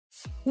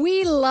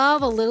We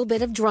love a little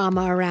bit of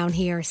drama around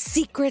here.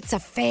 Secrets,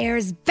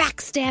 affairs,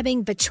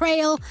 backstabbing,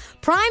 betrayal.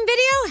 Prime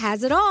Video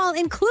has it all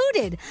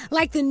included,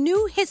 like the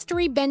new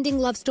history-bending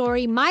love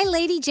story, My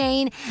Lady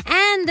Jane,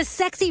 and the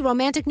sexy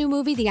romantic new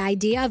movie, The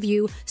Idea of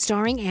You,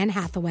 starring Anne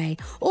Hathaway.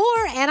 Or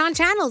add-on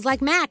channels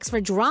like Max for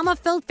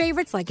drama-filled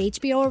favorites like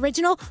HBO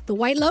original, The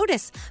White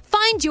Lotus.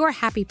 Find your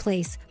happy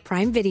place.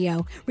 Prime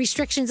Video.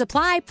 Restrictions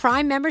apply.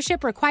 Prime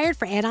membership required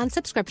for add-on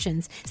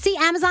subscriptions. See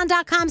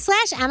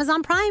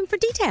Amazon.com/Amazon Prime for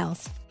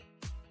details.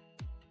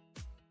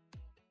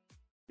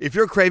 If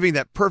you're craving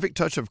that perfect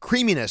touch of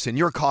creaminess in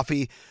your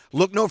coffee,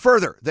 look no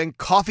further than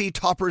Coffee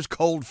Topper's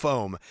Cold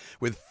Foam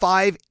with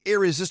 5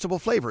 irresistible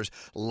flavors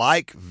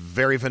like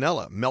very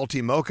vanilla,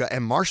 melty mocha,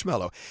 and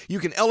marshmallow. You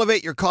can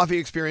elevate your coffee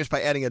experience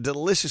by adding a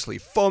deliciously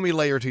foamy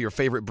layer to your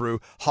favorite brew,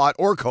 hot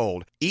or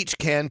cold. Each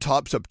can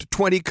tops up to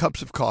 20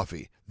 cups of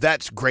coffee.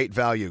 That's great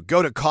value.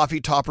 Go to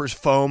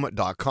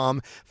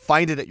coffeetoppersfoam.com,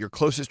 find it at your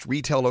closest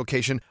retail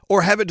location,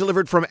 or have it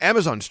delivered from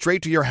Amazon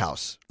straight to your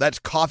house. That's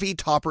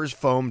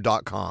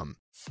coffeetoppersfoam.com.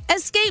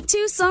 Escape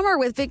to summer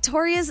with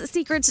Victoria's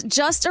Secret's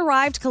just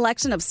arrived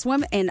collection of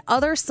swim and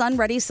other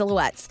sun-ready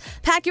silhouettes.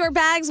 Pack your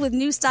bags with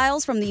new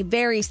styles from the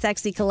Very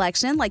Sexy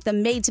collection, like the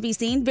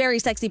made-to-be-seen Very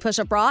Sexy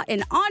push-up bra,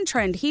 and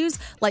on-trend hues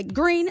like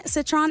green,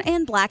 citron,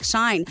 and black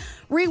shine.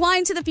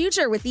 Rewind to the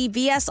future with the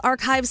VS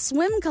Archive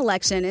Swim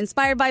collection,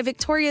 inspired by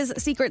Victoria's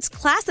Secret's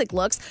classic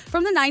looks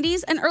from the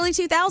 90s and early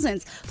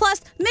 2000s. Plus,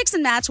 mix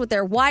and match with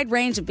their wide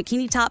range of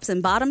bikini tops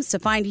and bottoms to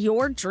find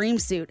your dream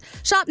suit.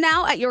 Shop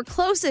now at your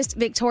closest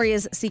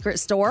Victoria's Secret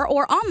store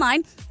or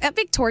online at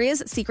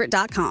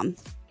victoriassecret.com.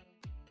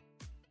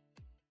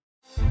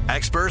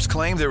 Experts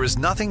claim there is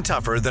nothing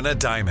tougher than a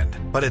diamond.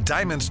 But at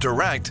Diamonds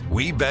Direct,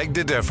 we beg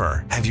to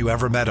differ. Have you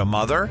ever met a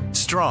mother?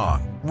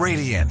 Strong,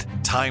 radiant,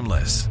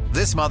 timeless.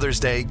 This Mother's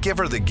Day, give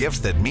her the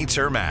gift that meets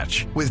her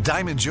match. With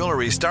diamond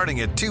jewelry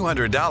starting at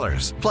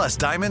 $200. Plus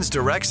Diamonds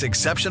Direct's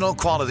exceptional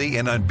quality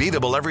and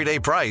unbeatable everyday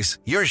price,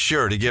 you're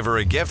sure to give her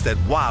a gift that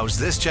wows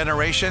this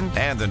generation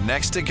and the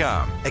next to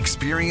come.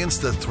 Experience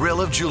the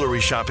thrill of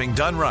jewelry shopping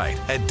done right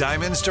at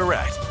Diamonds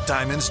Direct.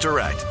 Diamonds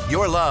Direct.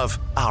 Your love,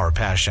 our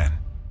passion.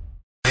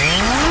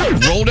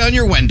 Roll down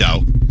your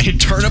window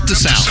and turn up the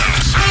sound.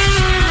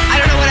 I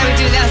don't know what I would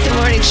do without the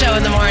morning show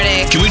in the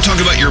morning. Can we talk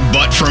about your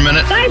butt for a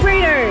minute?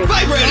 Vibrators!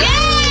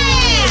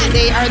 Vibrators!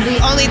 They are the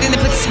only thing that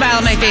puts a smile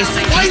on my face.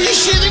 Why are you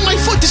shaving my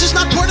foot? This is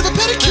not part of a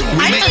pedicure.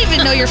 I didn't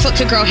even know your foot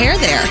could grow hair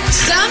there.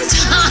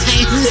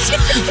 Sometimes,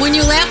 when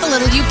you laugh a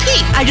little, you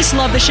peek. I just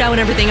love the show and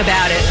everything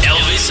about it.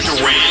 Elvis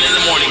Duran in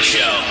the morning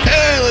show.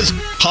 Hey, let's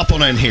hop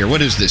on in here.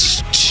 What is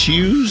this,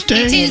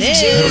 Tuesday? It is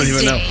I don't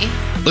even know.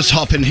 Tuesday. Let's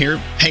hop in here,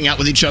 hang out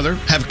with each other,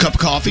 have a cup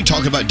of coffee,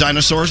 talk about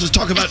dinosaurs. Let's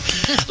talk about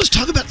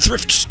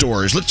thrift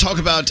stores. Let's talk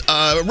about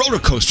roller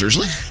coasters.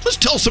 Let's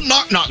tell some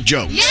knock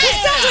jokes. Yeah, this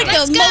sounds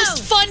like the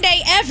most fun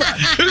day ever.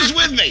 Who's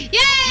with me?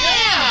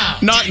 Yeah!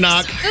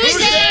 Knock. Who's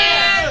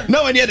there?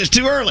 No, and yet it's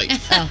too early.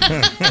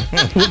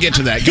 We'll get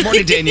to that. Good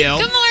morning, Danielle.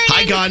 Good morning.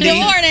 Hi, Gandhi.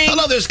 Good morning.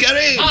 Hello there,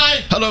 Scotty.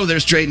 Hi. Hello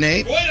there, Straight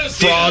Nate.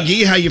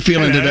 Froggy, how you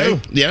feeling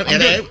today? Yeah,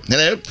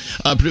 hello.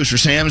 Producer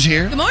Sam's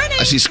here. Good morning.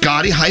 I see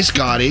Scotty. Hi,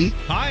 Scotty.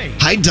 Hi.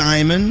 Hi,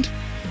 Diamond.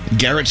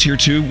 Garrett's here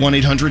too.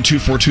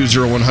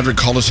 1-800-242-0100.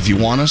 Call us if you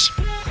want us.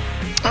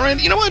 All right,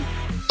 you know what?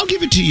 I'll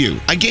give it to you.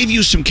 I gave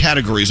you some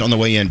categories on the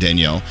way in,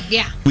 Danielle.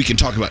 Yeah. We can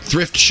talk about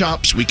thrift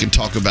shops. We can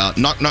talk about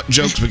knock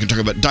jokes. We can talk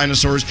about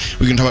dinosaurs.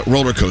 We can talk about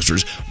roller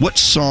coasters. What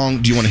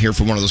song do you want to hear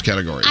from one of those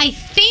categories? I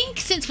think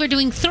since we're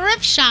doing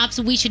thrift shops,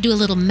 we should do a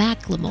little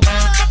Macklemore.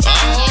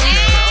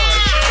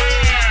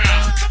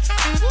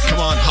 Come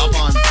on, hop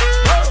on.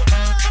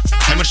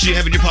 How much do you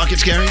have in your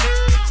pockets, Gary?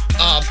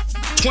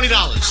 $20.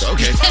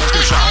 Okay, let's go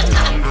shopping.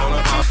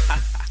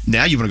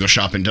 Now you want to go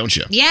shopping, don't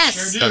you?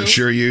 Yes. I'm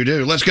sure you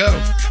do. Let's go.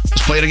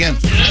 Let's play it again.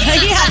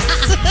 Yes.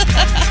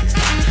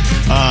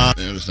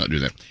 Let's not do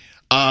that.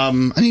 I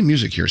need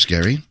music here,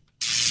 Scary.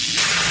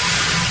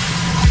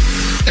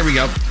 There we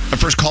go. Our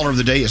first caller of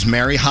the day is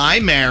Mary. Hi,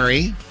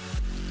 Mary.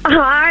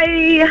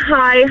 Hi.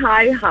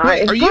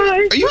 Wait, are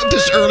you up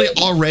this early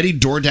already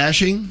door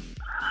dashing?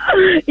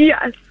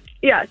 Yes.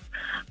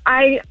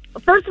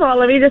 First of all,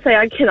 let me just say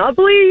I cannot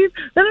believe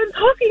that I'm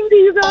talking to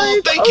you guys.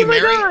 Oh, thank you, my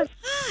Mary. gosh.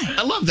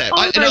 I love that. Oh,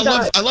 my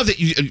gosh. I love that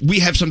we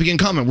have something in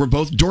common. We're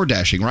both door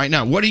dashing right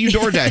now. What are you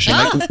door dashing?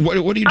 Like, what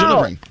are you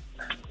delivering?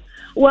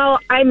 Well,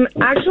 I'm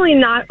actually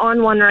not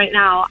on one right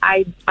now.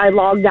 I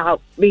logged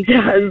out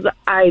because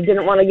I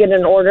didn't want to get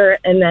an order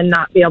and then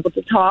not be able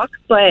to talk.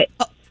 But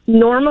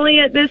normally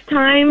at this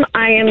time,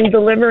 I am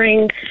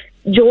delivering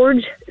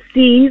George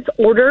C's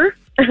order.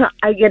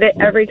 I get it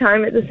every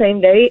time at the same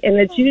day, and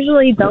it's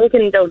usually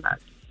Dunkin'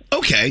 Donuts.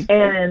 Okay.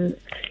 And,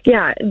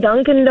 yeah,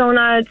 Dunkin'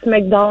 Donuts,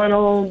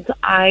 McDonald's,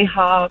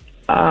 IHOP.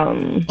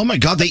 Oh, my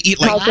God, they eat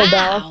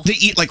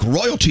like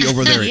royalty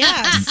over there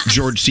at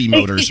George C.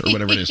 Motors or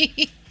whatever it is.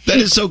 That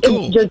is so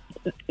cool.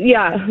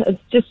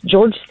 It's just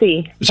George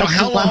C. So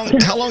how long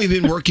have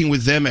you been working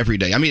with them every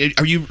day? I mean,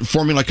 are you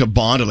forming like a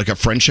bond or like a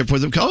friendship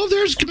with them? Oh,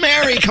 there's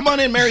Mary. Come on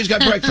in. Mary's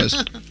got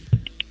breakfast.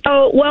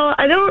 Oh, well,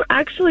 I don't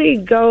actually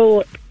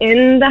go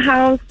in the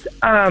house.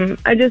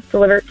 I just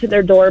deliver it to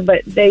their door,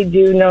 but they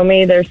do know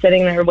me. They're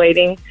sitting there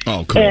waiting.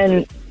 Oh, cool.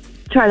 And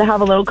try to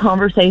have a little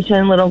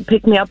conversation, little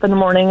pick me up in the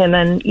morning, and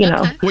then,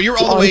 Well, you're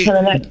all on the to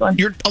the next one. way.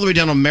 You're all the way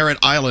down on Merritt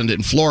Island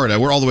in Florida.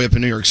 We're all the way up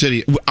in New York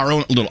City, our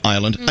own little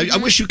island. I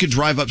wish you could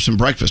drive up some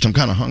breakfast. I'm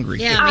kind of hungry.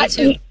 Yeah, me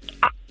too.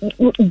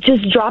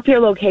 Just drop your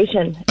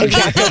location.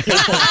 Exact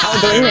location.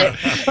 I'll bring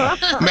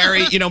it.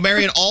 Mary,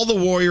 Mary and all the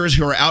warriors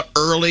who are out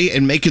early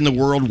and making the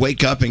world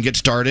wake up and get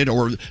started,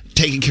 or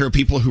taking care of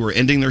people who are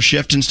ending their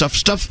shift and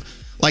stuff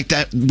like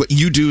that. What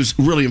you do is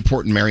really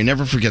important, Mary.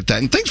 Never forget that.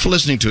 And thanks for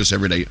listening to us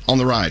every day on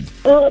the ride.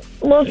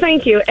 Well,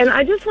 thank you. And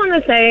I just want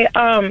to say,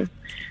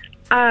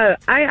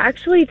 I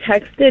actually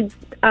texted,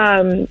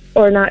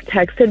 or not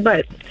texted,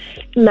 but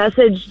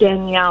messaged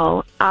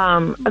Danielle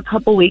a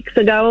couple weeks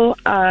ago,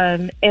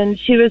 and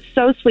she was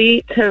so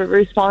sweet to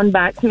respond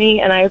back to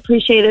me, and I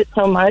appreciate it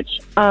so much.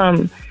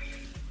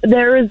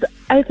 There was,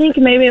 I think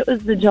maybe it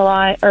was the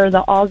July or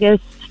the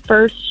August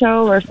 1st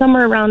show or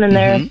somewhere around in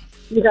there.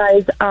 You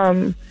guys,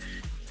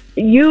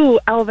 you,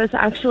 Elvis,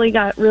 actually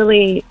got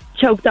really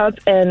choked up,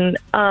 and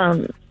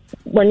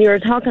when you were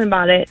talking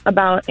about it,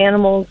 about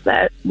animals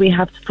that we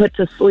have to put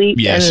to sleep.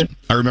 Yes, and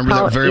I remember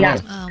that very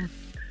well.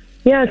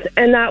 Yes,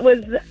 and that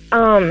was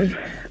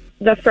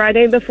the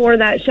Friday before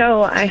that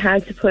show. I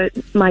had to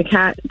put my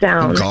cat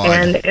down,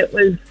 and it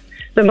was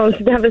the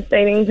most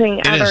devastating thing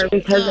ever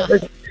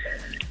because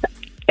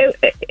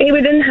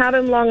we didn't have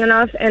him long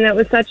enough, and it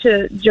was such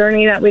a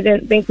journey that we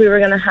didn't think we were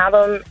going to have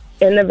him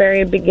in the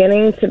very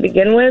beginning to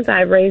begin with.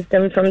 I raised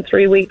him from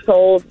 3 weeks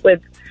old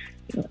with,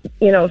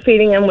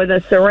 feeding him with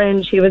a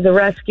syringe. He was a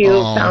rescue,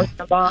 found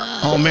in a box.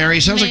 Oh, Mary,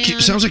 sounds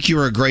like you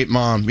were a great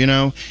mom,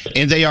 and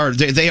they are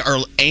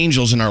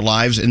angels in our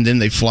lives, and then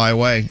they fly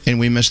away, and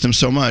we miss them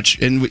so much.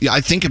 And I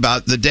think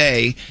about the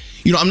day.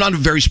 I'm not a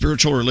very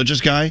spiritual,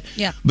 religious guy.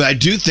 Yeah. But I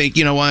do think,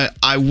 what?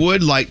 I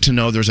would like to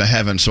know there's a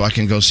heaven so I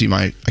can go see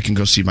my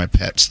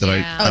pets that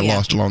I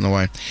lost along the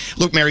way.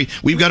 Look, Mary,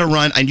 we've got to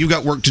run, and you've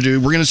got work to do.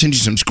 We're going to send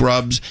you some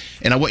scrubs,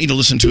 and I want you to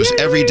listen to us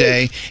every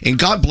day. And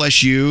God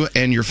bless you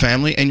and your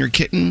family and your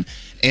kitten,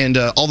 and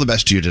all the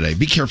best to you today.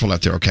 Be careful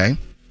out there, okay?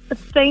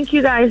 Thank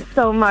you guys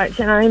so much,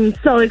 and I'm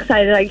so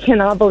excited. I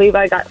cannot believe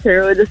I got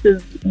through. This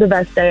is the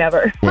best day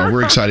ever. Well,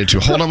 we're excited too.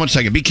 Hold on one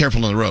second. Be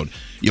careful on the road.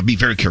 You'll be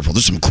very careful.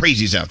 There's some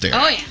crazies out there.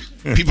 Oh,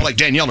 yeah. People like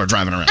Danielle are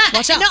driving around.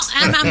 Watch out. No,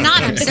 I'm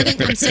not. I'm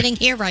sitting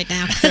here right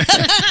now.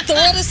 The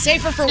world is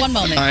safer for one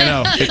moment. I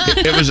know.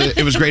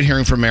 It was great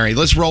hearing from Mary.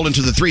 Let's roll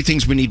into the 3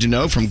 things we need to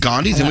know from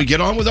Gandhi, then we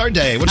get on with our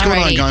day. What's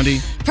going on, Gandhi?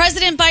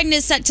 President Biden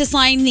is set to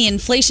sign the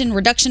Inflation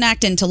Reduction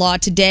Act into law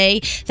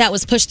today. That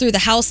was pushed through the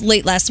House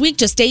late last week,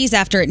 just days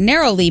after it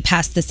narrowly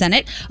passed the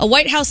Senate. A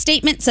White House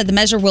statement said the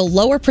measure will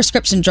lower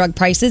prescription drug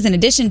prices in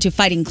addition to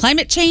fighting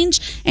climate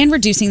change and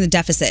reducing the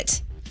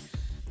deficit.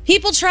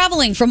 People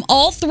traveling from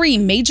all 3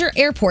 major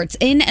airports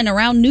in and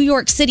around New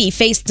York City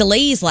faced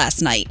delays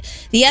last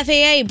night. The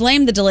FAA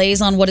blamed the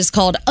delays on what is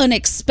called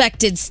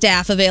unexpected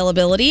staff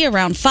availability.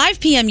 Around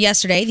 5 p.m.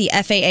 yesterday, the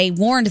FAA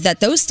warned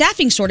that those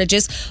staffing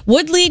shortages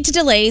would lead to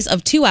delays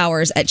of 2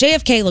 hours at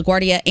JFK,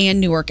 LaGuardia,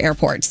 and Newark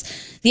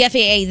airports. The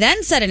FAA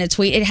then said in a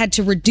tweet it had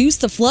to reduce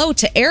the flow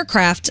to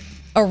aircraft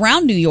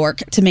around New York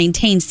to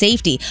maintain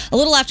safety. A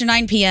little after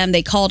 9 p.m.,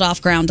 they called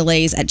off ground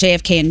delays at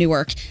JFK and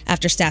Newark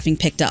after staffing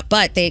picked up.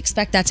 But they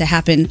expect that to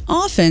happen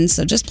often,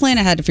 so just plan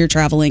ahead if you're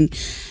traveling.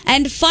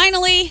 And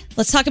finally,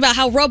 let's talk about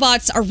how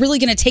robots are really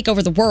going to take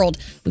over the world.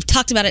 We've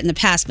talked about it in the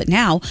past, but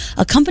now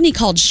a company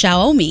called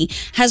Xiaomi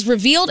has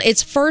revealed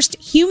its first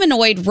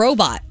humanoid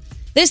robot.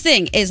 This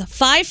thing is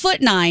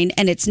 5'9"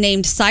 and it's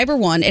named Cyber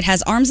One. It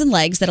has arms and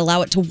legs that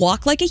allow it to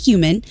walk like a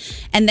human,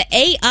 and the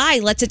AI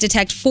lets it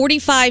detect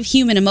 45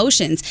 human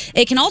emotions.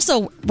 It can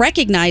also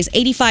recognize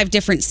 85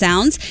 different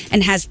sounds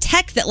and has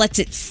tech that lets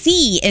it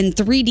see in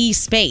 3D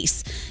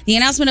space. The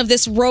announcement of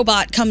this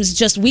robot comes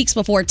just weeks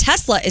before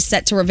Tesla is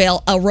set to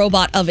reveal a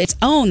robot of its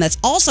own that's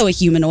also a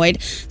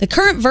humanoid. The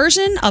current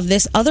version of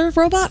this other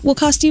robot will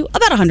cost you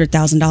about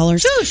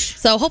 $100,000.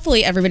 So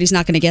hopefully everybody's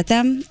not going to get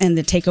them, and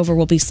the takeover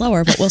will be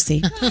slower, but we'll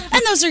see.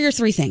 And those are your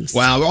 3 things.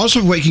 Wow. We're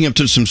also waking up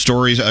to some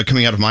stories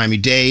coming out of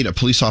Miami-Dade. A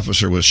police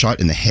officer was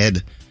shot in the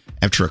head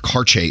after a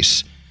car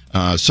chase.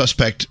 The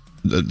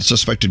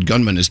suspected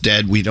gunman is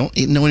dead. We don't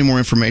know any more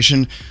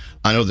information.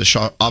 I know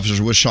the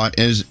officer was shot,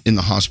 is in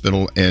the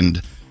hospital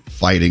and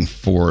fighting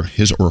for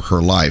his or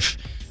her life.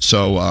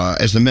 So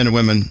as the men and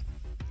women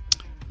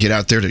get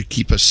out there to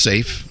keep us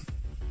safe,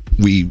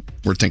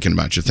 we're thinking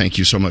about you. Thank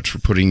you so much for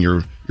putting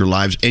your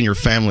lives and your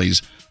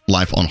family's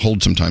life on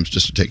hold sometimes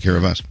just to take care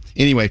of us.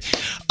 Anyway,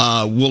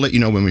 we'll let you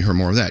know when we hear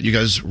more of that. You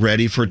guys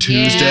ready for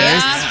Tuesday?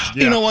 Yeah.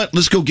 You know what?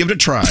 Let's go give it a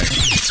try.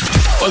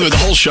 By the way, the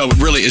whole show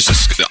really is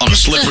just on a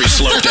slippery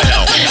slope to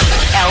hell.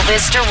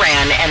 Elvis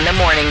Duran and the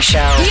Morning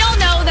Show. We all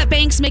know that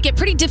banks make it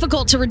pretty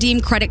difficult to redeem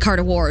credit card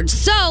awards.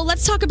 So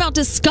let's talk about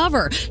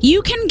Discover.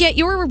 You can get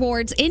your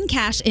rewards in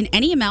cash in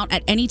any amount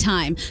at any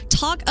time.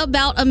 Talk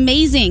about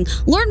amazing.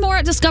 Learn more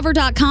at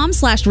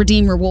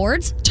discover.com/redeem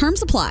rewards.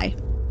 Terms apply.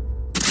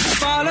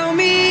 Follow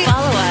me.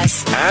 Follow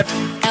us At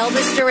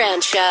Elvis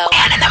Duran Show.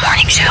 And in the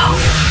Morning Show.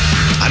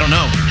 I don't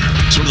know.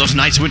 It's one of those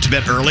nights I went to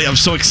bed early. I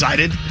was so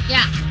excited.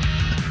 Yeah.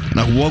 And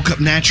I woke up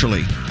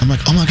naturally. I'm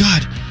like, oh my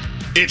God,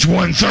 it's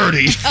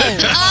 1:30.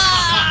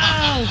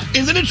 Oh.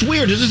 And then it's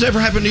weird. Has this ever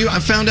happened to you? I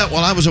found out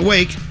while I was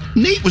awake,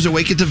 Nate was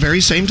awake at the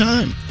very same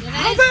time.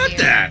 How about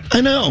that?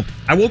 I know.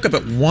 I woke up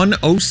at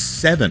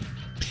 1:07.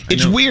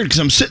 It's weird because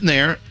I'm sitting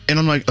there and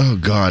I'm like, oh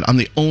God, I'm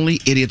the only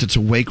idiot that's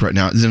awake right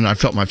now. And then I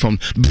felt my phone.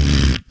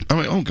 I'm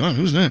like, oh God,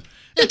 who's that?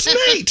 It's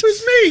Nate. It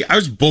was me. I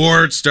was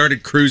bored,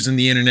 started cruising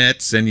the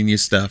internet, sending you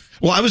stuff.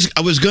 Well, I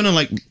was going to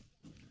like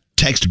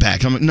text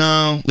back. I'm like,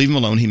 no, leave him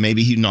alone.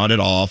 He nodded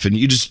off and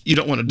you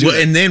don't want to do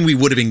it. And then we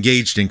would have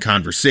engaged in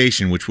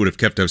conversation, which would have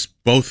kept us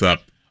both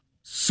up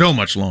so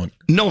much longer.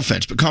 No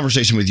offense, but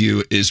conversation with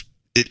you is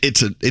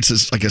it's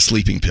like a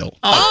sleeping pill.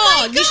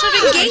 Oh, you should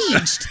have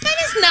engaged. That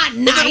is not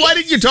nice. Well, then why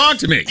didn't you talk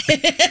to me?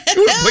 It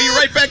would have put you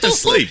right back to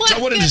sleep. I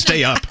wanted to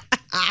stay up.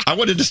 I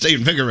wanted to stay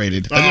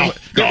invigorated. Oh,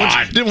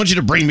 didn't want you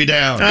to bring me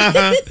down.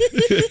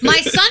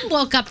 My son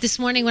woke up this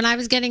morning when I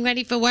was getting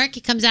ready for work.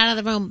 He comes out of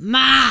the room.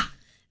 Ma,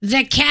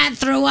 the cat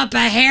threw up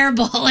a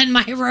hairball in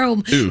my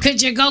room. Ooh.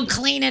 Could you go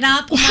clean it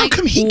up? Well, how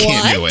come he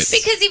can't do it?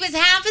 Because he was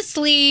half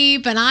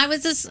asleep and I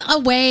was just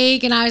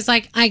awake and I was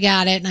like, I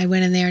got it. And I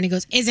went in there and he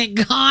goes, is it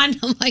gone?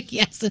 I'm like,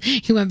 yes.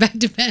 He went back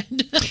to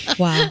bed.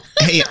 Wow.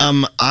 Hey,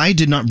 I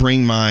did not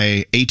bring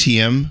my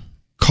ATM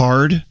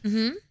card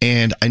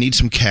and I need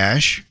some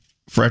cash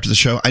for after the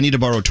show. I need to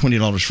borrow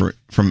 $20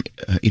 from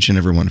each and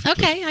every one of you.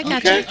 Okay, I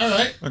got you. All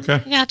right.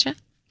 Okay. I got you.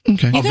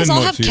 Okay. You guys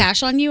all have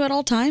cash on you at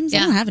all times?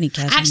 Yeah. I don't have any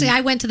cash. Actually, on me.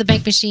 I went to the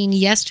bank machine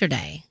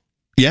yesterday.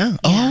 Yeah?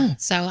 Oh.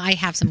 So I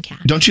have some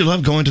cash. Don't you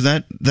love going to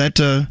that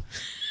that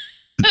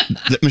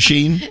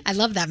machine? I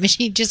love that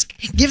machine. Just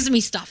gives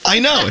me stuff. I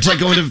know. It's like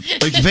going to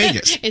like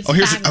Vegas. It's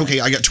here's fabulous. okay.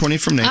 I got 20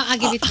 from Nate. I'll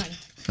give you 20.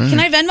 Can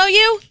I Venmo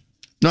you?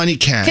 No, I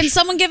need cash. Can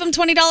someone give him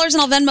 $20 and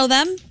I'll Venmo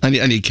them? I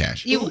need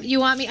cash. You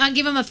want me? I'll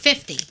give him a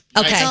 50. Okay.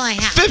 That's all I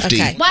have. 50?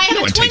 Okay. Well, I have No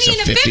a one 20 takes a and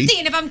a 50. 50.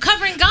 And if I'm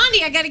covering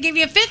Gandhi, I got to give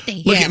you a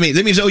 50. Look at me.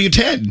 That means I owe you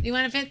 10. You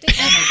want a 50? Oh,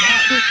 my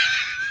God.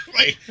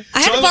 Right.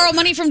 I had to borrow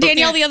money from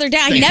Danielle the other day.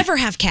 I Thank you. never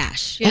have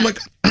cash. Oh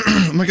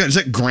my God! Is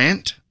that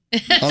Grant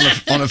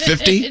on a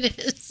 50? It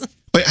is.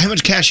 Wait, how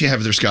much cash you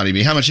have there, Scotty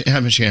B? How much you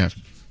have?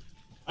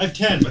 I have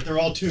 10, but they're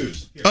all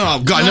twos. Here. Oh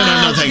God!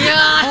 No, thank you.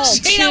 Gosh,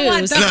 you don't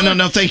want those.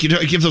 No, thank you.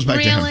 Give those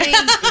back to him. Really?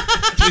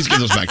 Please give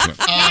those back to him.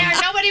 There,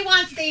 nobody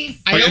wants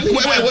these.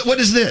 Wait, what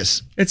is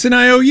this? It's an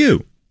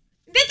IOU.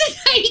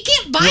 He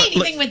can't buy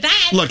anything with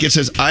that. Look, it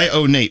says I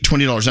owe Nate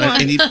 $20.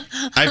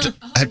 I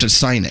have to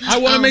sign it. I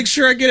want to make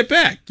sure I get it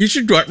back. You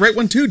should write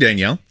one too,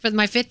 Danielle. For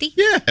my 50?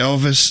 Yeah.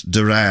 Elvis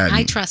Duran.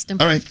 I trust him.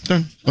 All right,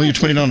 done. Oh, you're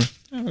 $20.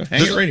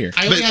 Hang it right here.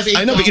 I only have $8.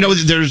 I know, but you know,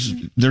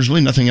 there's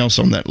really nothing else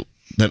on that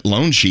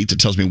loan sheet that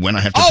tells me when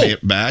I have to pay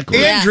it back. Or...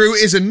 Andrew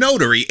is a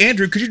notary.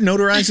 Andrew, could you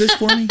notarize this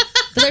for me?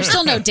 But there's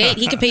still no date.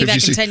 He could pay you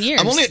back in 10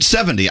 years. I'm only at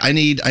 70. I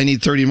need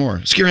 30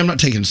 more. Scary, I'm not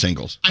taking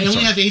singles. I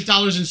only have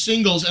 $8 in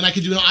singles, and I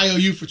could do an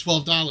IOU for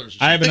 $12.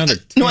 I have another.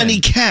 No, I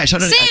need cash. I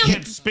Sam,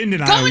 can't spend an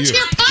go IOU. into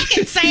your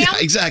pocket, Sam. Yeah,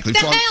 exactly. The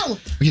hell?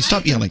 Okay,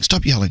 stop yelling.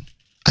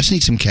 I just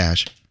need some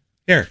cash.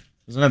 Here,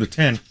 there's another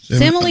 10.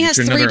 Sam only has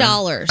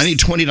 $3. I need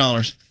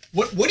 $20.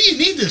 What do you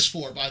need this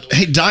for, by the way?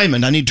 Hey,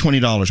 Diamond, I need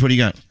 $20. What do you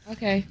got?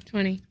 Okay,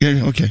 20.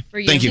 Yeah, okay. For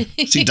you. Thank you.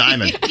 See,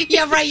 Diamond.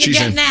 Yeah, right. You're She's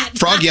getting in. that.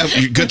 Frog, yeah,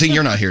 good thing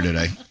you're not here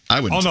today. I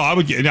would. Oh, no, I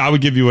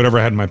would give you whatever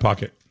I had in my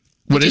pocket.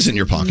 What is in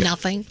your pocket?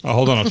 Nothing. Oh,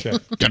 hold on, I'll check.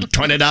 Got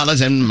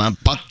 $20 in my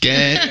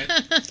pocket.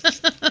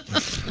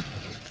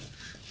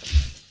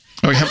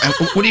 Okay,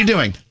 what are you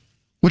doing?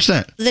 What's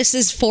that? This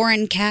is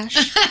foreign cash.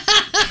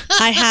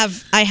 I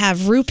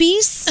have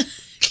rupees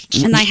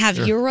and I have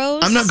euros.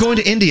 I'm not going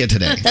to India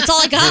today. That's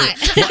all I got.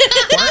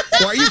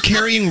 Why are you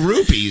carrying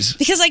rupees?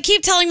 Because I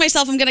keep telling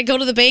myself I'm going to go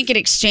to the bank and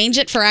exchange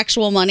it for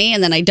actual money,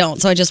 and then I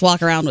don't. So I just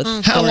walk around with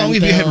How long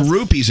have you had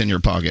rupees in your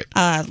pocket?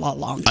 A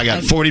long time. I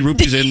got 40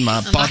 rupees in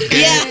my pocket.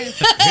 Yeah.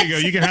 Here you go.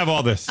 You can have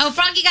all this. Oh,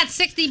 Frankie got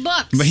 $60.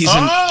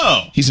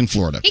 But he's in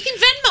Florida. He can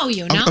Venmo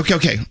you, no?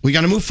 Okay. We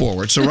got to move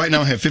forward. So right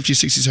now I have 50,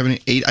 60,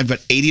 70, 80. I've got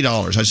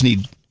 $80. I just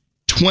need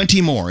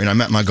 20 more, and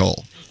I'm at my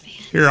goal.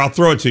 Here, I'll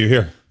throw it to you.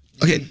 Here.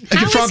 Okay,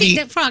 How is Froggy.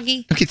 he,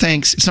 Froggy? Okay,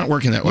 thanks. It's not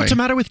working that way. What's the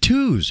matter with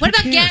twos? What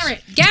about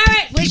Garrett?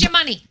 Garrett, where's your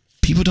money?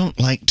 People don't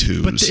like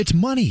twos. But it's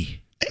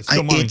money.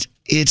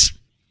 It's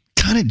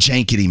kind of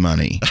jankety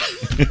money.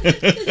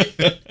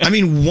 I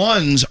mean,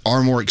 ones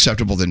are more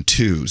acceptable than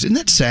twos. Isn't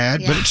that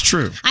sad? Yeah. But it's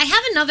true. I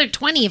have another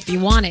 20 if you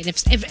want it.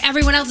 If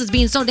everyone else is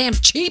being so damn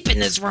cheap in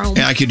this room.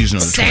 Yeah, I could use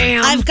another 20.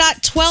 Sam. I've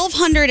got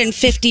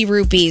 1,250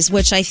 rupees,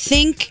 which I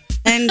think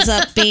ends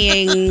up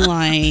being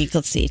like,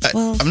 let's see,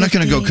 12. I'm not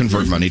going to go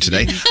convert money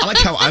today. I like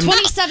how I'm.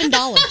 $27.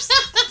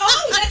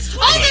 That's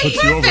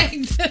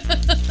perfect.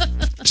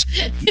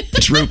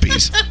 It's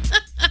rupees.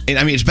 And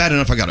I mean, it's bad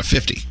enough I got a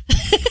 50.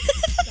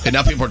 And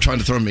now people are trying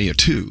to throw me a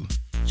 2.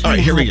 All right,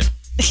 here we go.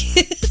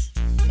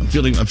 I'm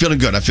feeling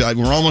good. I feel like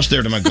we're almost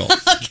there to my goal.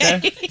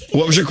 Okay.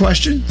 What was your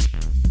question?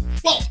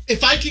 Well,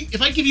 if I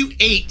give you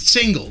 8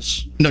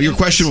 singles. No, your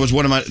question was,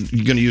 what am I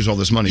going to use all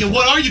this money Yeah, for?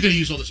 what are you going to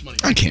use all this money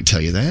for? I can't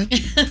tell you that.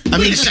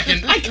 Wait a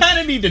second. I kind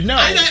of need to know.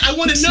 I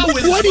want to know.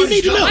 Why do you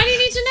need to know? Why do you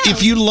need to know?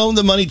 If you loan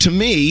the money to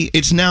me,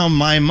 it's now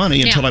my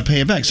money until I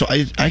pay it back. So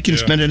I can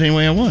spend it any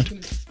way I want.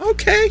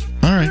 Okay.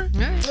 All right.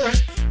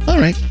 All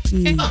right.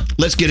 Okay.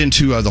 Let's get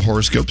into the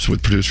horoscopes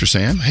with producer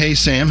Sam. Hey,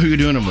 Sam, who you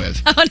doing them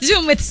with? I want to do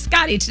him with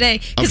Scotty today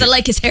because I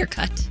like his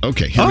haircut.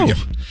 Okay, here we go.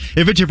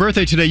 If it's your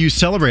birthday today, you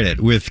celebrate it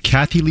with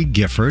Kathy Lee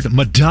Gifford,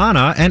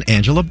 Madonna, and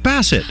Angela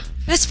Bassett.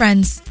 Best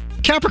friends.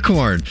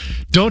 Capricorn,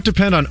 don't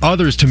depend on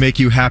others to make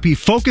you happy.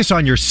 Focus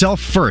on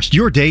yourself first.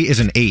 Your day is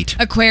an 8.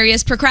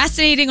 Aquarius,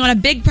 procrastinating on a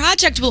big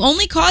project will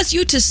only cause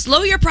you to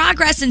slow your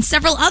progress in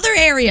several other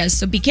areas,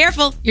 so be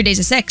careful. Your day's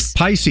a 6.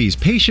 Pisces,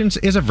 patience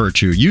is a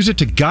virtue. Use it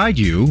to guide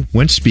you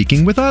when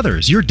speaking with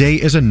others. Your day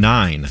is a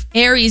 9.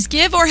 Aries,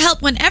 give or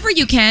help whenever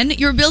you can.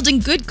 You're building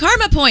good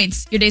karma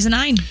points. Your day's a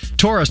 9.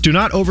 Taurus, do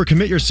not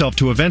overcommit yourself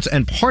to events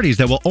and parties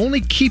that will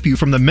only keep you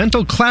from the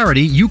mental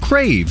clarity you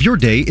crave. Your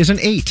day is an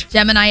 8.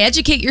 Gemini,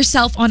 educate yourself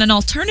on an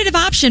alternative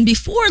option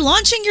before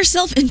launching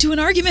yourself into an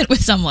argument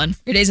with someone.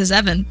 Your day's a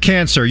 7.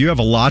 Cancer, you have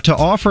a lot to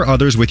offer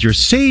others with your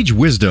sage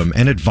wisdom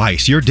and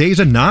advice. Your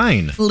day's a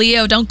 9.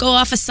 Leo, don't go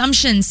off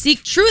assumptions.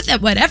 Seek truth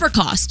at whatever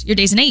cost. Your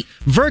day's an 8.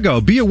 Virgo,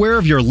 be aware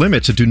of your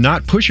limits and do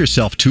not push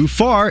yourself too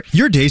far.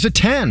 Your day's a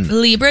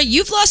 10. Libra,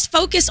 you've lost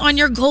focus on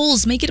your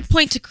goals. Make it a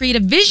point to create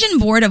a vision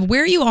board of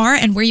where you are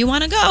and where you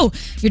want to go.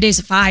 Your day's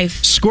a 5.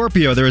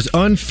 Scorpio, there is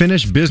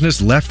unfinished business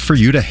left for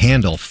you to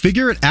handle.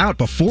 Figure it out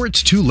before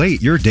it's too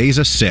late. Your day's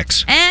a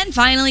 6. And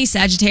finally,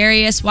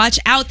 Sagittarius, watch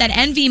out that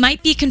envy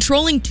might be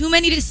controlling too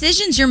many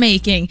decisions you're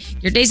making.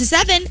 Your day's a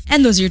 7,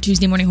 and those are your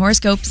Tuesday morning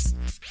horoscopes.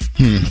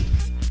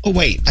 Oh,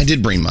 wait, I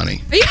did bring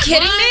money. Are you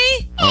kidding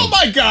me? Oh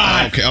my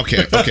God.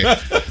 Okay.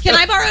 Can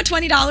I borrow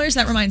 $20?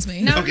 That reminds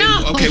me.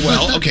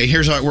 Okay,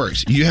 here's how it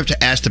works. You have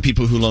to ask the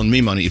people who loan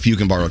me money if you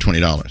can borrow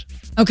 $20.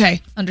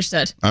 Okay,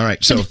 understood. All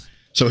right, so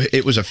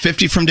it was a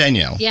 50 from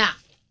Danielle. Yeah.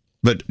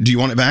 But do you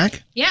want it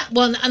back? Yeah.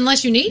 Well,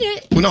 unless you need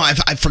it. Well, no, I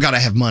forgot I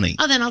have money.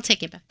 Oh, then I'll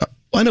take it back.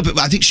 Well, I know, but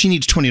I think she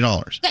needs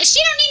 $20. But she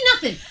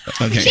don't need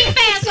nothing. Okay. Keep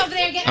fast over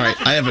there. Getting All right,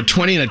 I have a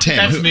 20 and a 10.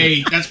 That's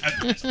me.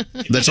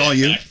 That's all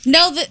you?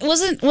 No,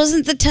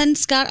 wasn't the 10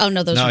 Scott? Oh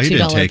no, those were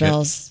 $2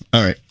 bills.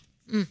 All right.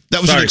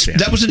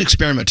 That was an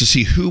experiment to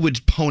see who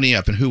would pony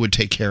up and who would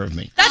take care of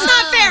me. That's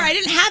not fair. I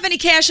didn't have any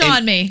cash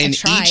on me. And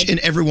each and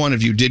every one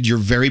of you did your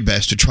very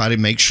best to try to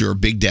make sure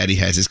Big Daddy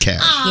has his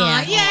cash.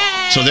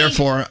 Yeah. So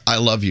therefore, I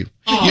love you.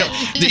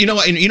 You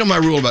know my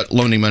rule about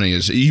loaning money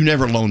is you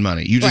never loan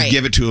money. You just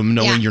give it to him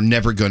knowing you're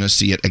never going to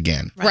see it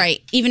again.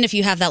 Right. Even if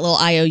you have that little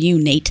IOU,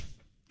 Nate.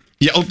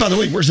 Yeah. Oh, by the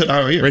way, where's that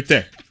IOU? Right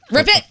there.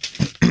 Rip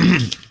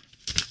it.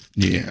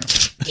 Yeah.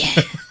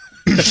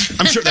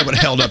 I'm sure that would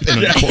have held up in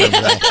a court of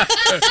law.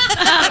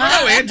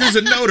 Oh, Andrew's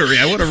a notary.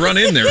 I want to run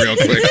in there real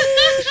quick.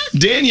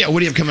 Danielle, what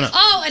do you have coming up?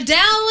 Oh,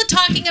 Adele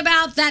talking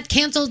about that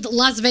canceled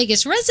Las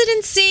Vegas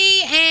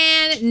residency,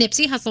 and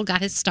Nipsey Hussle got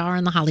his star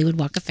on the Hollywood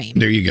Walk of Fame.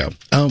 There you go.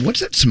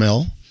 What's that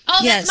smell? Oh,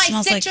 that's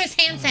my citrus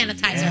hand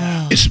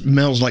sanitizer. It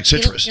smells like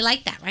citrus. You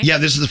like that, right? Yeah,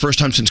 this is the first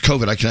time since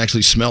COVID I can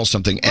actually smell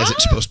something as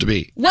it's supposed to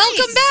be.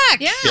 Welcome back.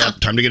 Yeah,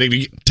 time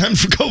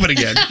for COVID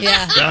again.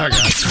 Yeah. Oh, God.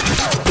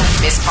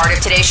 Miss part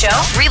of today's show?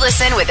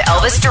 Re-listen with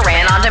Elvis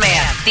Duran on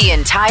demand. The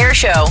entire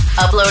show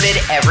uploaded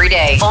every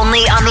day. Only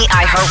on the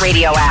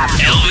iHeartRadio app.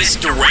 Elvis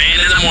Duran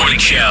in the Morning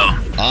Show.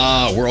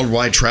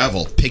 Worldwide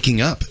travel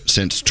picking up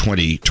since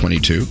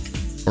 2022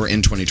 or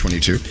in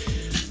 2022.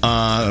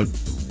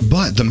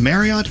 But the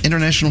Marriott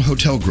International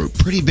Hotel Group,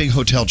 pretty big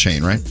hotel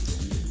chain, right?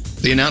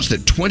 They announced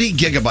that 20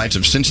 gigabytes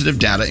of sensitive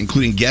data,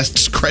 including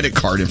guests' credit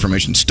card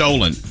information,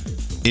 stolen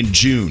in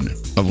June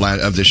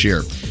of this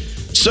year.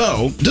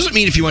 So, doesn't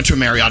mean if you went to a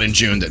Marriott in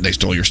June that they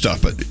stole your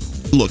stuff, but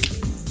look,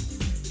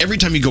 every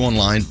time you go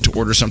online to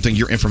order something,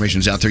 your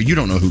information's out there. You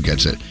don't know who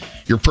gets it.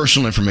 Your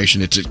personal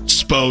information, it's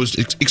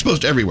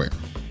exposed everywhere.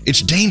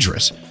 It's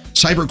dangerous.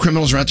 Cyber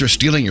criminals are out there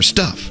stealing your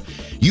stuff.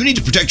 You need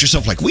to protect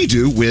yourself like we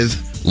do with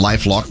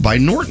LifeLock by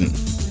Norton.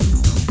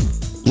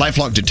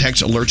 LifeLock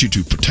detects, alerts you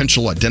to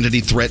potential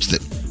identity threats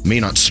that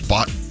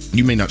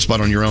you may not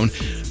spot on your own,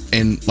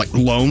 and like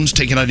loans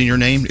taken out in your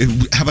name.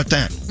 How about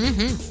that?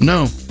 Mm-hmm.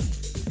 No.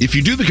 If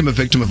you do become a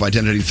victim of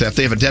identity theft,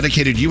 they have a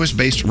dedicated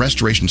U.S.-based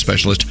restoration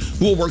specialist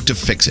who will work to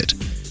fix it.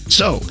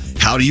 So,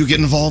 how do you get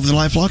involved in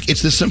LifeLock?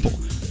 It's this simple.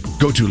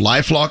 Go to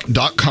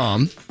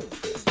LifeLock.com.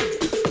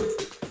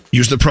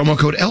 Use the promo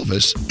code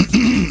Elvis.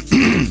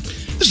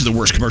 This is the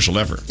worst commercial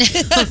ever.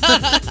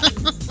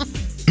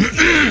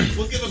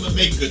 We'll give them a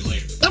make good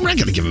later. No, we're not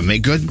going to give them a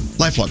make good.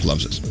 LifeLock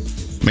loves us.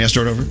 May I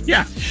start over?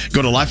 Yeah.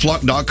 Go to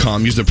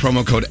LifeLock.com. Use the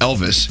promo code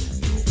Elvis.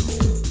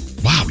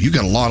 Wow, you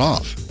got a lot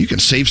off. You can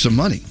save some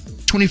money.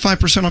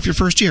 25% off your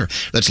first year.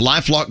 That's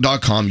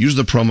LifeLock.com. Use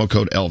the promo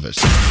code Elvis.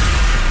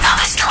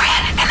 Elvis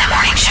Duran in the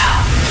Morning Show.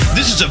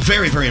 This is a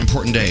very, very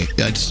important day.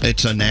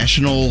 It's a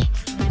National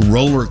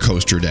Roller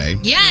Coaster Day.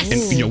 Yes.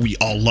 And, we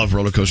all love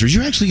roller coasters.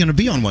 You're actually going to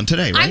be on one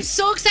today, right? I'm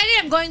so excited.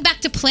 I'm going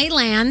back to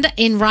Playland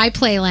in Rye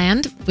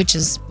Playland, which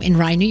is in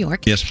Rye, New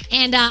York. Yes.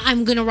 And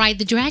I'm going to ride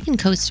the Dragon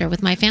Coaster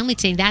with my family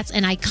today. That's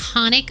an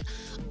iconic,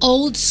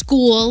 old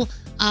school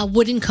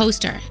wooden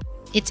coaster.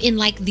 It's in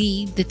like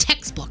the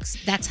textbooks.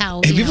 That's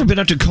how. Have you ever been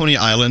up to Coney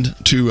Island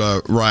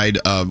to ride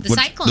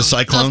the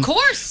Cyclone? Of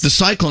course. The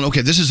Cyclone.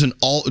 Okay, this is an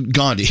all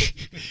Gandhi.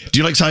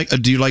 Do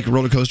you like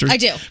roller coasters? I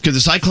do. Because the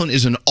Cyclone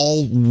is an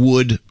all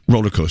wood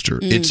roller coaster.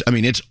 It's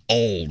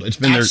old. It's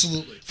been there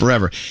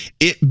forever.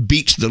 It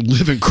beats the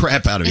living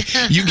crap out of you.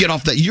 You get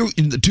off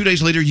that. 2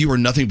 days later, you are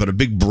nothing but a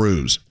big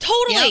bruise.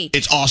 Totally.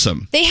 It's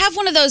awesome. They have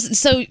one of those.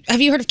 So, have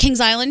you heard of Kings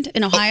Island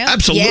in Ohio?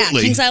 Absolutely. Yeah,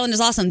 Kings Island is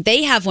awesome.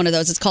 They have one of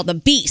those. It's called the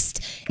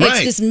Beast.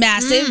 Right. It's this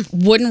massive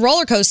wooden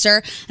roller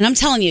coaster. And I'm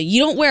telling you,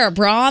 you don't wear a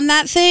bra on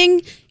that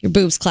thing, your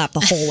boobs clap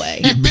the whole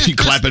way. You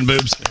clapping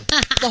boobs?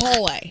 The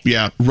whole way.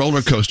 Yeah,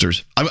 roller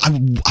coasters.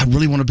 I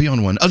really want to be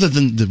on one, other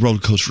than the roller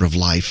coaster of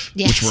life,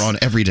 which we're on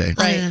every day.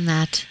 Other than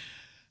that.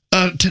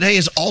 Today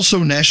is also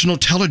National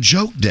Tell a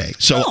Joke Day.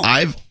 So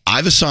I've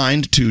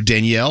assigned to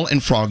Danielle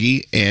and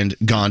Froggy and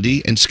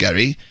Gandhi and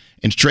Scary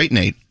and Straight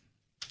Nate.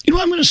 You know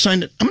what? I'm going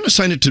to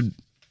assign it to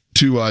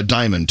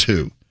Diamond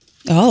too.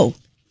 Oh.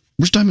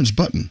 Where's Diamond's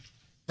button?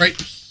 Right.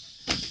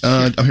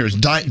 Here's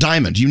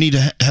Diamond. You need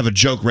to have a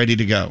joke ready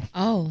to go.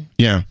 Oh.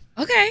 Yeah.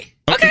 Okay.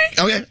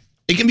 Okay.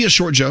 It can be a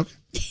short joke.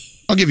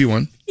 I'll give you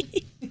one.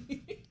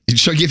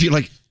 Should I give you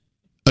like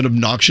an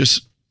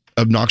obnoxious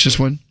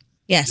one?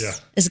 Yes. Yeah.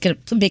 Is it going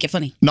to make it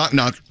funny? Knock,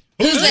 knock.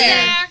 Who's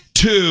there?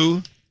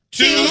 To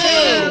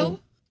who?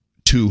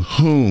 To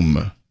whom?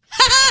 Okay,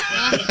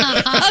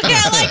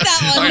 I like that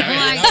one. Oh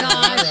my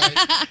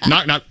God.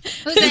 Knock, knock.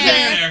 Who's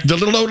there? The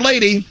little old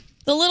lady.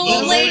 The little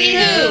old lady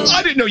who?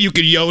 I didn't know you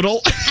could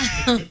yodel.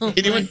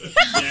 Anyone?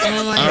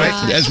 Oh my All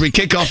right, as we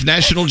kick off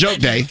National Joke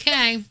Day.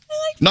 Okay.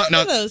 Knock,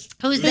 knock.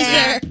 Who's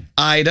there?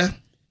 Ida.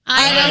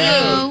 Ida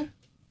who?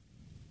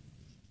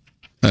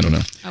 I don't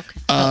know. Okay.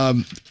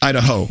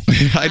 Idaho.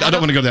 I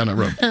don't want to go down that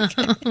road.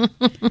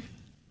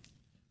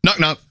 Knock,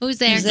 knock. Who's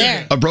there? Who's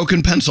there? A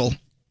broken pencil.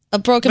 A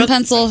broken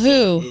pencil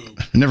who?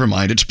 Never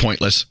mind. It's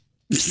pointless.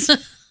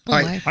 All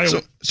right.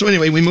 So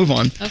anyway, we move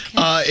on.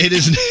 Okay. It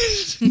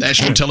is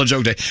National Tell a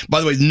Joke Day.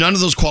 By the way, none of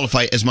those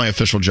qualify as my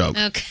official joke.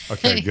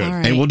 Okay. Good. All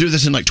right. And we'll do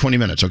this in like 20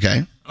 minutes,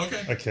 okay?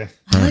 Okay.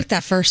 I like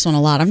that first one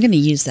a lot. I'm going to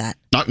use that.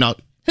 Knock, knock.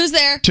 Who's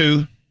there?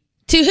 To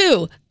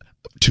who?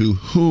 To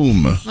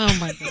whom? Oh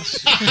my gosh.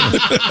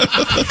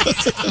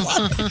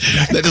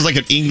 That is like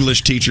an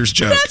English teacher's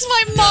joke. That's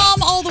my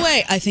mom all the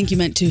way. I think you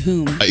meant to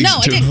whom. No,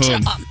 I to didn't.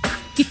 whom?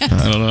 Yeah.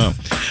 I don't know.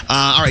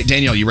 All right,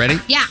 Danielle, you ready?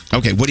 Yeah.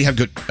 Okay, what do you have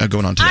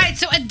going on today? All right,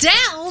 so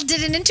Adele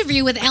did an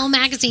interview with Elle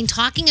Magazine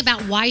talking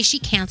about why she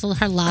canceled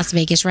her Las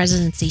Vegas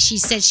residency. She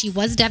said she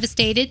was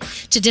devastated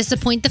to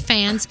disappoint the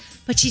fans,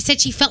 but she said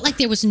she felt like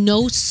there was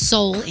no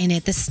soul in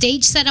it. The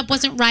stage setup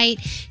wasn't right.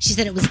 She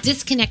said it was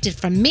disconnected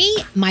from me,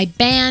 my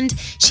band.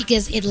 She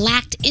goes, it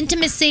lacked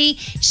intimacy.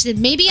 She said,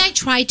 maybe I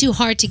tried too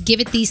hard to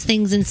give it these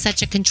things in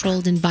such a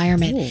controlled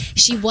environment. Ooh.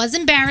 She was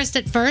embarrassed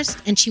at first,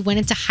 and she went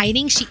into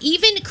hiding. She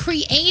even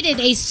created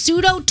a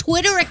pseudo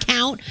Twitter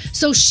account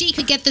so she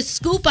could get the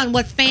scoop on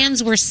what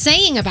fans were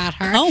saying about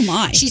her. Oh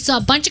my. She saw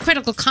a bunch of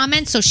critical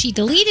comments, so she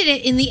deleted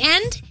it. In the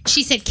end,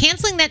 she said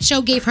canceling that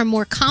show gave her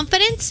more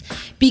confidence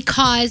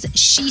because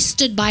she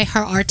stood by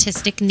her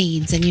artistic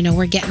needs. And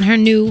we're getting her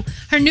new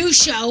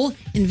show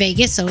in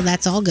Vegas, so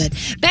that's all good.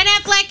 Ben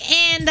Affleck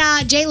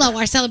and J-Lo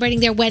are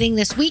celebrating their wedding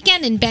this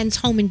weekend in Ben's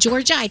home in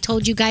Georgia. I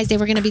told you guys they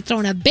were going to be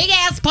throwing a big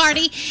ass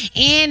party,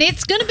 and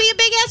it's going to be a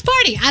big ass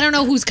party. I don't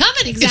know who's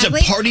coming exactly.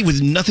 It's a party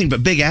with nothing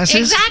but big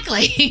asses?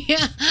 Exactly.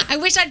 I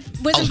wish I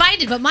was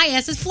invited, but my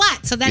ass is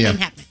flat, so that didn't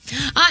happen.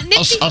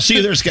 I'll see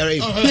you there, Scary.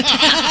 Nipsey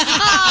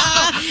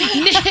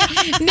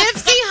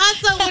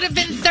Hussle would have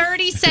been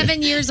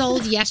 37 years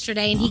old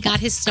yesterday, and he got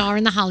his star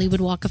in the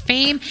Hollywood Walk of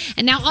Fame.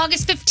 And now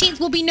August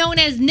 15th will be known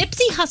as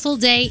Nipsey Hussle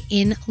Day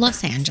in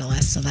Los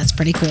Angeles, so that's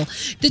pretty cool.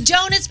 The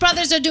Jonas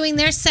Brothers are doing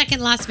their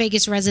second Las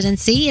Vegas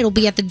residency. It'll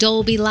be at the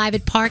Dolby Live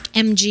at Park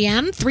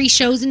MGM. 3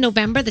 shows in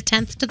November, the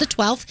 10th to the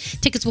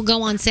 12th. Tickets will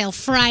go on sale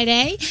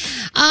Friday.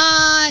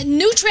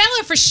 New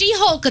trailer for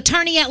She-Hulk,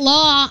 Attorney at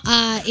Law.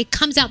 It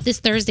comes out this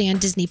Thursday on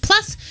Disney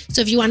Plus.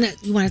 So if you want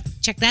to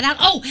check that out.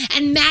 Oh,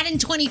 and Madden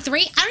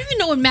 23. I don't even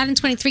know when Madden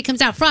 23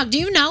 comes out. Frog, do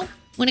you know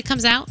when it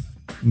comes out?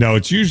 No,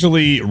 it's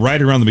usually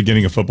right around the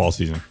beginning of football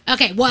season.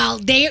 Okay, well,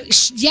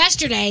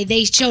 yesterday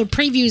they showed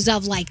previews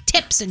of like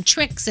tips and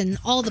tricks and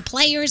all the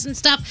players and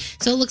stuff.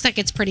 So it looks like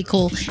it's pretty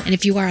cool. And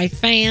if you are a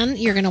fan,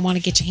 you're going to want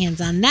to get your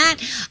hands on that.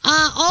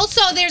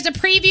 Also, there's a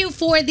preview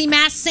for The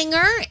Masked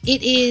Singer.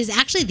 It is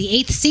actually the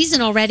 8th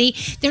season already.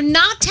 They're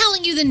not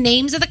telling you the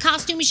names of the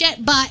costumes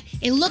yet, but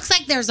it looks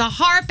like there's a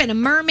harp and a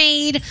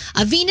mermaid,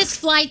 a Venus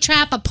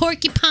flytrap, a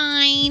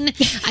porcupine,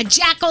 a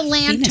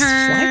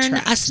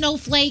jack-o'-lantern, a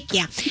snowflake.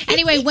 Yeah. Anyway,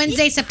 anyway,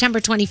 Wednesday, September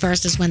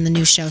 21st is when the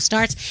new show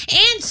starts.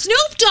 And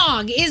Snoop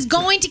Dogg is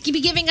going to be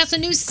giving us a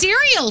new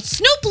cereal,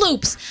 Snoop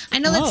Loops. I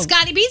know that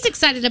Scotty B's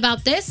excited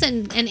about this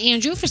and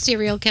Andrew for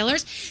Serial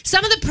Killers.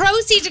 Some of the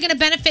proceeds are going to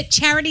benefit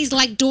charities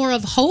like Door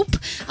of Hope.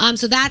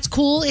 So that's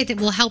cool. It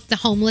will help the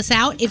homeless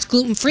out. It's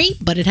gluten-free,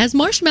 but it has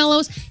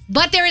marshmallows.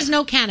 But there is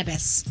no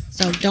cannabis.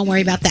 So don't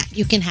worry about that.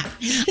 You can have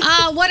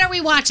it. What are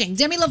we watching?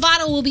 Demi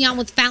Lovato will be on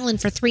with Fallon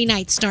for 3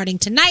 nights starting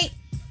tonight.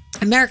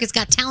 America's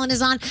Got Talent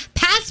is on.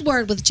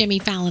 Password with Jimmy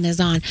Fallon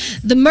is on.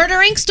 The Murder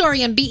Inc.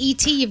 story on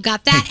BET, you've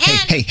got that.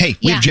 Hey,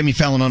 we have Jimmy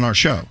Fallon on our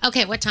show.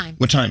 Okay, what time?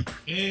 What time?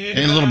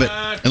 In a little bit.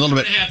 Half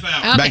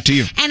hour. Okay. Back to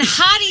you. And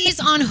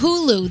Hotties on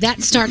Hulu.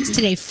 That starts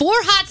today. 4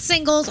 hot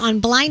singles on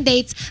blind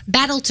dates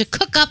battle to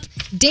cook up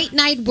date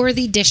night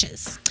worthy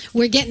dishes.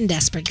 We're getting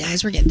desperate,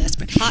 guys. We're getting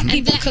desperate. Hot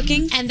people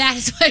cooking. And that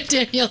is what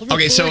Danielle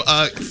Okay, so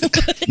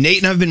Nate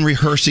and I have been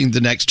rehearsing the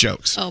next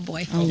jokes. Oh,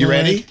 boy. You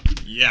ready?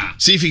 Yeah.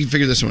 See if you can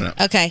figure this one out.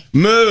 Okay.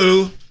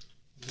 Moo.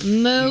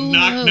 Moo.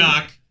 Knock,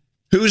 knock.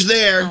 Who's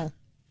there? Oh.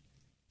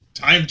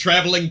 Time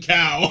traveling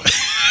cow. What?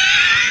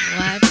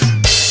 I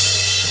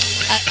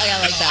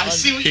like that I one.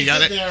 see what You you got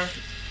did it? there.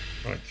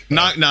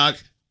 Knock, knock.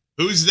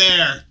 Who's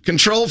there?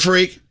 Control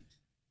freak.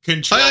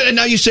 Control. And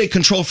now you say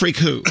control freak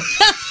who?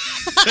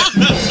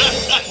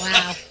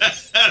 Wow.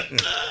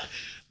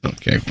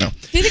 Okay, well.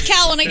 Do the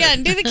cow one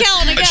again. Do the cow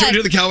one again. Should we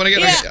do the cow one again?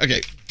 Yeah.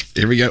 Okay,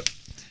 here we go.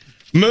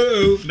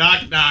 Moo.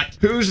 Knock, knock.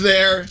 Who's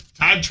there?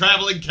 Time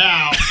traveling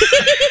cow.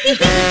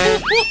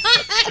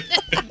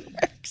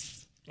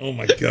 Oh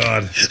my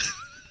God.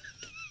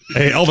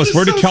 Hey, Elvis,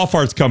 where do cow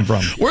farts come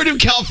from? Where do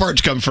cow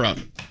farts come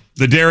from?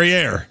 The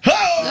derriere.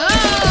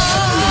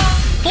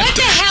 What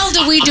the hell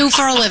do we do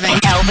for a living?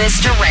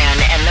 Elvis Duran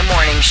and the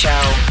Morning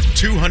Show.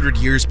 200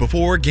 years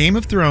before Game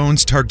of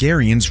Thrones,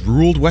 Targaryens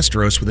ruled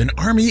Westeros with an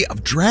army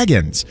of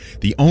dragons.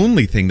 The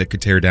only thing that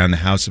could tear down the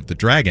House of the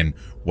Dragon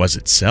was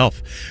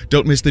itself.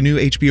 Don't miss the new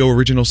HBO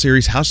original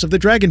series House of the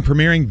Dragon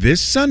premiering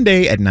this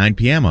Sunday at 9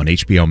 p.m. on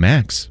HBO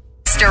Max.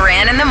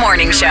 Duran and the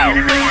Morning Show.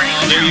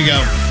 There you go.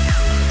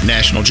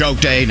 National Joke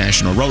Day,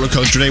 National Roller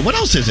Coaster Day. What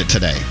else is it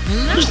today?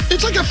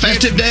 It's like a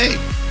festive day.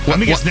 I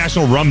think it's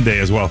National Rum Day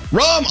as well.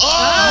 Rum!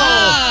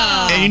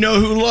 Oh! And you know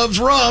who loves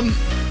rum?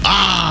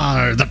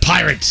 The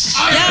pirates.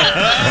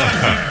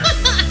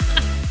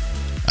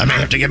 I may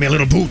have to get me a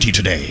little booty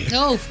today.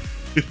 Oh.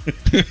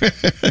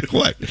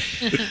 What?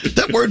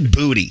 That word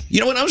booty. You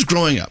know, when I was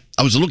growing up,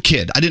 I was a little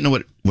kid. I didn't know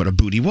what a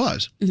booty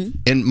was. Mm-hmm.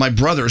 And my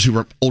brothers, who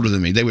were older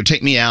than me, they would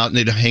take me out and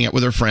they'd hang out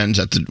with their friends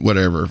at the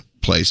whatever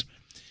place.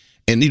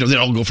 And, you know, they'd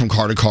all go from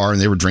car to car and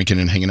they were drinking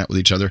and hanging out with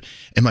each other.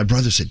 And my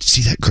brother said,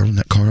 see that girl in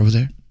that car over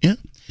there? Yeah.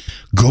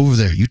 Go over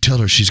there. You tell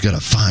her she's got a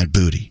fine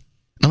booty.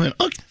 I went,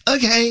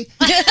 okay.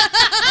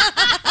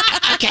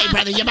 Okay,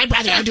 brother. You're my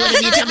brother. I'll do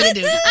whatever you tell me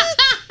to do.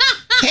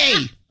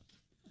 Hey,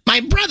 my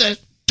brother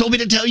told me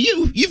to tell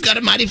you, you've got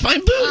a mighty fine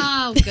booty.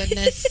 Oh,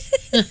 goodness.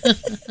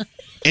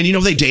 And, you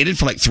know, they dated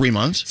for like 3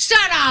 months.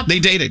 Shut up. They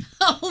dated.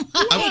 Oh,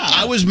 my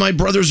I was my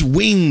brother's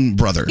wing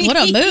brother. What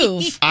a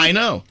move. I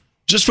know.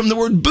 Just from the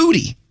word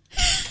booty.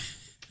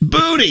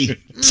 Booty.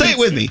 Say it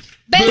with me.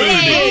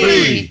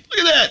 Booty. Look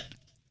at that.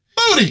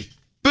 Booty.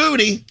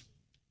 Booty.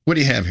 What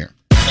do you have here?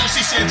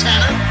 Saucy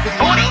Santana.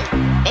 Booty.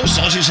 Oh,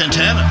 Saucy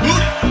Santana.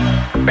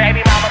 Booty.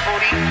 Baby mama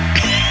booty.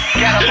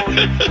 Get a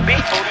booty.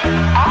 Big booty.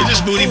 Is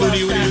this booty? I'm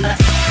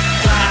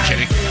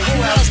kidding.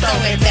 Who else throw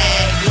it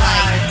back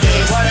like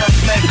this? What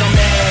else make them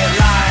mad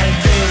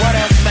like this? What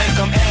else make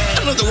them mad? I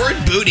don't know. The word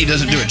booty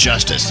doesn't do it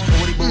justice.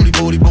 Booty, booty,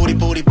 booty, booty,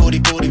 booty, booty,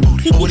 booty,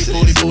 booty,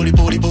 booty, booty,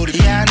 booty, booty.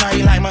 Yeah, I know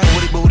you like my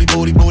booty, booty,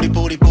 booty, booty,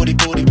 booty, booty,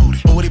 booty,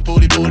 booty, booty,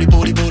 booty, booty,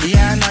 booty, booty.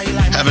 Yeah, I know you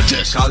like my. Have a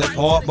test. Call it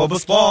pork, Bubba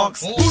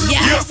Sparks.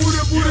 Yes.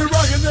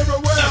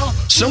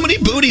 So many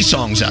booty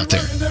songs out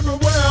there.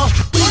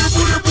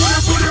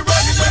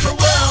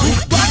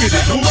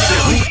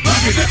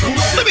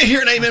 Let me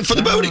hear an amen for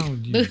the booty.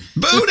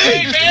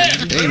 Booty.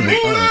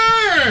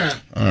 Amen.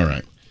 All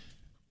right.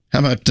 How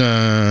about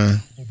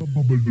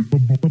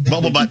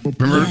bubble butt?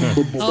 Remember?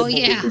 Oh,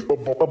 yeah.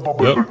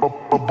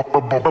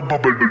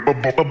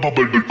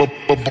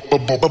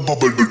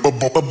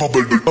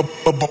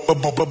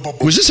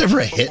 Was this ever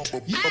a hit? A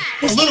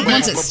little bit.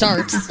 Once it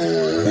starts.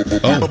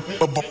 Oh.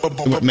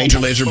 What, Major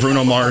Lazer,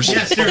 Bruno Mars?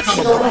 Yes, here it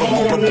comes.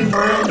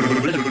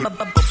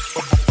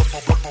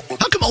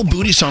 How come all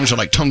booty songs are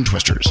like tongue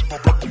twisters?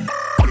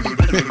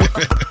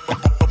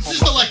 This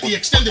is like the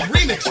extended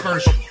remix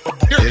version.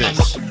 Here it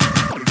comes.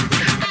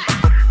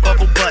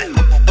 Bubble butt,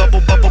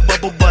 bubble, bubble,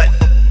 bubble butt,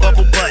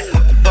 bubble butt,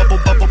 bubble,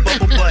 bubble,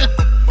 bubble butt,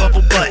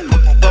 bubble butt,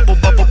 bubble,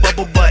 bubble,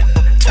 bubble butt.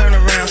 Turn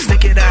around,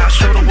 stick it out,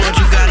 show the world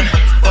you got it.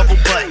 Bubble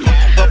butt,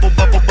 bubble,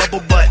 bubble, bubble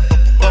butt,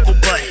 bubble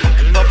butt,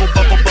 bubble,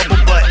 bubble, bubble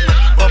butt,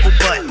 bubble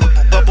butt,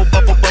 bubble,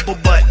 bubble, bubble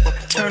butt.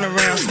 Turn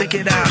around, stick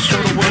it out,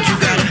 show the world you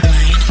got it.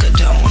 Go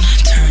down,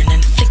 turn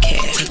and thick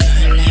it.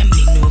 Girl, let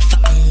me know if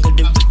I angle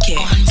the wicket.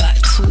 1 back,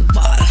 2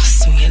 ball,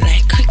 swing it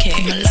like cricket.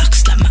 My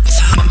locks like my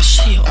time,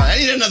 shield. I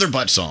need another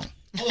butt song.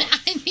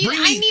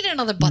 I need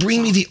another butt Bring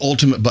song. me the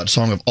ultimate butt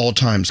song of all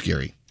time,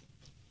 Scary.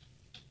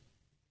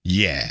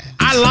 Yeah.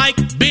 I like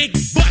big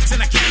butts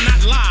and I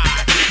cannot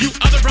lie. You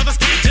other brothers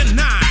can't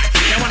deny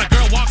that when a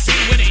girl walks in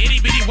with an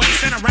itty bitty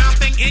waist and a round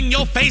thing in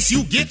your face,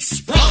 you get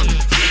sprung.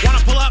 Wanna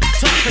pull up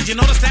tough cause you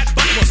notice that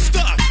butt was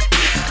stuffed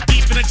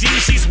deep in the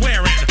jeans she's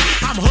wearing.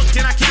 I'm hooked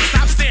and I can't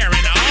stop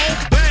staring. Oh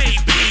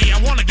baby, I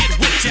wanna get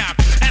whipped up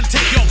and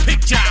take your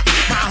picture.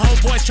 My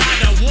homeboys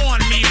tried to warn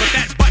me, but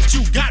that butt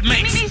you got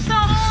makes me so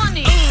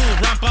horny.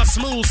 Ooh, rumpa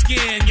smooth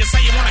skin. You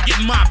say you wanna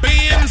get in my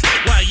bins?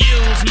 Well,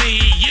 use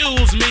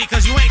me,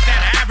 cause you ain't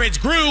that average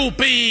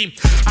groupie.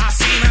 I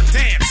seen her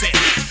dancing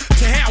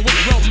to hell with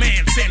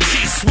romance, and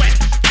she's sweat,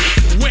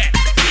 wet,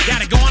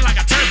 got it going like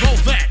a turbo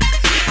vet.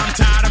 I'm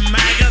tired of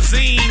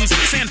magazines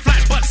saying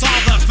flat butts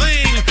all the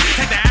thing.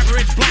 Take the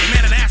average black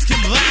man and ask him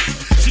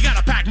that. She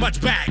gotta pack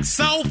much back.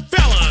 So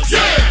fellas,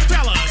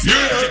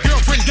 your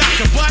girlfriend got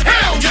your butt.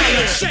 Hell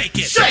yeah. Shake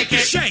it, shake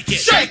it, shake it,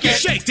 shake it,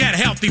 shake that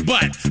healthy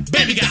butt.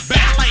 Baby got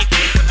ballet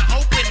feet with the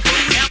open booty.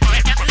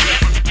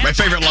 My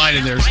favorite line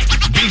in there is,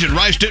 Beans and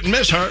Rice didn't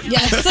miss her.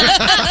 Yes.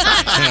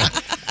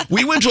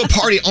 We went to a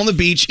party on the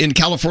beach in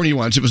California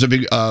once. It was a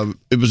big,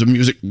 it was a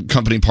music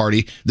company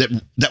party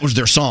that was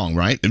their song,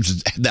 right? It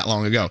was that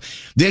long ago.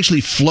 They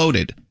actually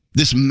floated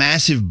this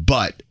massive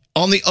butt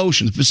on the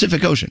ocean, the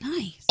Pacific Ocean,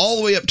 all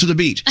the way up to the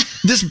beach.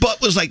 This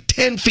butt was like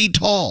 10 feet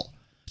tall.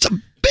 It's a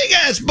big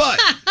ass butt.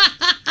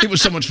 It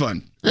was so much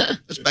fun.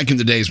 That's back in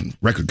the days when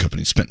record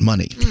companies spent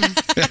money.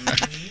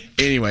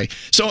 Anyway,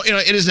 so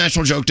it is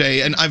National Joke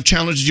Day, and I've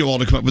challenged you all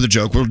to come up with a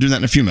joke. We'll do that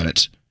in a few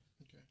minutes.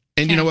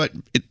 And you know what?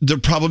 They're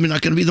probably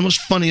not going to be the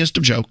most funniest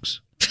of jokes.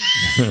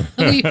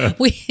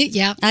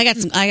 Yeah. I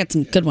got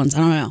some good ones. I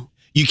don't know.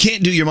 You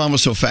can't do your mom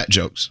was so fat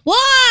jokes. Why?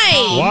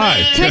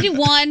 Why? Can I do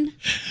one?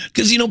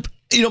 Because,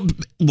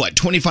 what,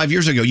 25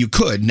 years ago you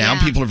could. Now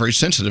people are very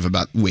sensitive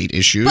about weight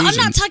issues. But I'm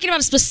not talking about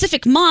a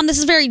specific mom. This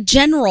is very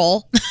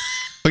general.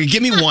 Okay,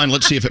 give me one.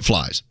 Let's see if it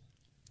flies.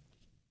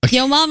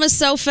 Yo, mama's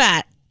so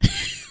fat.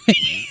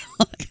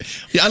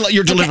 Yeah,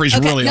 your delivery's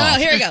really off.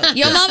 No, here we go.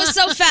 Yo, mama's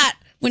so fat.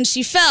 When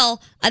she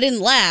fell, I didn't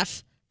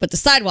laugh, but the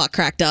sidewalk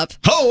cracked up.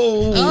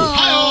 Oh! See,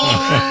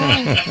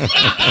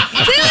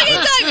 look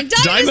at Diamond.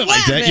 Diamond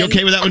like that. You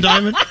okay with that one,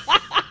 Diamond?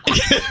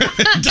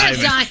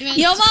 Diamond.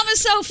 Yo, mama's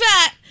so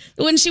fat.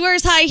 When she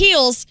wears high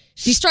heels,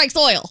 she strikes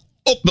oil.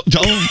 Oh.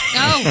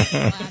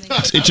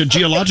 It's a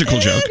geological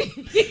joke.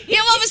 Yo,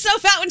 mama's so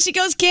fat when she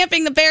goes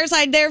camping, the bears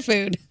hide their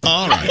food.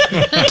 All right.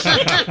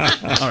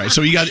 All right.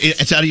 So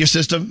it's out of your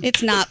system?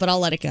 It's not, but I'll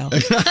let it go.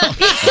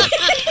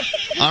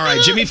 All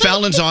right. Jimmy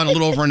Fallon's on a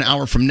little over an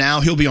hour from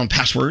now. He'll be on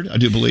Password, I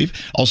do believe.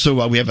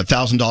 Also, we have a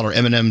 $1,000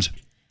 M&M's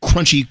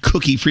Crunchy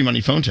Cookie free money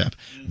phone tap.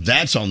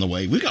 That's on the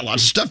way. We've got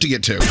lots of stuff to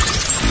get to.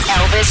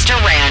 Elvis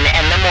Duran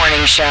and the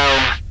Morning Show.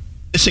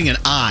 Missing an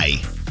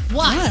eye.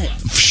 What?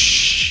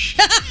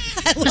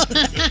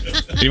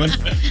 Anyone?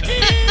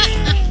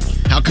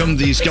 How come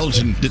the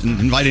skeleton didn't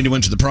invite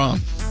anyone to the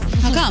prom?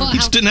 How come? He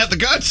just didn't have the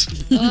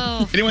guts.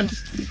 Oh. Anyone?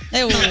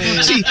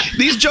 See,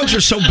 these jokes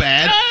are so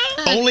bad.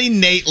 Only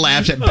Nate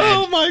laughs at bad.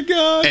 Oh my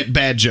god! At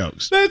bad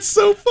jokes. That's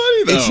so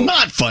funny though. It's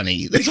not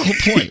funny. That's the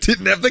whole point.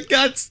 Didn't have the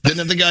guts. Didn't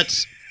have the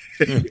guts.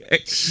 Hey,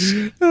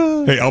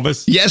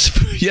 Elvis.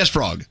 Yes,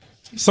 Frog.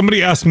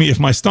 Somebody asked me if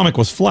my stomach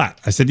was flat.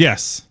 I said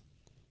yes,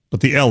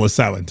 but the L is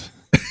silent.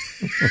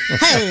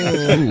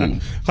 Hi-oh.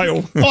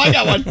 Hi-oh. Oh, I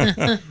got one.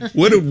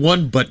 What did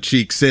one butt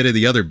cheek say to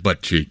the other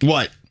butt cheek?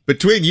 What?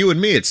 Between you and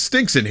me, it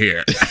stinks in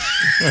here.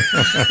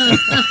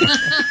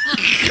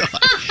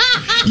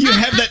 You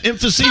have that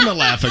emphysema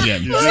laugh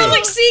again. It sounds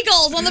like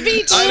seagulls on the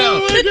beach. I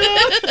know.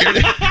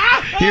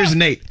 Here's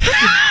Nate. Oh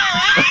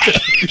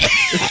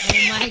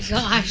my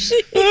gosh.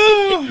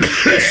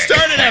 It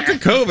started after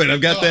COVID.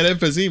 I've got that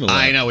emphysema laugh.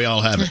 I know, we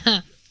all have it.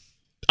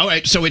 All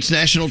right, so it's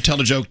National Tell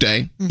a Joke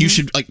Day. You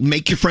should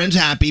make your friends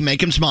happy, make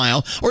them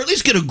smile, or at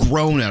least get a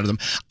groan out of them.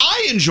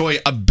 I enjoy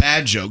a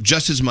bad joke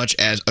just as much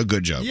as a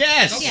good joke.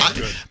 Yes.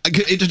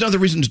 It's another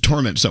reason to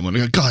torment someone.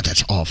 God,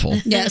 that's awful.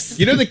 Yes.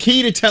 You know the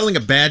key to telling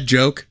a bad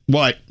joke?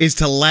 What? Is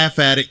to laugh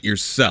at it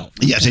yourself.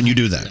 Yes, and you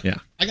do that. Yeah.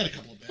 I got a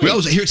couple of bad.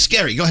 Well, here, it's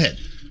scary. Go ahead.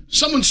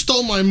 Someone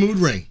stole my mood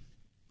ring.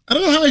 I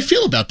don't know how I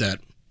feel about that.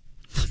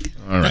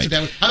 All right. That's a bad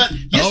one. How about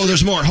Oh,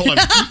 there's more. Hold on.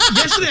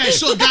 yesterday I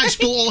saw a guy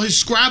spill all his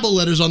Scrabble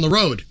letters on the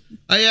road.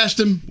 I asked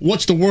him,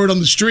 what's the word on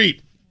the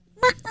street?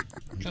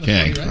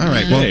 Okay. Funny, right? All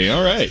right. Well, Hey,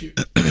 all right.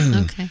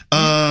 Okay.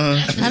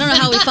 I don't know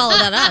how we follow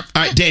that up.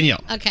 all right,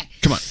 Danielle. Okay.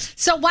 Come on.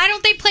 So why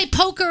don't they play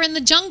poker in the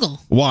jungle?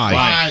 Why?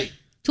 Why?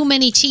 Too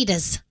many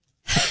cheetahs.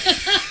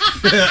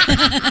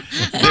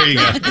 There you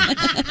go.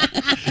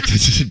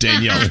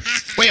 Danielle.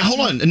 Wait, hold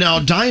on. Now,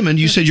 Diamond,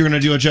 you said you were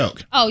going to do a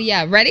joke. Oh,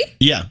 yeah. Ready?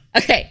 Yeah.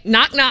 Okay.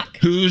 Knock, knock.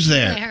 Who's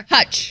there?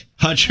 Hutch.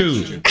 Hutch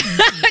who?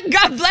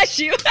 God bless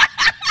you.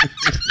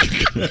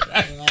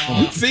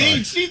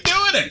 See, she's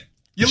doing it.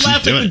 You She's laugh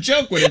at doing the it.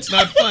 joke when it's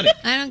not funny.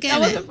 I don't get That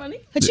it. wasn't funny.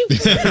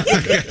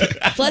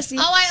 Bless you.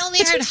 Oh, I only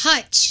heard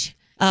hutch.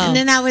 And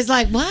then I was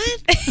like, what?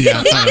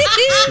 Yeah.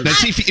 Now,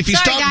 see, if you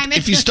Sorry, stop, Diamond.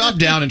 if you stop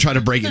down and try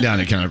to break it down,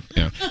 it kind of,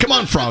 Come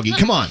on, Froggy.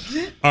 Come on.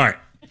 All right.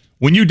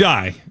 When you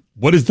die,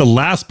 what is the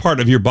last part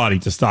of your body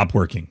to stop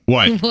working?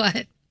 What?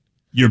 What?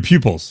 Your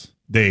pupils,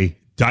 they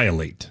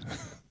dilate.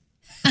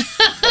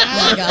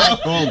 Oh, God.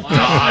 Oh,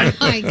 God.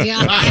 Oh, my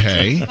God.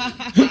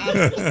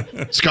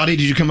 Okay. Scotty,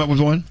 did you come up with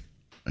one?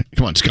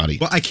 Come on, Scotty.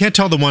 Well, I can't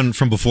tell the one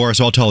from before,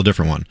 so I'll tell a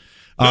different one.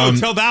 No,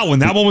 tell that one.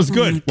 That one was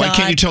good. Why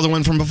can't you tell the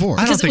one from before?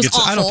 I don't think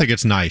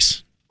it's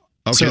nice.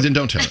 Okay, then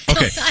don't tell it.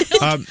 Okay.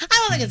 I don't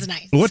think it's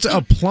nice. What's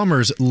a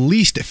plumber's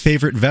least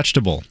favorite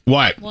vegetable?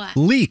 What?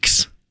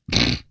 Leaks.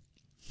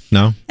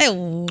 No?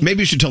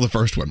 Maybe you should tell the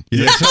first one.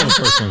 Yeah, tell the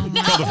first one.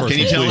 Tell the first Can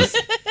you one, tell please.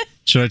 it?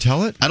 Should I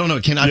tell it? I don't know.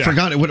 I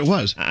forgot what it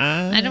was.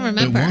 I don't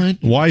remember.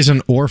 Why is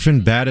an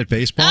orphan bad at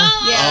baseball?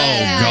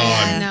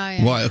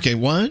 God. Why? Okay,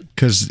 what?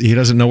 Because he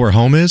doesn't know where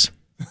home is?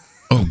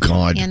 Oh,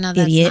 God. Yeah, no,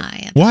 that's Idiot. not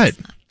it. What?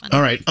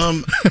 All right.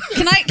 Can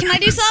I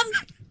do some?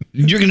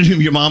 You're going to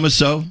do your mama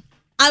so?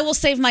 I will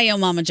save my Yo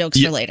Mama jokes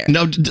for later.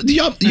 No,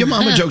 your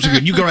mama jokes are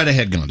good. You go right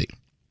ahead, Gandhi.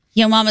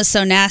 Yo Mama's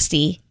so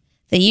nasty.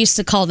 They used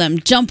to call them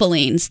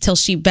jumpolines till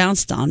she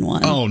bounced on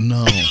one. Oh,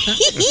 no.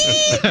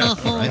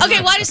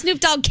 Okay, why does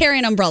Snoop Dogg carry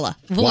an umbrella?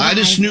 Why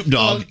does Snoop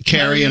Dogg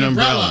carry an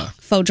umbrella?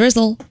 Faux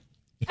drizzle.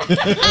 All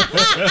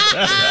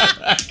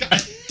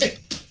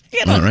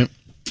right.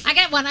 I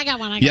got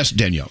one. Yes,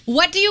 Danielle.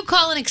 What do you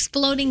call an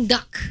exploding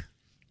duck?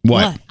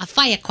 What? A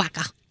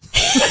firecracker.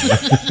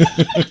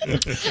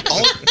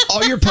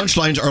 all your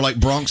punchlines are like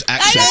Bronx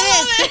accents.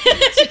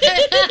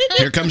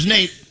 Here comes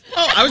Nate.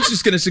 Oh, I was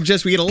just going to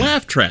suggest we get a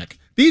laugh track.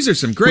 These are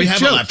some great We have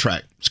jokes. a laugh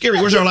track.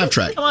 Scary, where's our laugh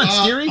track? Come on,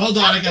 Scary. Hold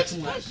on, I got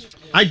some laughs.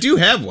 I do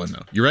have one,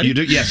 though. You ready? You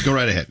do? Yes, go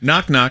right ahead.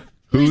 Knock, knock.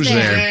 Who's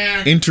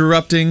there?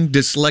 Interrupting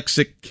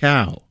dyslexic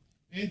cow.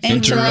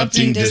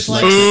 Interrupting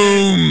dyslexic.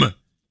 Boom.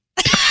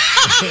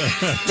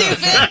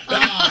 Stupid.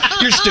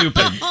 You're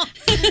stupid.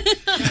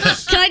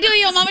 Can I do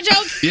a Yo Mama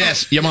joke?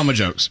 Yes, your mama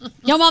jokes.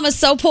 Yo Mama's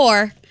so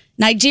poor,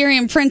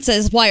 Nigerian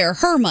princes wire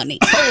her money.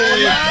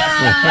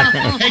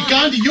 Hey,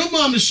 Gandhi, your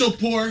mom is so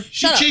poor, she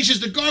Shut up. chases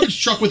the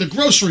garbage truck with a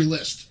grocery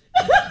list.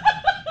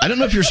 I don't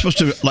know if you're supposed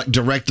to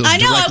direct those I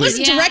know, directly. I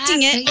wasn't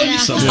directing it. Yeah.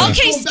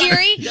 Okay,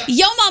 Scary.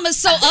 Yo Mama's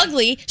so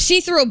ugly,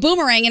 she threw a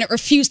boomerang and it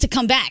refused to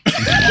come back.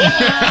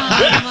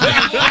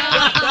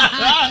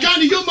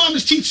 Gandhi, your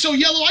mama's teeth so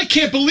yellow, I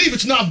can't believe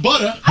it's not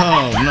butter.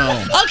 Oh,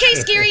 no. Okay,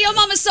 Scary. Yo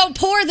Mama's so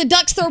poor, the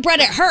ducks throw bread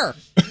at her.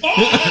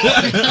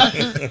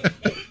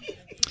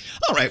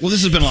 All right, well,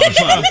 this has been a lot of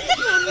fun.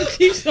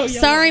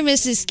 Sorry,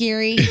 Mrs.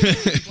 Scary.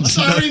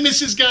 Sorry,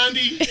 Mrs.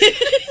 Gandhi.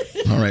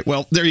 All right,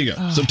 well, there you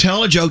go. So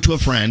tell a joke to a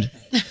friend.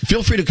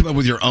 Feel free to come up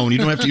with your own. You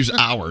don't have to use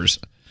ours.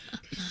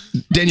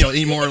 Danielle,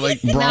 any more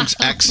like Bronx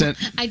accent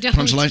I don't.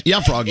 punchlines?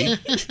 Yeah, Froggy.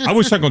 I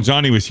wish Uncle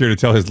Johnny was here to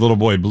tell his little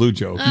boy Blue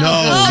joke.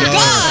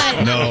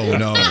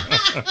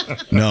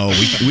 No.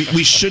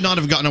 We should not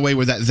have gotten away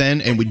with that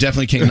then, and we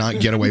definitely cannot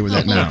get away with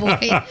that now.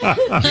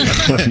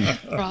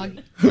 Frog.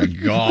 My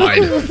God.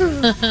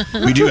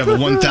 We do have a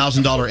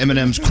 $1,000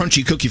 M&M's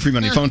Crunchy Cookie Free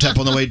Money phone tap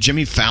on the way.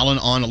 Jimmy Fallon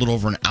on a little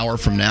over an hour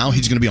from now.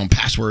 He's going to be on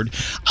Password.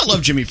 I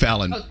love Jimmy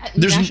Fallon.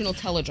 National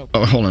Telejoke.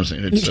 Oh, hold on a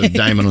second. It's a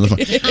diamond on the phone.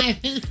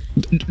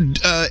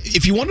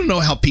 If you want to know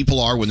how people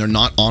are when they're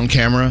not on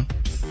camera,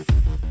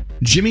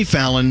 Jimmy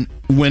Fallon,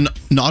 when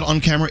not on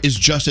camera, is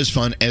just as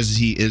fun as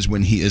he is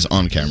when he is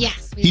on camera.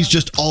 Yes, He's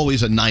just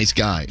always a nice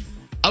guy.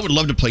 I would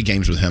love to play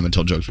games with him and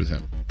tell jokes with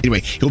him.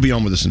 Anyway, he'll be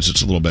on with us in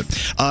just a little bit.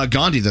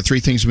 Gandhi, the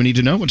 3 things we need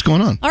to know. What's going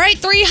on? All right,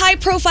 3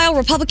 high-profile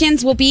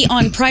Republicans will be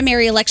on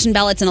primary election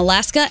ballots in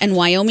Alaska and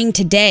Wyoming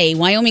today.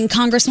 Wyoming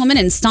Congresswoman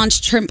and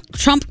staunch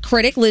Trump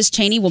critic Liz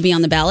Cheney will be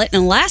on the ballot.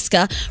 In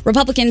Alaska,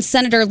 Republican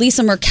Senator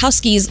Lisa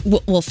Murkowski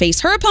will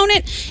face her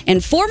opponent,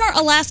 and former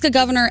Alaska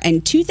governor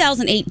and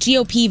 2008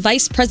 GOP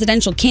vice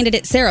presidential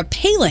candidate Sarah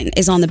Palin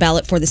is on the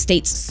ballot for the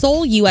state's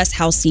sole U.S.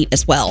 House seat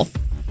as well.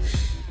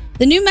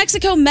 The New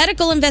Mexico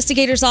Medical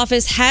Investigators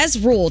Office has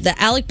ruled that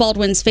Alec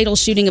Baldwin's fatal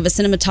shooting of a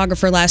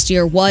cinematographer last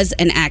year was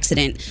an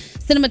accident.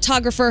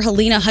 Cinematographer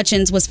Helena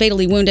Hutchins was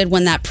fatally wounded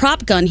when that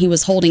prop gun he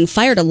was holding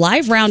fired a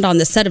live round on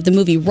the set of the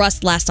movie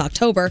Rust last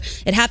October.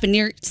 It happened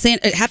near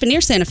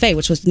Santa Fe,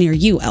 which was near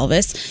you,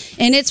 Elvis.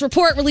 In its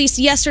report released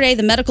yesterday,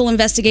 the Medical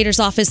Investigators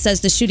Office says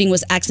the shooting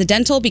was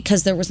accidental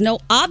because there was no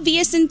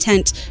obvious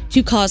intent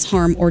to cause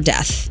harm or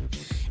death.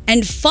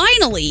 And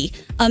finally,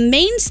 a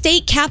Maine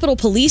State Capitol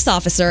police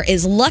officer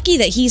is lucky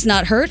that he's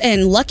not hurt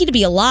and lucky to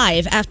be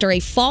alive after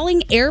a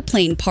falling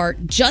airplane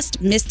part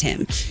just missed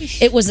him.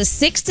 It was a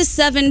 6 to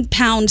 7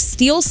 pound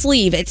steel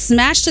sleeve. It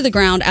smashed to the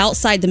ground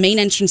outside the main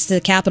entrance to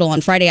the Capitol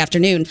on Friday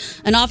afternoon.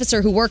 An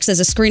officer who works as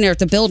a screener at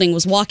the building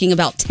was walking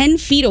about 10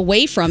 feet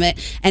away from it,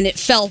 and it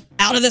fell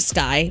out of the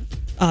sky.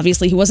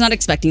 Obviously, he was not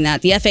expecting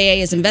that. The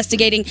FAA is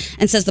investigating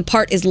and says the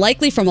part is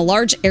likely from a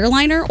large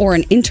airliner or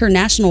an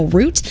international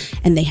route,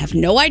 and they have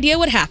no idea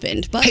what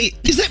happened. But hey,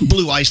 is that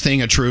blue ice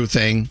thing a true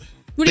thing?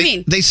 What do you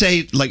mean? They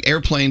say, like,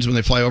 airplanes when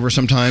they fly over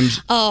sometimes.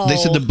 Oh. They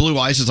said the blue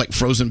ice is like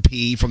frozen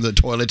pee from the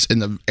toilets in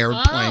the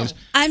airplanes.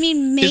 I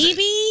mean,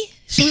 maybe.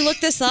 Should we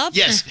look this up?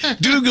 Yes.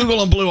 Do Google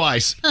on blue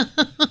ice.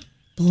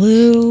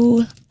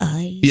 Blue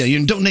ice. Yeah,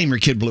 you don't name your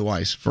kid Blue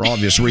Ice for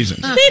obvious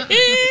reasons. No,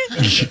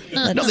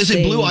 they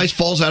say Blue Ice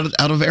falls out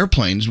of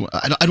airplanes.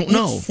 I don't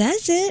know. It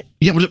says it.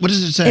 Yeah, what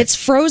does it say? It's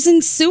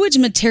frozen sewage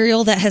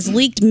material that has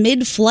leaked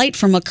mid-flight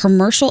from a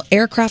commercial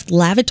aircraft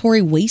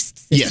lavatory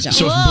waste system. Yes.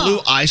 So if Blue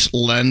Ice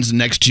lands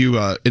next to you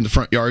in the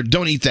front yard,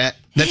 don't eat that.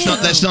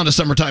 That's not a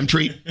summertime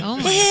treat. Oh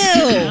my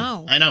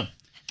God. I know.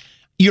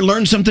 You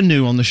learned something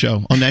new on the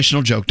show on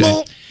National Joke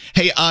Day.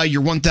 Hey,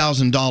 your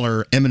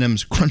 $1,000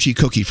 M&M's Crunchy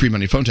Cookie free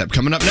money phone tap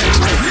coming up next.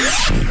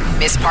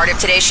 Miss part of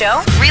today's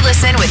show?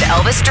 Re-listen with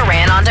Elvis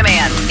Duran on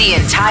demand. The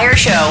entire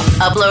show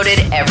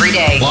uploaded every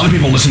day. A lot of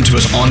people listen to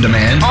us on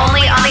demand.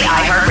 Only on the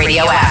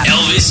iHeartRadio app.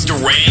 Elvis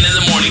Duran in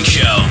the morning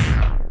show.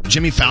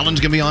 Jimmy Fallon's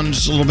going to be on in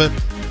just a little bit.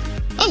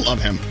 I love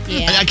him.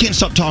 Yeah. I can't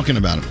stop talking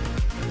about him.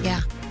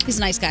 Yeah. He's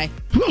a nice guy.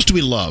 Who else do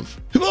we love?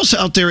 Who else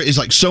out there is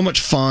like so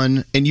much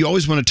fun and you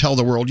always want to tell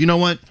the world, you know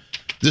what?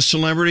 This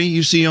celebrity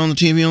you see on the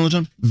TV all the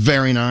time,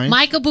 very nice.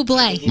 Michael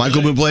Bublé.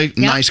 Michael Bublé,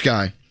 nice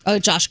guy. Oh,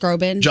 Josh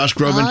Groban. Josh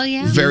Groban, Oh,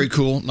 yeah. very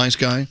cool, nice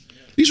guy.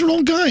 These are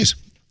all guys.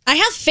 I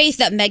have faith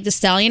that Meg Thee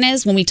Stallion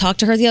is. When we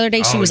talked to her the other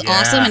day, she Oh, was yeah.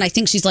 awesome, and I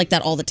think she's like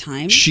that all the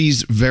time.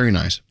 She's very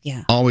nice.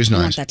 Yeah. Always I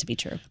want nice. that to be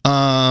true.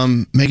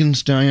 Megan Thee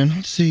Stallion,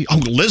 let's see. Oh,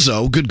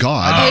 Lizzo, good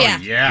God. Oh,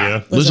 yeah.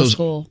 Lizzo's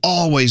cool.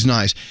 Always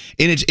nice.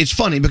 And it's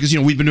funny because,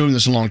 we've been doing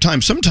this a long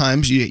time.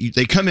 Sometimes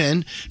they come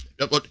in,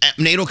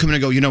 Nate will come in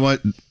and go, you know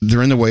what?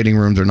 They're in the waiting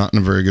room. They're not in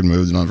a very good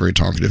mood. They're not very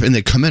talkative. And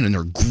they come in and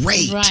they're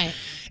great. Right.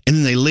 And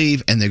then they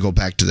leave and they go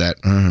back to that.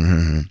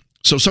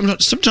 So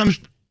sometimes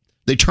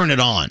they turn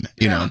it on,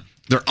 you know.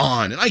 They're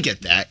on. And I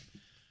get that.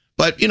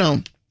 But,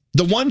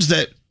 the ones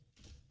that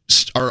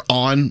are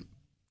on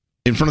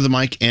in front of the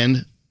mic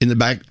and in the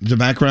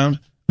background,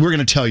 we're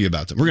going to tell you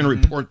about them. We're going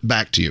to report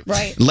back to you.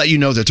 Right. And let you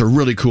know that they're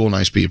really cool,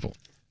 nice people.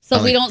 So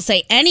if we don't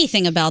say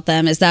anything about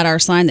them, is that our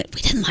sign that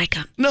we didn't like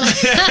them? No.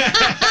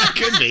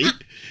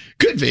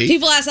 Could be.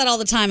 People ask that all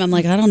the time. I'm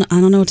like, I don't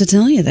know what to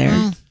tell you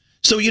there.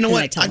 So you know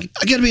what? I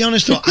got to be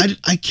honest though.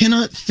 I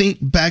cannot think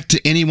back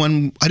to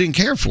anyone I didn't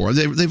care for.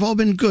 They've all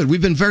been good.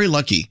 We've been very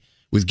lucky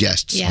with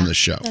guests on this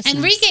show.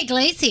 Enrique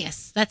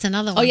Iglesias. That's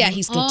another one. Oh, yeah,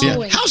 he's good too.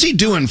 Yeah. How's he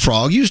doing,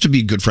 Frog? You used to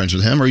be good friends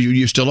with him, or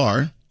you still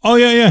are? Oh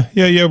yeah.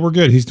 We're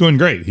good. He's doing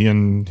great. He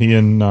and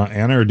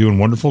Anna are doing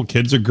wonderful.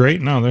 Kids are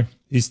great. No,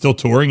 he's still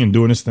touring and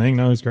doing his thing.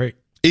 No, he's great.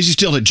 Is he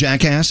still a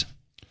jackass?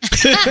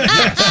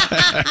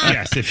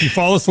 Yes. If you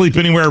fall asleep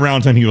anywhere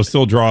around him, he will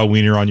still draw a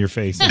wiener on your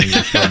face and he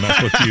will still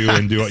mess with you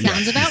and do what.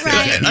 Sounds about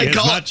right. He has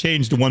not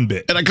changed one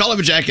bit. And I call him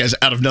a jackass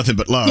out of nothing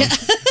but love.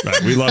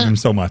 Right, we love him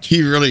so much.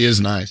 He really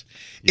is nice.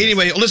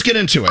 Anyway, let's get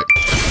into it.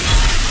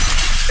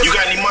 You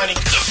got any money?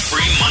 The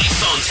free money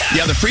phone tap.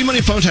 Yeah, the free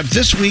money phone tap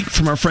this week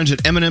from our friends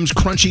at M&M's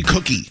Crunchy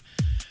Cookie.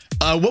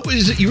 What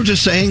was it you were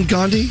just saying,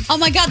 Gandhi? Oh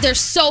my God, they're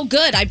so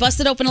good. I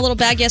busted open a little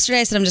bag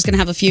yesterday. I said I'm just going to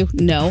have a few.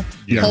 No.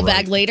 Yeah, Whole right.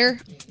 bag later.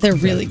 They're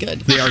really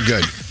good. They are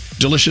good.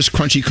 Delicious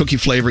crunchy cookie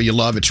flavor you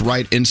love. It's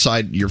right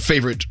inside your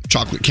favorite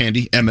chocolate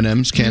candy,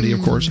 M&M's candy,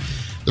 of course.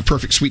 The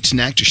perfect sweet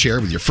snack to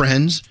share with your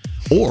friends.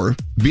 Or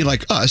be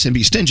like us and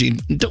be stingy.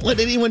 Don't let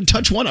anyone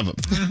touch one of them.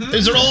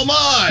 These are all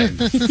mine.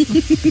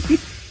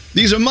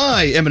 These are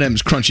my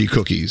M&M's Crunchy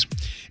Cookies.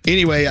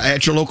 Anyway,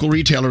 at your local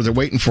retailer, they're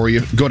waiting for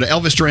you. Go to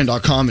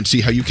ElvisDuran.com and see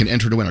how you can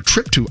enter to win a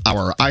trip to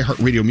our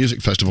iHeartRadio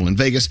Music Festival in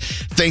Vegas,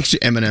 thanks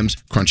to M&M's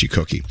Crunchy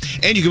Cookie.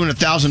 And you can win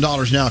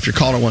 $1,000 now if you're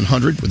caller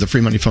 100 with the free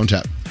money phone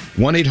tap.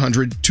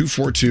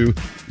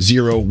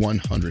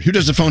 1-800-242-0100. Who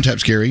does the phone tap,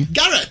 Scary?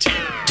 Garrett.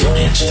 Don't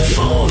answer the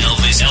phone.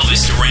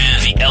 Elvis Duran,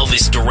 the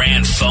Elvis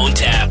Duran phone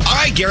tap. All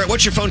right, Garrett,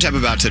 what's your phone tap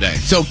about today?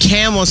 So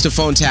Cam wants to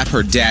phone tap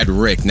her dad,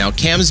 Rick. Now,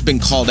 Cam's been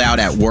called out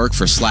at work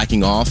for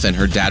slacking off, and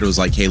her dad was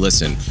like, hey,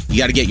 listen, you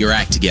got to get your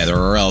act together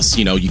or else,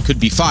 you could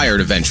be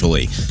fired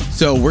eventually.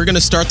 So we're going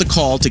to start the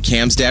call to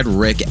Cam's dad,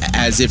 Rick,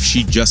 as if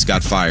she just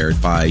got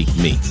fired by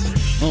me.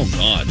 Oh,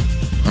 God.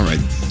 All right.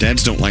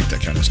 Dads don't like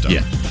that kind of stuff.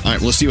 Yeah. All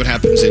right, let's see what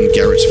happens in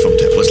Garrett's phone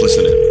tap. Let's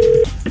listen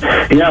in.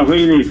 Yeah, what do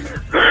you need?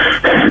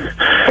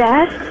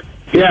 Dad?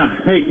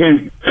 Yeah, hey,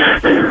 Ken.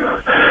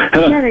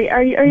 Hello. Dad,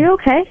 are you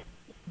okay?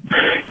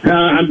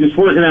 I'm just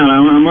working out.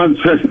 I'm on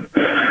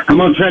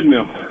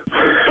treadmill.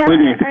 What do you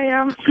need?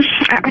 I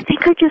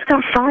think I just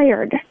got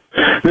fired.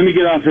 Let me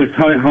get off this.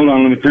 Hold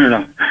on, let me turn it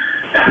off.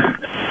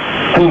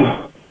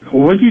 Oh,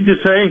 what did you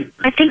just say?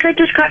 I think I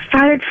just got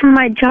fired from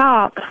my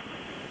job.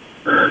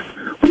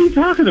 What are you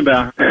talking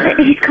about?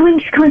 He's coming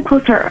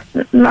closer.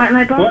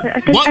 My boss.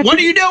 What? What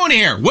are you doing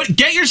here?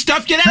 Get your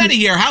stuff. Get out of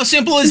here. How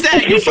simple is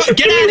that? Get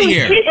out of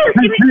here. Give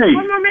me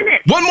 1 more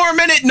minute. 1 more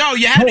minute? No,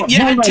 you had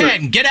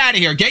 10. Get out of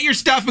here. Get your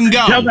stuff and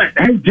go. Tell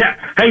him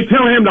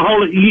to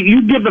hold it.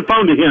 You give the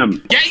phone to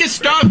him. Get your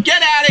stuff.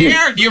 Get out of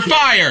here. You're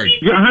fired.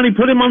 Honey,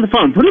 put him on the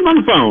phone. Put him on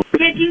the phone.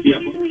 Did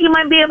you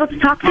might be able to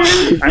talk to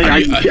him?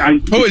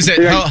 Who is it?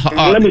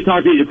 Let me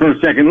talk to you for a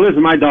second.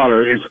 Listen, my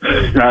daughter is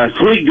a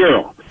sweet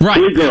girl. Right.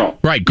 Sweet girl.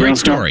 Right. Great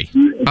story.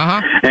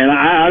 Uh-huh. And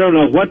I don't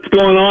know what's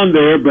going on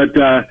there, but,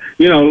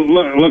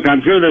 look,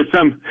 I'm sure there's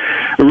some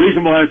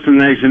reasonable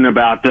explanation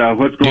about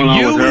what's going on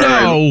with her. You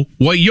know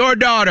what your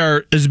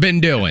daughter has been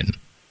doing.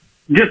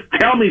 Just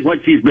tell me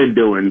what she's been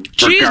doing.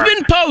 She's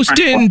been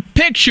posting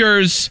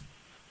pictures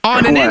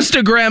on an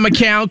Instagram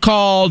account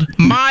called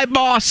My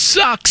Boss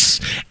Sucks,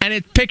 and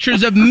it's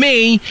pictures of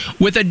me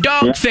with a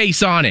dog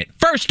face on it.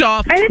 First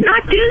off, I did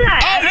not do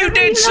that. Oh, you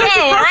did so,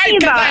 all right?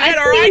 Because I had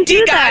our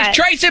IT guys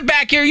trace it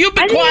back here. You've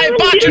been quiet.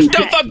 Box your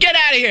stuff up. Get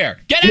out of here.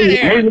 Get out of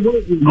here. Hey,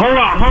 hold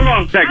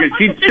on a second.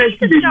 She said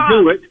she didn't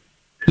do it.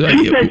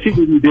 She said she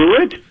didn't do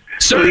it.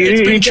 Sir,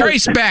 it's been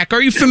traced back.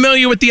 Are you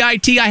familiar with the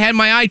IT? I had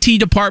my IT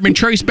department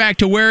trace back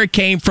to where it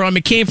came from.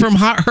 It came from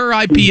her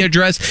IP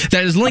address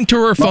that is linked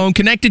to her phone,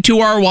 connected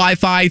to our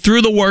Wi-Fi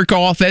through the work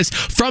office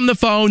from the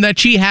phone that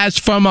she has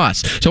from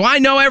us. So I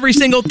know every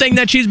single thing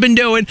that she's been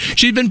doing.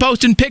 She's been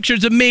posting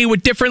pictures of me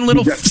with different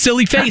little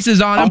silly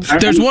faces on them.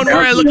 There's one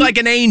where I look like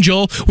an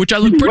angel, which I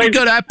look pretty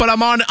good at, but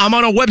I'm on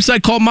a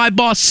website called My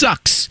Boss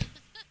Sucks.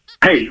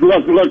 Hey,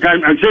 look!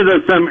 I'm sure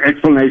there's some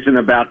explanation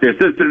about this.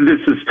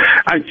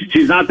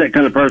 She's not that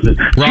kind of person.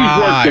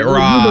 Right.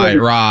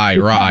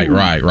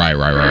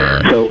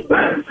 So,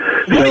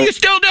 what are you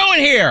still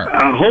doing here?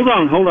 Hold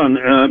on,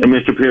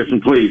 Mr.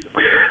 Pearson, please.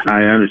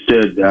 I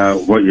understood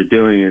what you're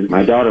doing, and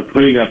my daughter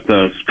putting up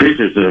those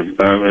pictures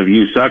of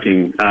you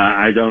sucking.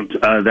 I don't.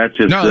 That's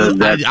just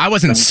I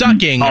wasn't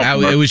sucking.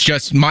 It was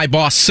just My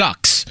Boss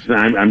Sucks.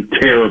 I'm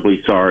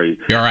terribly sorry.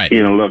 You're all right.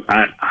 Look,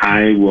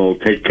 I will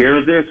take care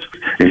of this,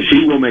 and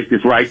she will make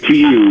this right to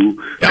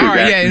you. All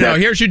right,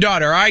 here's your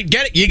daughter, all right?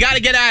 Get it. You got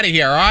to get out of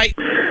here, all right?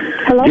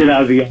 Hello? Get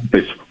out of the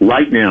office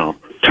right now.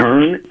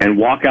 Turn and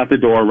walk out the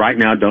door right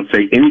now. Don't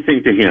say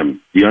anything to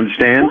him. Do you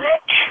understand?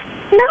 What?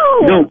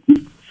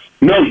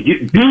 No,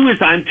 you do as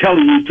I'm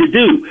telling you to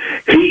do.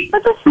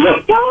 But that's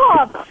my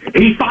job.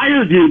 He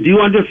fired you. Do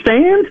you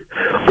understand?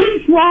 What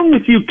is wrong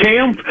with you,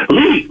 Cam?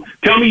 Leave.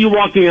 Tell me you're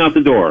walking out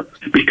the door.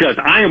 Because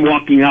I am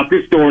walking out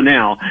this door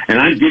now, and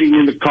I'm getting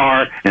in the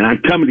car, and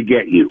I'm coming to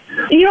get you.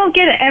 You don't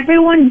get it.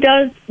 Everyone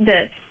does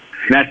this.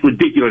 That's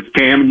ridiculous,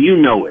 Cam, and you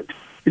know it.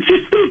 It's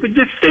just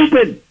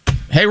stupid.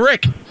 Hey,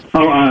 Rick.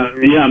 Oh,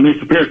 yeah,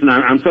 Mr. Pearson,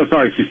 I'm so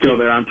sorry she's still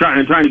there. I'm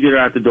trying to get her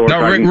out the door. No,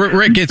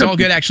 Rick, it's all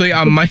good, actually.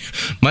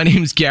 My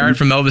name's Garrett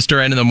from Elvis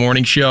Duran in the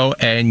Morning Show,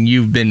 and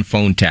you've been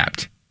phone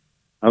tapped.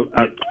 Is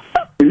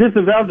this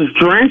the Elvis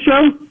Duran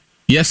Show?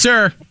 Yes,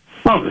 sir.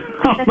 Oh,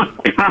 my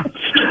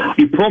gosh.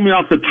 You pulled me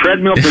off the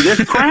treadmill for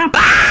this crap?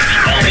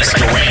 Elvis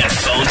Duran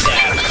phone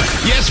tap.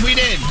 Yes, we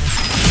did.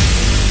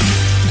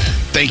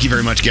 Thank you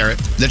very much, Garrett.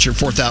 That's your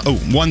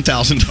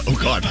 $1,000. Oh,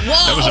 God. Whoa.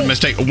 That was a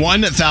mistake.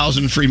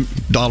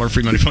 $1,000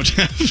 free money phone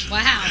tap.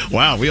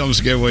 Wow, we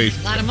almost gave away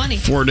a lot of money.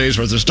 4 days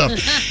worth of stuff.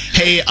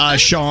 Hey,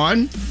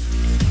 Sean.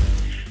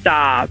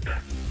 Stop.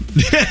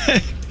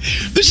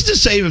 This is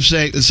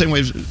the same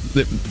way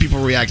that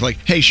people react like,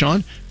 hey,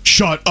 Sean,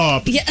 shut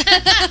up. Yeah.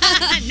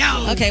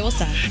 No. Okay, we'll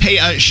stop.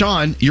 Hey,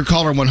 Sean, you're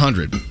caller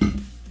 100.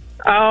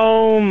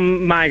 Oh,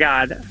 my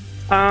God.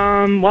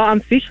 Well,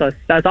 I'm speechless.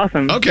 That's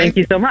awesome. Okay. Thank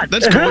you so much.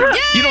 That's cool.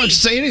 You don't have to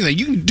say anything.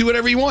 You can do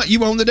whatever you want.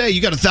 You own the day.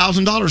 You got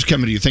 $1,000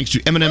 coming to you thanks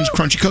to M&M's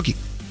Crunchy Cookie.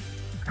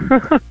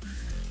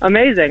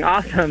 Amazing.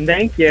 Awesome.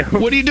 Thank you.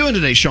 What are you doing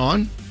today,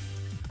 Sean?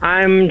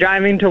 I'm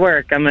driving to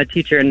work. I'm a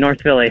teacher in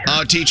North Philly.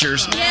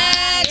 Teachers.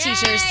 Yeah,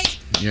 teachers.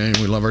 Yeah,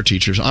 we love our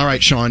teachers. All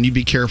right, Sean, you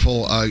be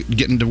careful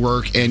getting to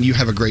work, and you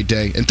have a great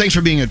day. And thanks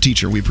for being a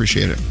teacher. We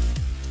appreciate it.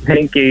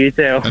 Thank you. You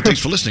too. And thanks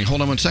for listening.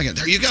 Hold on one second.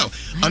 There you go.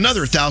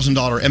 Another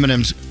 $1,000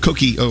 M&M's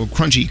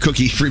Crunchy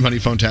Cookie free money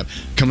phone tap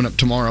coming up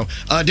tomorrow.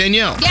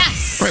 Danielle.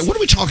 Yes. All right, what are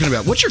we talking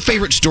about? What's your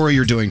favorite story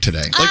you're doing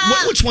today?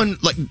 Which one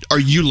are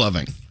you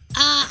loving?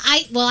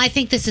 I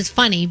think this is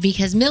funny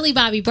because Millie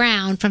Bobby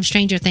Brown from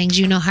Stranger Things,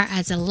 you know her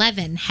as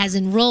 11, has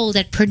enrolled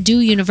at Purdue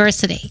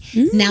University.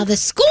 Now, the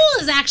school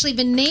has actually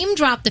been name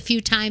dropped a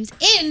few times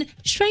in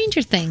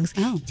Stranger Things.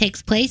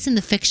 Takes place in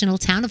the fictional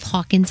town of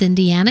Hawkins,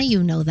 Indiana.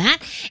 You know that.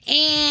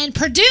 And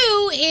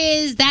Purdue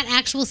is that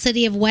actual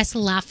city of West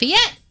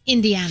Lafayette,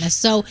 Indiana.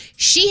 So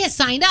she has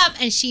signed up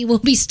and she will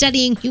be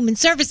studying human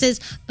services,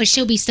 but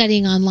she'll be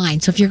studying online.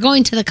 So if you're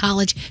going to the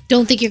college,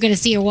 don't think you're going to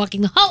see her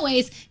walking the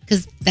hallways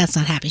because that's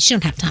not happening. She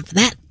don't have time for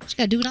that. She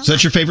got to do it online. So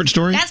that's your favorite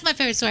story? That's my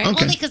favorite story,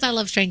 Okay. only because I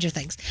love Stranger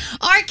Things.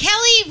 R.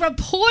 Kelly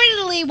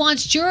reportedly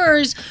wants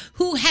jurors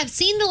who have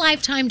seen the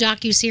Lifetime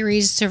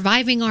docuseries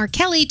Surviving R.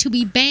 Kelly to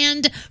be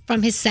banned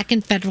from his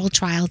second federal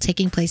trial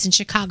taking place in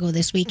Chicago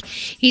this week.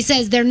 He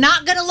says they're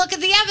not going to look at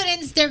the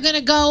evidence. They're going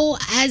to go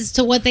as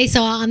to what they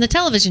saw on the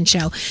television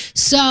show.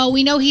 So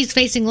we know he's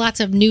facing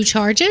lots of new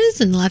charges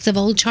and lots of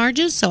old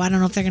charges, so I don't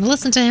know if they're going to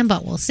listen to him,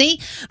 but we'll see.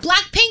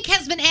 Blackpink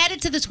has been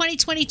added to the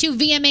 2022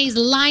 VMAs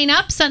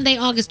lineup Sunday,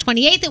 August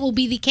 28th. It will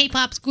be the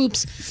K-pop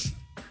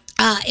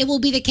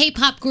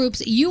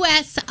group's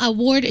U.S.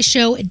 award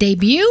show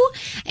debut.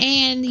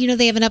 And, you know,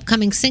 they have an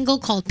upcoming single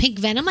called Pink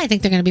Venom. I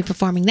think they're going to be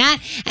performing that.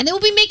 And they will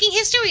be making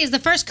history as the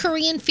first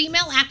Korean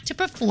female act to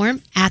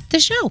perform at the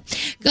show.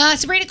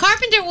 Sabrina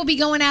Carpenter will be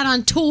going out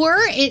on tour.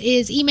 It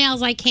is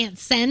Emails I Can't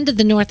Send,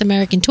 the North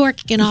American tour,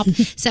 kicking off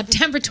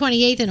September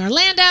 28th in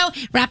Orlando,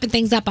 wrapping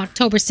things up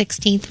October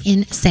 16th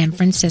in San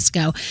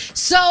Francisco.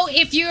 So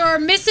if you're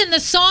missing the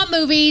Saw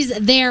movies,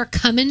 they're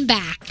coming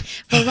back.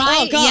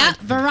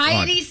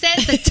 Variety said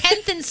says the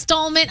 10th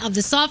installment of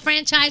the Saw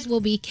franchise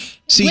will be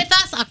with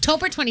us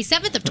October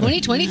 27th of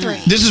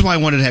 2023. This is why I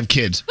wanted to have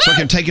kids, so I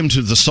can take them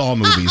to the Saw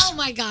movies. Oh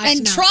my gosh.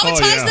 And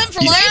traumatize them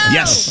for life?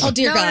 Yes. Oh,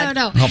 dear No, God.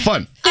 no. How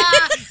fun.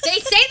 They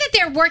say that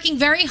they're working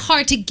very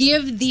hard to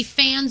give the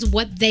fans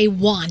what they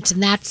want,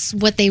 and that's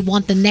what they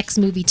want the next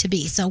movie to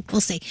be. So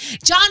we'll see.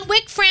 John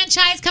Wick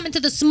franchise coming to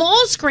the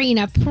small screen,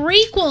 a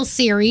prequel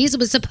series. It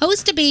was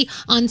supposed to be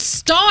on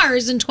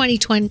Stars in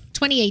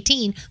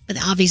 2018, but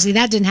obviously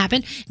that didn't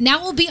happen. Now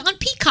it will be on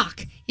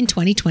Peacock in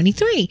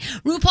 2023.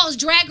 RuPaul's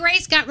Drag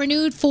Race got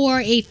renewed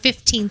for a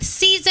 15th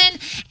season.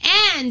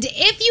 And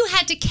if you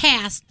had to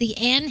cast the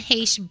Anne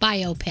Heche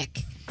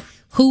biopic,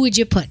 who would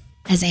you put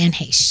as Anne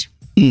Heche?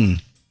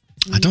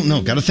 I don't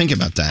know. Got to think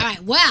about that. All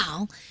right.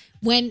 Well,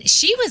 when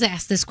she was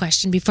asked this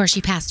question before she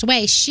passed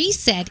away, she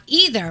said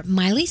either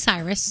Miley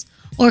Cyrus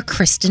or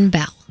Kristen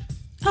Bell.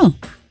 Oh.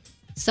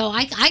 So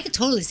I could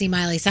totally see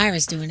Miley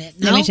Cyrus doing it.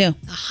 Yeah, me too.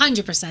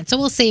 100%. So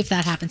we'll see if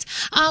that happens.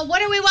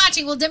 What are we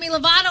watching? Well, Demi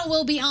Lovato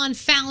will be on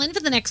Fallon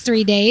for the next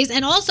 3 days.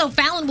 And also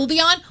Fallon will be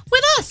on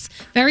with us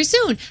very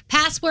soon.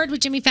 Password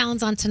with Jimmy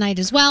Fallon's on tonight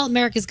as well.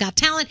 America's Got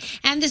Talent.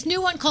 And this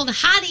new one called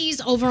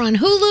Hotties over on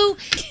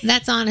Hulu.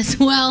 That's on as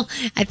well.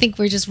 I think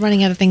we're just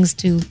running out of things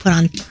to put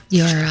on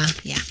your,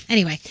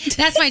 Anyway,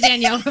 that's my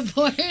Danielle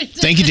report.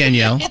 Thank you,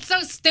 Danielle. It's so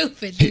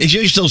stupid.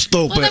 You're so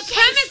stupid. Well, the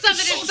premise of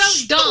it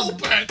is so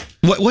dumb.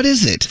 What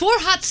is it? 4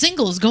 hot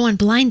singles go on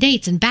blind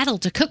dates and battle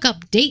to cook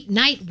up date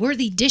night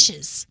worthy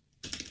dishes.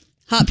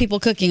 Hot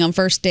people cooking on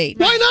first date.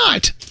 Why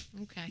not?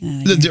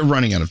 Okay. They're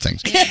running out of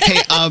things.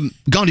 Hey,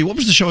 Gandhi, what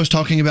was the show I was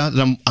talking about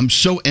that I'm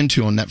so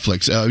into on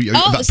Netflix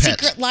about pets?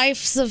 Secret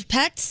Lives of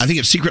Pets? I think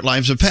it's Secret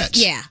Lives of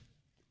Pets. Yeah.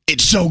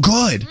 It's so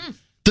good.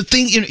 The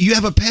thing, you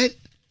have a pet,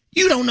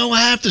 you don't know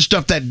half the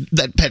stuff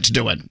that pet's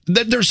doing.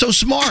 They're so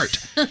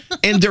smart.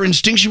 And their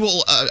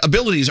instinctual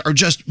abilities are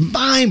just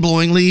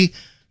mind-blowingly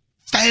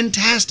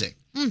fantastic.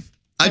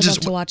 I'd love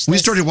to watch We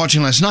this. started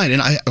watching last night,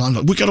 and I'm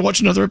like, we got to watch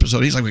another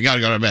episode. He's like, we got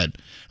to go to bed.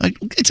 Like,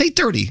 it's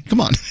 8:30.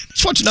 Come on,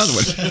 let's watch another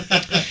one.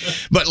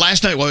 But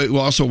last night we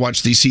also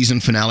watched the season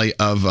finale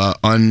of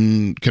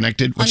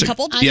Unconnected. What's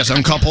Uncoupled? It? Yes,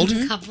 Uncoupled.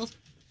 Uncoupled.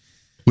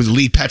 With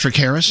Lee Patrick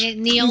Harris.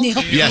 Neil.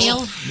 Yes,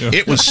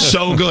 it was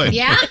so good.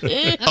 Yeah?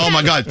 Oh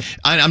my God,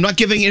 I'm not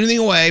giving anything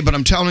away, but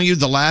I'm telling you,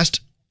 the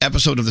last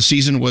episode of the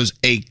season was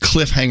a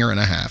cliffhanger and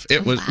a half.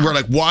 It was. We're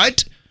like,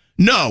 what?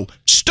 No,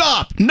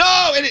 stop.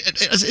 No.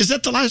 Is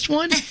that the last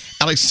one?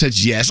 Alex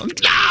says yes. I'm like,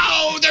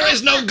 no, there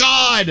is no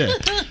God.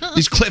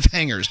 These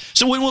cliffhangers.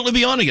 So when will it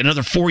be on again?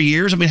 Another 4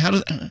 years? I mean, how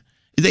does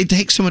they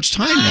take so much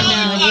time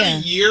now? About a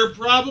year,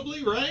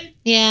 probably, right?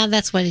 Yeah,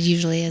 that's what it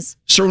usually is.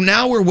 So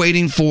now we're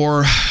waiting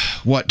for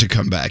what to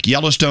come back?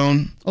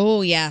 Yellowstone.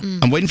 Oh, yeah.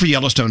 I'm waiting for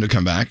Yellowstone to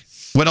come back.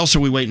 What else are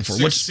we waiting for?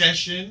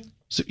 Succession.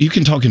 So you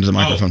can talk into the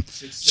microphone.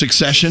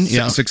 Succession,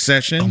 yeah.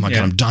 Succession. Oh my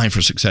God, I'm dying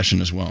for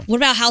Succession as well. What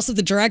about House of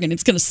the Dragon?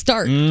 It's going to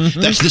start.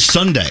 That's this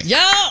Sunday.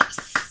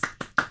 Yes.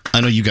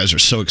 I know you guys are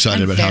so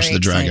excited about House of the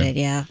Dragon.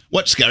 Yeah.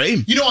 What's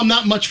scary? You know, I'm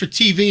not much for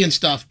TV and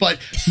stuff, but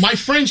my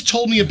friends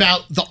told me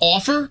about The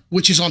Offer,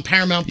 which is on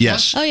Paramount Plus.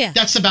 Yes. Oh, yeah.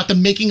 That's about the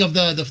making of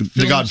the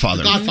films,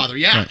 Godfather. The Godfather,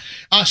 yeah.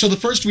 So the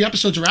first 3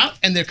 episodes are out,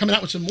 and they're coming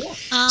out with some more.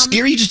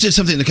 Scary just did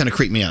something that kind of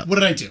creeped me out. What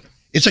did I do?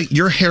 It's like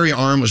your hairy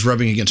arm was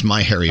rubbing against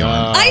my hairy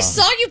arm. I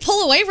saw you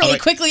pull away really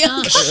quickly. I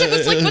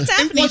was like, what's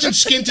happening? It wasn't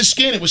skin to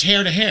skin. It was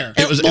hair to hair.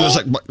 It was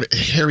like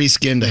hairy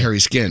skin to hairy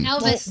skin.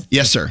 Elvis.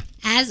 Yes, sir.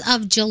 As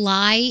of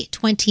July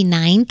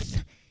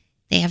 29th,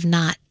 they have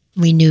not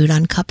renewed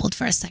Uncoupled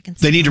for a second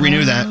season. They need to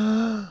renew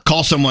that.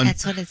 Call someone.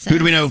 That's what it says. Who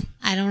do we know?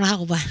 I don't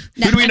know. But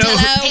Who do we know?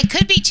 It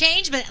could be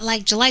changed, but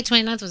like July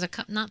 29th was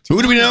not too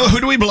Who do we long know? ago.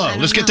 Who do we blow?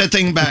 Let's get that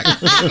thing back.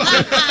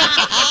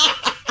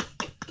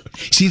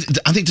 See,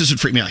 I think this would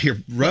freak me out. Here,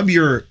 rub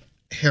your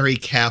hairy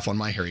calf on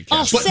my hairy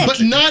calf. But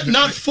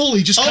not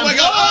fully. Just oh my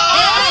God!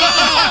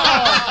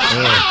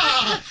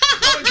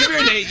 Oh, come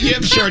here, Nate. You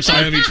have shorts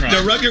on. Let me try.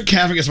 Now rub your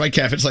calf against my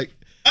calf. It's like.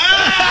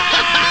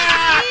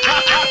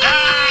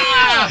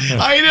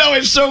 I know,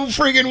 it's so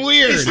freaking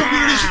weird. It's the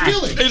weirdest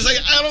feeling. It's like,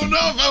 I don't know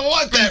if I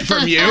want that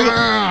from you.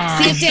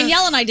 See, if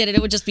Danielle and I did it,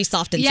 it would just be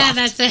soft and soft. Yeah,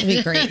 that's it. It'd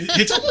be great.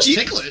 It's almost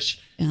ticklish.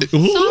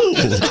 Ooh.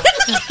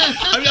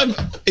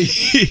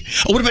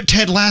 What about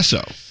Ted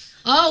Lasso?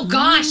 Oh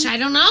gosh, I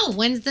don't know.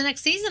 When's the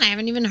next season? I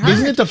haven't even heard.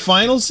 Isn't it the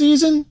final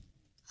season?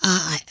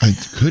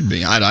 It could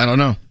be. I don't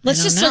know.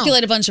 Let's just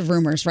circulate a bunch of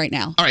rumors right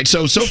now. All right,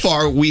 so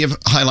far we have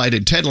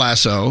highlighted Ted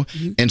Lasso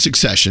and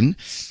Succession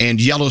and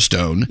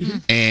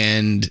Yellowstone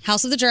and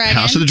House of the Dragon.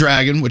 House of the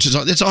Dragon, which is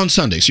it's on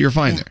Sunday, so you're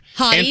fine there.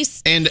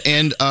 Hotties. And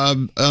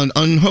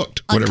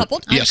Unhooked. Whatever.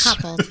 Uncoupled? Yes.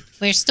 Uncoupled.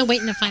 We're still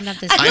waiting to find out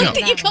this. I love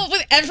that you come up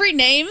with every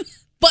name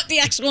but the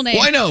actual name.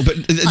 Well, I know, but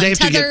they have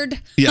to Untethered,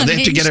 get they have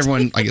to get unhinged.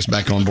 everyone, I guess,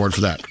 back on board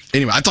for that.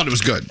 Anyway, I thought it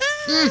was good.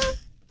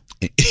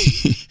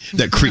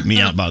 That creeped me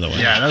out, by the way.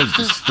 Yeah, that was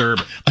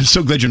disturbing. I'm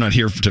so glad you're not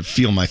here to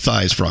feel my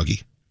thighs,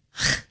 Froggy.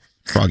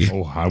 Froggy.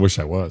 Oh, I wish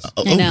I was.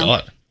 Oh,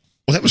 God.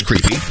 Well, that was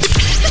creepy.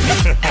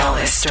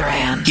 Elvis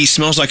Duran. He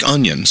smells like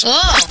onions.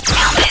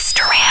 Elvis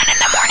Duran in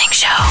the morning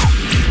show.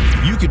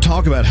 You could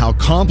talk about how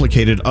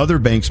complicated other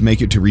banks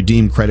make it to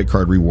redeem credit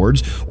card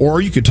rewards,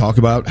 or you could talk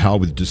about how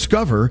with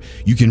Discover,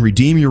 you can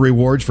redeem your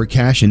rewards for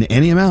cash in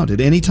any amount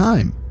at any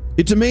time.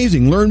 It's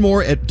amazing. Learn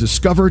more at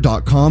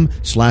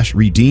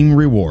discover.com/redeem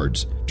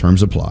rewards.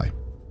 Terms apply.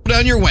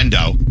 Down your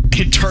window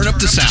and turn up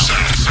the sound.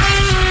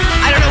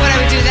 I don't know what I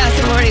would do without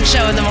the morning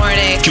show in the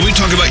morning. Can we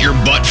talk about your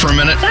butt for a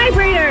minute?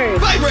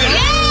 Vibrators.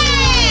 Yeah!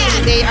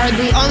 They are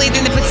the only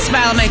thing that puts a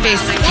smile on my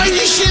face. Why are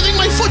you shaving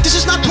my foot? This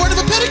is not part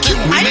of a pedicure.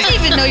 I didn't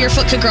even know your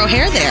foot could grow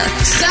hair there.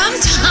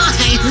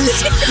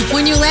 Sometimes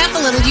when you laugh a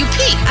little, you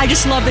peek. I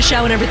just love the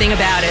show and everything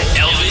about it.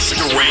 Elvis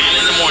Duran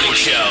in the morning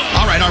show.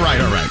 All right.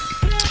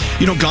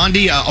 You know,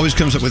 Gandhi always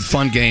comes up with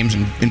fun games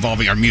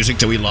involving our music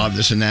that we love,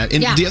 this and that.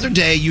 And the other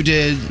day, you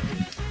did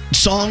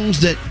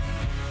songs that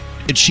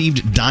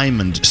achieved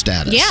diamond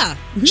status. Yeah.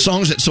 Mm-hmm.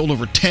 Songs that sold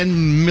over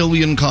 10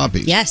 million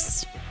copies.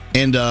 Yes.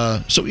 And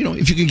so, you know,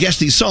 if you can guess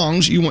these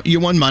songs, you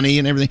won money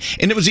and everything.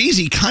 And it was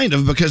easy, kind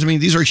of, because, I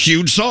mean, these are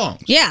huge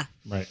songs. Yeah.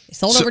 Right. They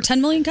sold over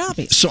 10 million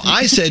copies. So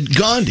I said,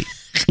 Gandhi,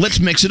 let's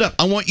mix it up.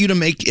 I want you to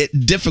make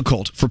it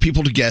difficult for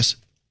people to guess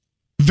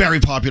very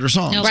popular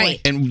songs. No,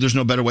 right. And there's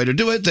no better way to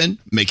do it than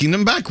making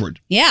them backward.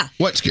 Yeah.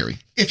 What, Scary?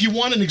 If you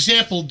want an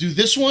example, do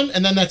this one,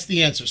 and then that's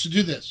the answer. So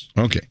do this.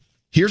 Okay.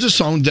 Here's a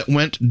song that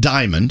went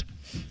diamond,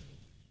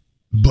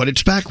 but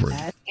it's backward.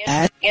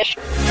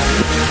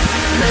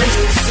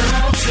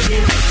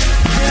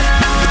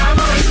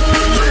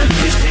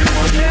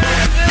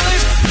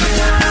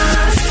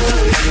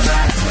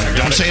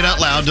 Don't say it out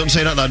loud. Don't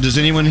say it out loud. Does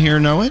anyone here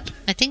know it?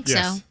 I think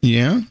so.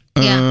 Yeah?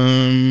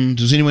 Yeah.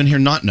 Does anyone here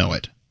not know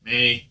it?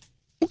 Me.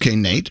 Okay,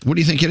 Nate. What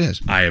do you think it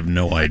is? I have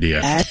no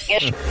idea.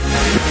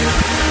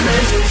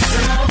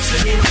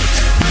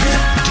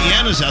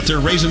 Deanna's out there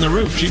raising the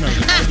roof. She knows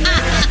it.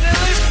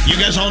 You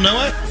guys all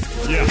know it?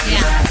 Yeah.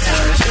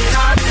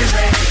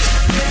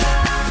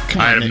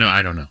 Come on, I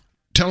Nate. don't know.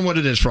 Tell them what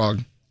it is,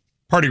 Frog.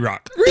 Party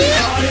Rock.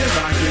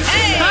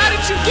 Hey. How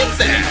did you get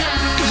that?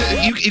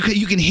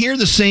 You can hear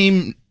the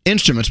same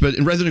instruments, but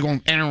rather than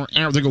going,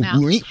 they go,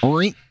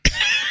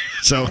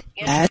 so.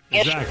 Exactly.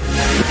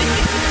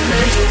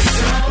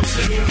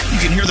 You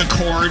can hear the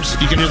chords.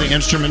 You can hear the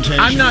instrumentation.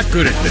 I'm not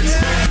good at this.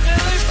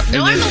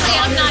 Normally,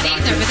 I'm not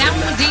either, but that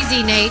one was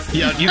easy, Nate.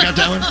 Yeah, you got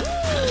that one?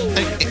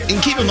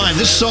 And keep in mind,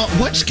 this song...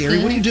 What,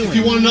 Scary? What are you doing? If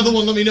you want another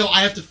one, let me know.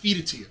 I have to feed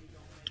it to you.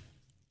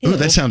 Oh,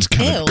 that sounds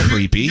kind of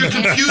creepy. Your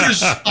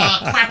computer's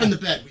crapping the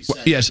bed, we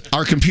say. Yes,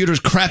 our computer's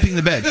crapping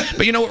the bed.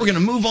 But you know what? We're going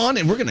to move on,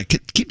 and we're going to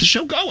keep the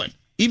show going.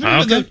 Even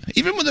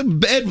with a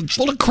bed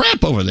full of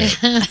crap over there.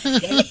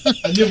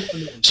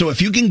 So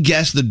if you can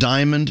guess the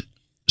diamond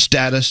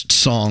status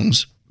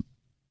songs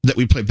that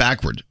we play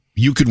backward,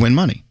 you could win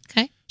money.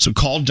 Okay. So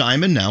call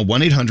Diamond now,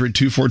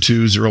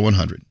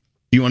 1-800-242-0100.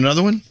 You want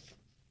another one?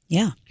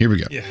 Yeah. Here we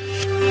go. Yeah.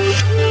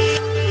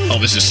 Oh,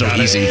 this is so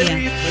easy.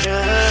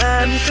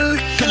 Yeah.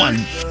 Come on,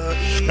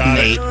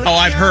 Nate. Oh,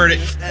 I've heard it.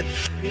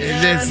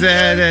 It's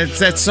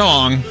that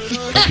song.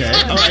 Okay.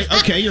 All right.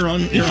 Okay, you're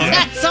on.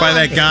 By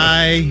that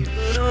guy.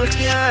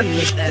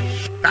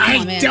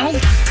 I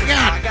don't.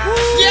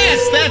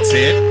 Yes, that's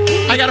it.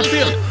 I got a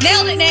feeling.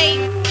 Nailed it,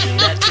 Nate.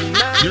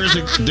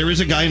 There is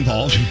a guy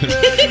involved. All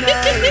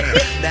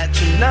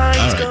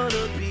right.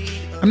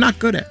 I'm not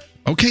good at it.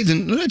 Okay,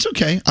 then it's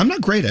okay. I'm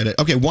not great at it.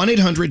 Okay,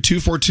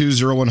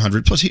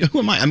 1-800-242-0100. Plus, who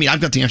am I? I mean, I've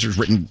got the answers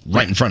written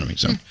right in front of me.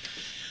 So,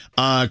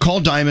 call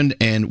Diamond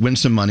and win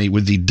some money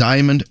with the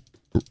Diamond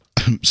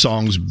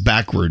songs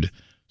backward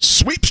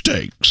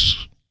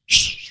sweepstakes.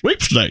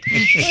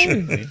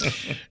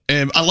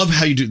 And I love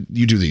how you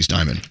do these,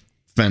 Diamond.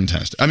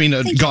 Fantastic. I mean,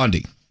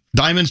 Gandhi.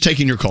 Diamond's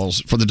taking your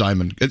calls for the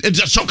Diamond.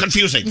 It's so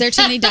confusing. There are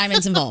too many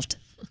diamonds involved.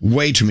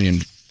 Way too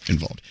many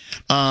involved.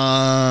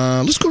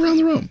 Let's go around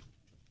the room.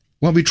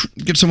 While we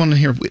get someone in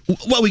here.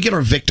 While we get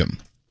our victim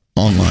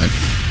online.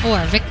 Oh,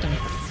 our victim.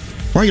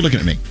 Why are you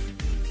looking at me?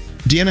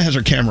 Deanna has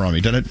her camera on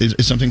me.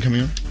 Is something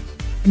coming on?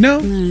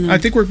 No, I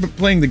think we're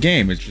playing the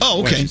game. It's just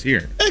okay. she's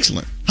here.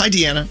 Excellent. Hi,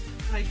 Deanna.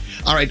 Hi.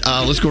 All right,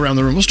 let's go around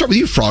the room. We'll start with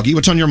you, Froggy.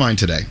 What's on your mind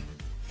today?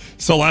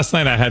 So last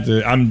night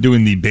I'm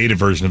doing the beta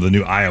version of the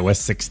new iOS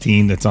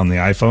 16 that's on the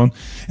iPhone.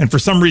 And for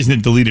some reason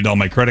it deleted all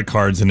my credit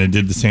cards, and it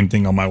did the same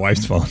thing on my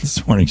wife's phone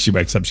this morning. She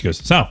wakes up, she goes,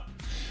 "So,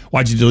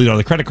 why'd you delete all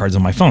the credit cards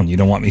on my phone? You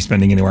don't want me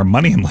spending any more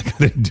money?" I'm like, "I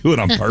didn't do it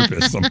on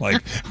purpose." I'm like,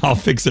 "I'll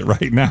fix it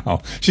right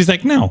now." She's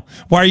like, "No,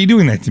 why are you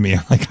doing that to me?"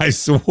 I'm like, "I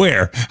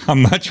swear,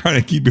 I'm not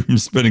trying to keep you from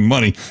spending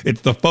money.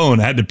 It's the phone."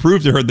 I had to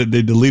prove to her that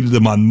they deleted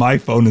them on my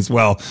phone as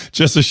well,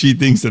 just so she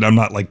thinks that I'm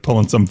not like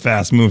pulling some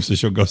fast move, so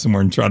she'll go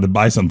somewhere and try to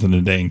buy something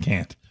today and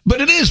can't. But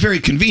it is very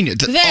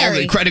convenient that all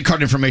the credit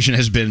card information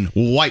has been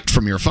wiped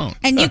from your phone.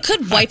 And you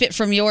could wipe it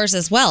from yours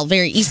as well,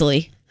 very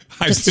easily.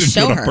 I Just to didn't do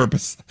show it on her.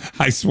 purpose.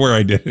 I swear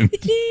I didn't.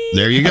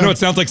 There you go. I know it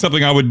sounds like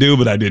something I would do,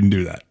 but I didn't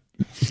do that.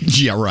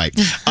 Yeah, right.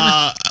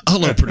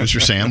 Hello, producer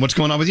Sam. What's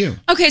going on with you?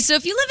 Okay, so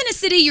if you live in a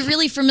city, you're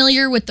really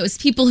familiar with those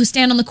people who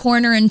stand on the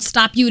corner and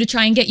stop you to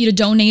try and get you to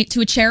donate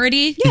to a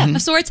charity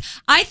of sorts.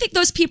 I think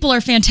those people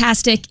are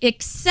fantastic,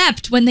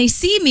 except when they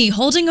see me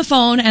holding a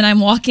phone and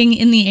I'm walking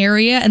in the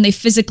area and they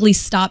physically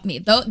stop me.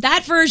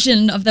 That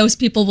version of those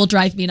people will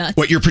drive me nuts.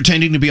 What, you're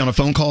pretending to be on a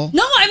phone call?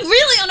 No, I'm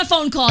really on a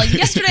phone call.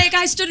 Yesterday, a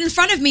guy stood in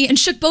front of me and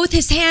shook both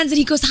his hands and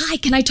he goes, "Hi,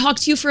 can I talk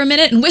to you for a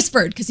minute?" and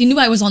whispered because he knew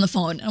I was on the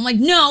phone. And I'm like,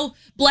 "No,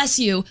 bless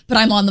you, but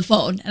I'm on the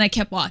phone." And I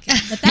kept walking.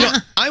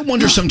 But I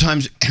wonder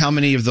sometimes how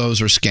many of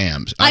those are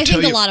scams. I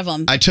think a lot of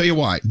them. I tell you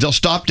why. They'll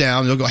stop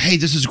down. They'll go, "Hey,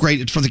 this is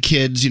great. It's for the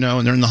kids, and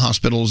they're in the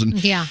hospitals."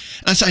 And Yeah.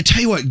 I said, "I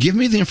tell you what, give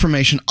me the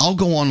information. I'll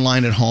go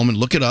online at home and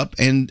look it up,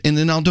 and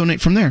then I'll donate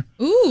from there."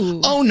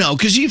 Ooh. Oh, no,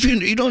 because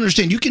you don't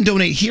understand. You can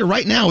donate here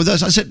right now with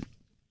us. I said,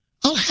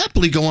 I'll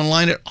happily go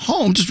online at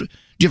home. Do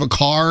you have a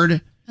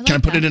card? Can I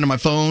put it into my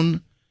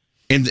phone?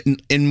 And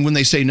when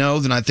they say no,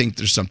 then I think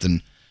there's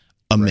something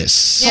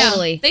amiss.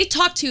 Yeah, they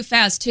talk too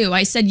fast, too.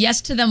 I said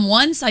yes to them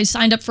once. I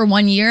signed up for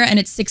 1 year, and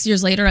it's 6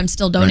 years later. I'm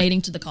still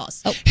donating to the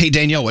cause. Oh. Hey,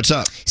 Danielle, what's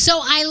up? So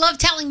I love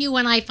telling you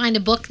when I find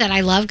a book that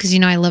I love because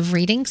I love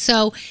reading.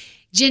 So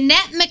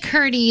Jeanette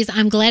McCurdy's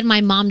I'm Glad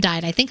My Mom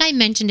Died. I think I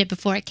mentioned it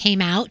before it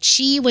came out.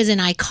 She was in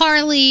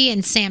iCarly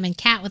and Sam and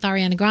Cat with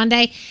Ariana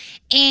Grande.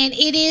 And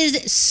it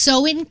is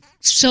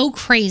so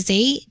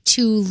crazy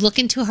to look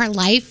into her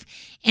life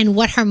and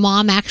what her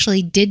mom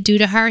actually did do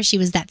to her. She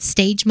was that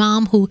stage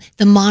mom who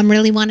the mom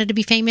really wanted to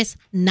be famous,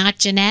 not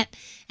Jeanette,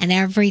 and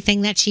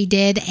everything that she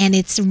did. And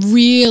it's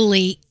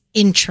really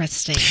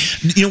interesting.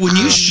 When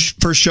you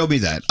first showed me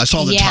that, I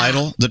saw the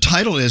title. The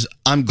title is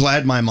I'm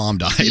Glad My Mom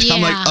Died. Yeah.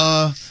 I'm like,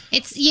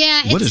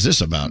 what is this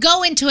about?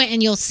 Go into it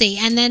and you'll see.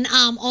 And then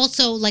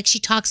also, like, she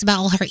talks about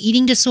all her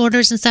eating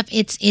disorders and stuff.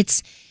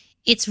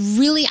 It's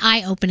really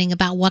eye-opening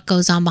about what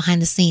goes on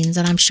behind the scenes,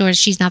 and I'm sure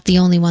she's not the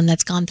only one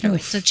that's gone through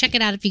it. So check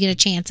it out if you get a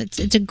chance.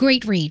 It's a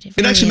great read.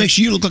 It actually makes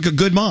you look like a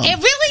good mom. It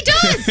really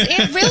does.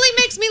 It really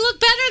makes me look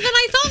better than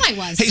I thought I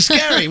was. Hey,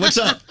 Scary, what's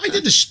up? I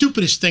did the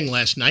stupidest thing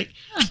last night.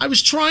 I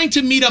was trying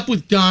to meet up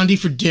with Gandhi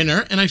for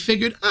dinner, and I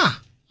figured,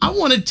 I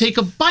want to take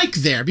a bike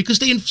there because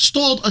they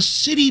installed a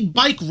city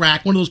bike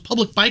rack, one of those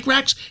public bike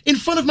racks, in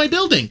front of my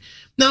building.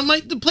 Now,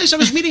 the place I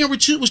was meeting her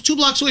was 2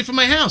 blocks away from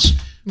my house.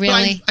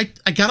 Really? But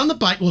I got on the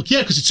bike. Well,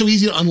 yeah, because it's so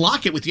easy to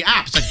unlock it with the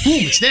app. It's like,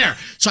 boom, it's there.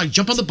 So I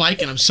jump on the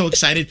bike, and I'm so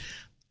excited.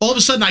 All of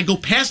a sudden, I go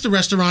past the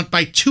restaurant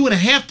by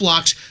 2.5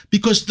 blocks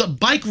because the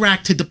bike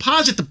rack to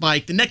deposit the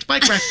bike, the next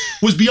bike rack,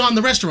 was beyond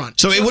the restaurant.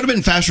 So it would have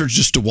been faster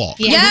just to walk.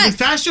 Yeah. It would have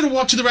been faster to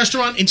walk to the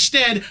restaurant.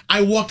 Instead,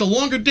 I walked a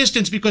longer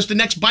distance because the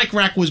next bike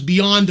rack was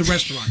beyond the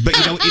restaurant. But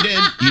you know what you did?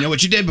 You know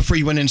what you did before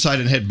you went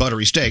inside and had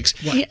buttery steaks?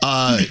 What?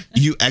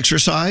 You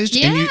exercised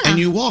and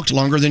you walked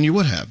longer than you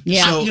would have.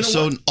 Yeah.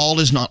 So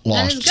all is not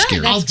lost,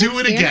 Scary. I'll do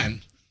it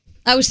again.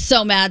 I was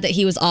so mad that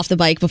he was off the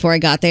bike before I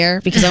got there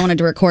because I wanted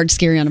to record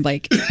Scary on a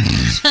bike.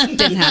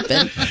 Didn't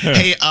happen.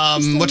 Hey,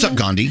 what's up,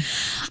 Gandhi?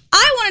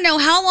 I want to know,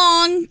 how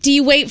long do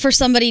you wait for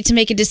somebody to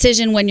make a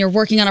decision when you're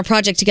working on a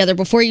project together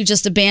before you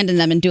just abandon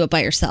them and do it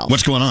by yourself?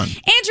 What's going on?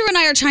 Andrew and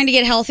I are trying to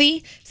get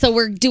healthy, so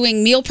we're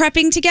doing meal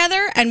prepping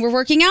together and we're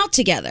working out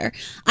together.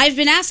 I've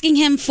been asking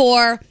him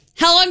for,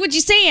 how long would you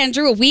say,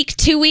 Andrew? A week,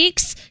 2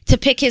 weeks to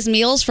pick his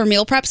meals for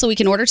meal prep so we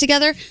can order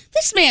together?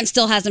 This man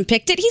still hasn't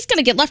picked it. He's going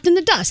to get left in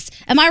the dust.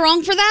 Am I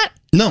wrong for that?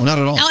 No, not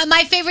at all. And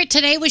my favorite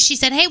today was she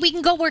said, "Hey, we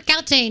can go work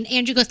out today." And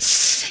Andrew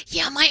goes,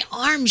 "Yeah, my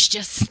arm's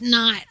just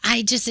not.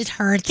 It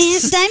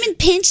hurts." Simon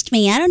pinched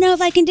me. I don't know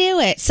if I can do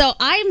it. So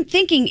I'm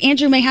thinking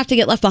Andrew may have to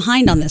get left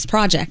behind on this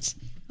project.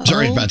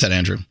 Sorry about that,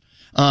 Andrew.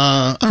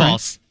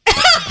 False.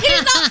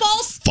 He's not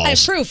false. False. I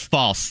have proof.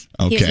 False.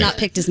 Okay. He has not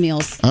picked his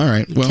meals. All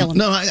right. Kill Well, him.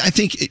 no, I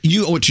think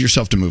you owe it to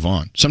yourself to move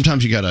on.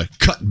 Sometimes you got to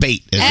cut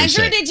bait, as they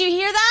Andrew, say. did you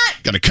hear that?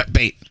 Got to cut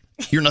bait.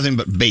 You're nothing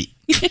but bait.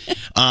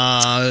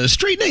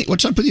 Straight Nate,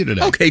 what's up with you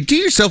today? Okay, do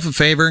yourself a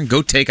favor and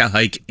go take a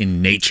hike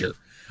in nature.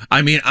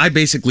 I mean, I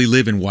basically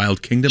live in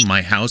Wild Kingdom.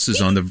 My house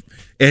is on the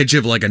edge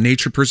of like a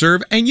nature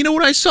preserve. And you know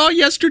what I saw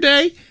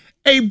yesterday?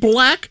 A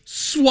black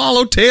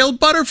swallowtail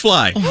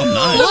butterfly. Oh,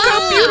 nice. Look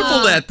how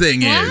beautiful that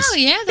thing is. Wow,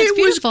 yeah, that's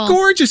beautiful. It was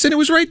gorgeous, and it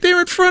was right there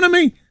in front of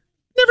me.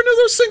 Never knew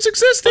those things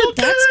existed.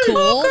 That's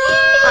cool.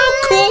 How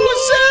cool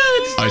was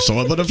that? I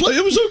saw a butterfly.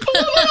 It was so cool.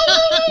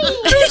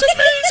 It was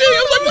amazing.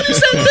 I'm like, what is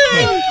that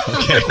thing?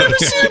 Okay. I've never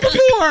seen it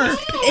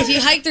before. If you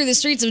hike through the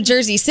streets of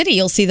Jersey City,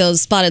 you'll see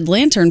those spotted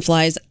lantern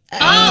flies. They're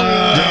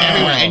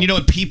everywhere. And you know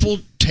what? People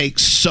take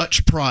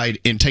such pride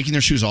in taking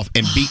their shoes off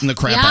and beating the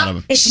crap out of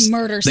them. It's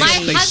murder They-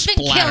 scene. they My husband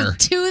splatter. killed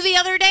 2 the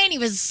other day, and he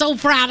was so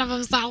proud of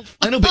himself.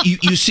 I know, but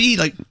you see,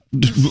 like,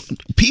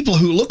 people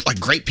who look like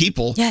great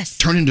people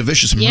turn into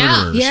vicious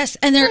murderers. Yes,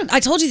 and I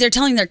told you they're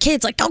telling their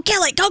kids, like, go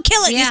kill it, go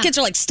kill it. Yeah. These kids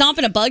are like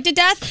stomping a bug to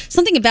death.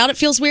 Something about it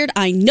feels weird.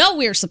 I know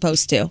we're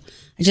supposed to.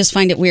 I just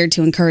find it weird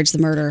to encourage the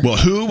murder. Well,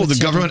 who will the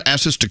government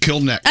ask us to kill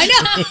next? I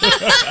know.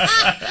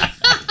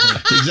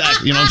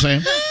 Exactly. You know what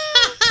I'm saying?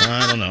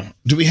 I don't know.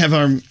 Do we have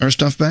our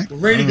stuff back? We're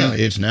ready to go.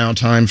 It's now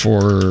time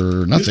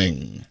for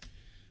nothing.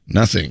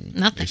 Nothing.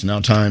 It's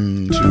now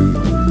time to...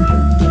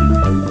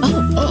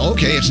 Oh,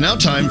 Okay, it's now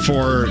time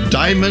for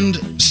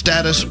Diamond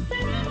Status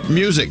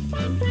Music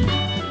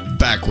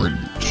Backward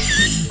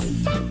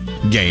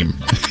Game.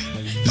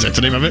 Is that the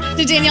name of it?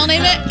 Did Danielle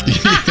name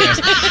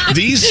it?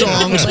 These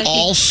songs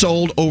all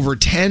sold over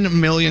 10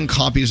 million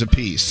copies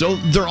apiece. So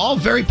they're all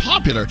very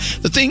popular.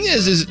 The thing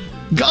is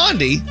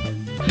Gandhi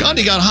got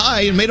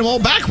high and made them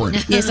all backward.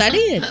 Yes, I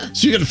did.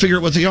 So you got to figure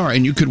out what they are,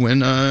 and you could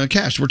win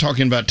cash. We're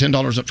talking about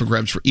 $10 up for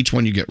grabs for each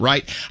one you get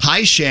right.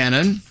 Hi,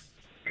 Shannon.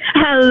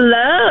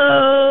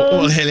 Hello.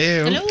 Well,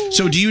 hello.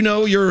 So do you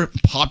know your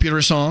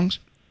popular songs?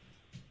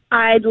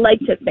 I'd like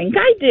to think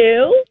I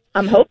do.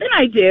 I'm hoping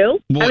I do.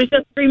 Well- I was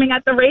just screaming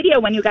at the radio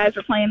when you guys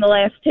were playing the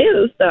last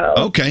two, so.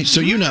 Okay,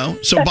 so you know.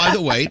 So by the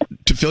way,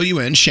 to fill you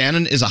in,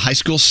 Shannon is a high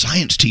school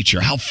science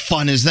teacher. How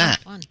fun is that?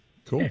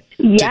 Cool.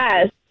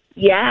 Yes.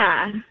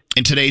 Yeah.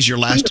 And today's your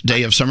last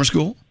day of summer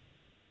school?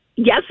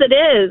 Yes, it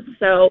is.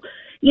 So,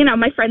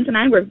 my friends and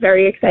I were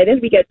very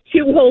excited. We get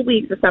 2 whole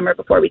weeks of summer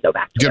before we go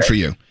back to Good work. for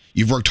you.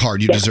 You've worked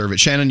hard. You deserve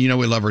it. Shannon,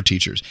 we love our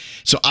teachers.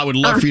 So I would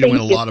love for you to win a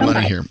thank you lot of so money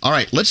much. here. All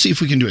right, let's see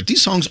if we can do it.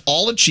 These songs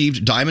all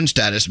achieved diamond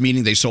status,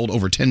 meaning they sold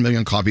over 10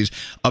 million copies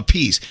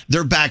apiece.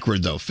 They're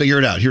backward, though. Figure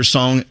it out. Here's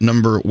song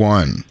number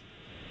 1.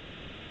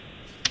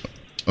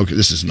 Okay,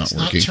 this is not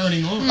working.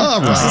 turning on.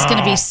 All right. This is going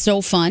to be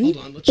so fun. Hold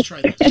on, let's try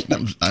this.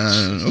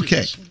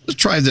 Okay, let's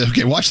try this.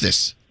 Okay, watch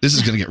this. This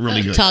is going to get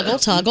really good.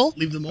 Toggle.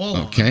 Leave them all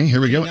on. Okay,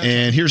 here we go.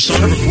 And here's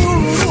song number 4.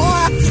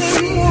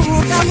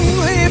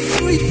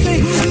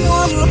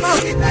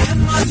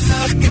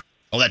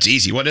 Oh, that's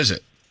easy. What is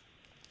it?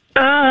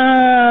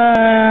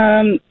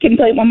 Can you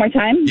play it one more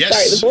time?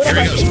 Yes. Sorry, the board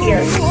Here it goes.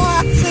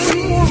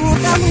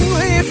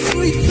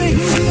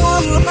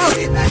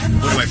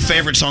 One of my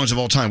favorite songs of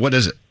all time. What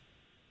is it?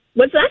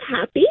 Was that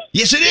Happy?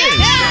 Yes, it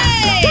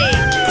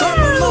is.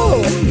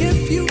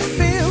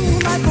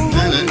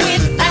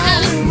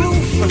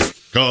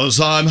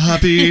 Cause I'm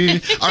happy.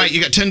 All right,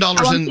 you got $10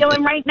 I'm in.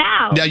 feeling right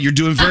now. Yeah, you're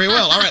doing very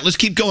well. All right, let's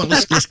keep going.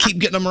 Let's keep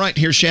getting them right.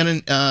 Here's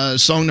Shannon,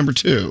 song number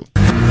 2.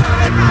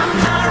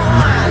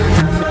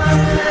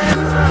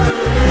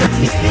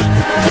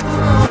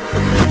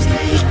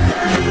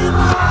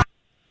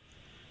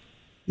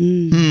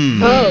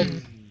 Oh.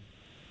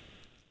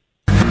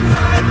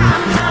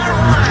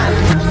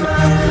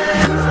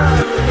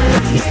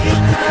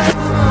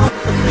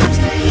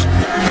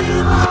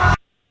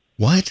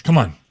 What? Come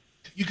on.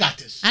 You got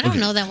this. I don't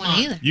know that one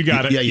either. You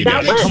got it. Yeah, you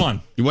That got it. one. Come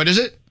on. What is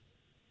it?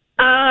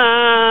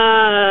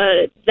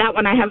 That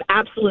one I have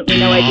absolutely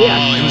no idea.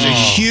 Oh, it was a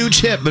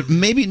huge hit, but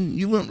maybe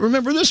you won't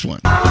remember this one.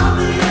 Oh,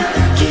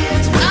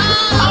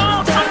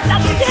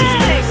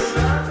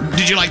 fantastic!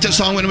 Did you like that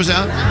song when it was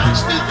out?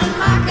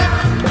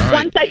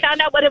 Once I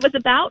found out what it was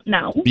about,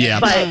 no. Yeah,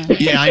 But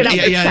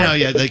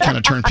yeah. They kind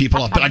of turn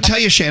people off. But I tell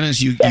you, Shannon,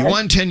 you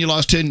won 10, you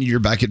lost 10, you're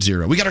back at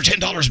 0. We got our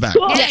 $10 back.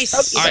 Cool.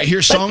 Yes. All right,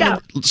 here's song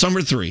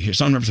number 3. Here's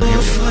song number 3. Here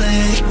we go.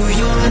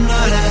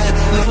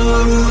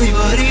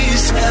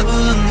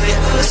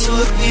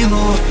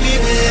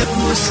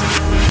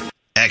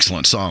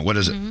 Excellent song. What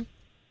is it?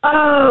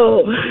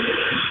 Oh,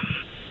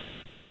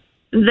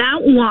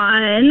 that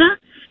one.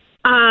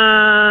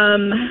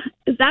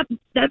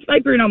 That's by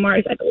Bruno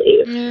Mars, I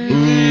believe.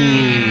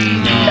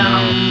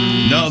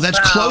 No, that's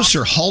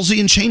closer. Halsey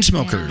and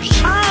Chainsmokers.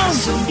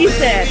 Oh, you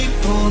said.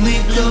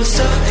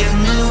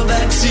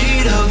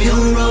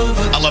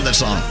 I love that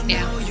song.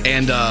 Yeah.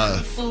 And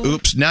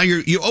oops, now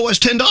you owe us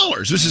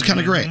 $10. This is kind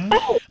of great.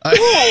 Oh,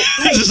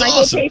 This is my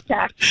whole awesome.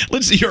 paycheck.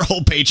 Let's see your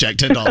whole paycheck,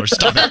 $10.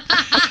 Stop it.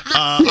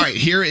 All right,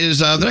 here is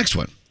the next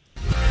one.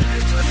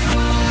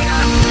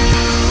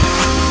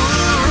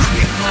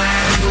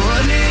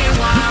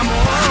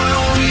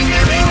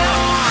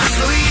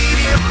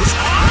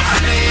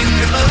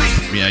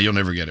 Yeah, you'll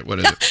never get it. What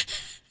is it?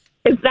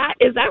 Is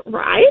that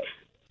right?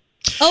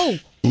 Oh.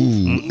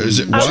 Ooh, is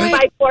it what?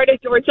 By Florida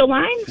Georgia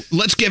Line?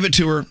 Let's give it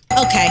to her.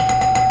 Okay.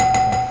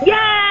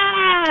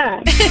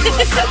 Yeah!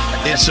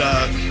 It's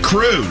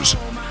Cruise,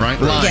 right?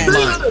 Line.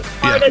 Yes. Line.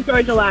 Florida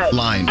Georgia Line.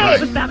 Line, Hey, right.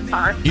 it was that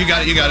car. You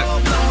got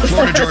it.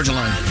 Florida Georgia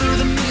Line.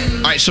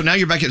 All right, so now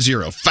you're back at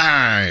 0.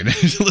 Fine.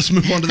 Let's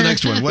move on to the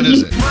next one. What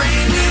is it?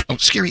 Oh,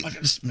 scary.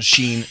 This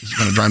machine is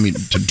going to drive me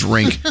to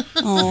drink.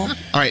 Oh.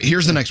 All right,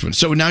 here's the next one.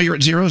 So now you're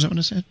at 0, is that what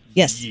I said?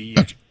 Yes.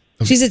 Okay.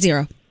 She's at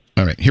 0.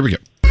 All right, here we go.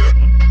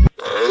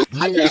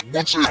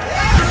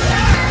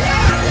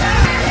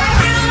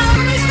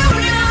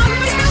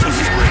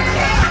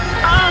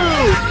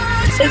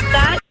 Oh, is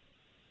that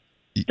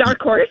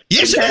Dark Horse?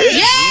 Yes, it Okay. is.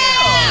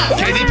 Yeah!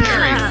 Katy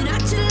Perry.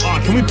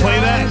 Oh, can we play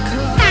that?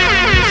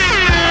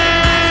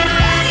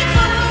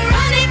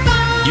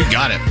 You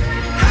got it.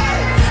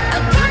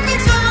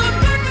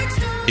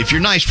 If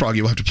you're nice,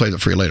 Froggy, we'll have to play that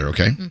for you later,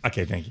 okay?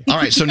 Okay, thank you. All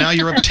right, so now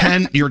you're up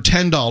 10. You're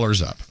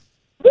 $10 up.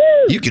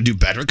 You can do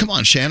better. Come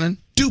on, Shannon.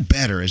 Do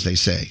better, as they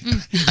say.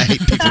 I hate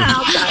people.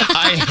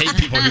 I hate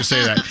people who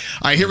say that. All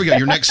right, here we go.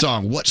 Your next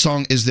song. What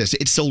song is this?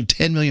 It sold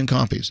 10 million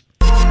copies.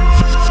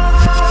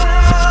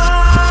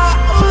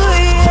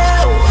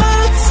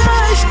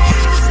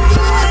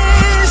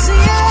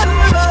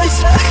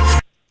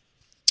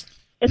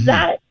 Is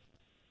that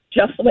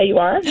Just the Way You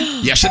Are?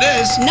 Yes, it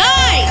is.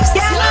 Nice.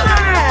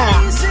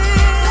 Yeah.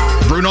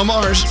 Bruno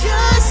Mars.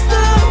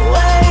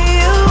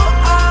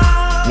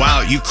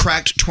 Wow, you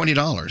cracked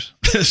 $20.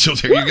 So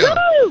there you go.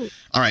 Woo-hoo!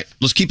 All right,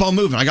 let's keep on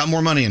moving. I got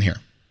more money in here.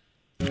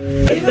 Oh,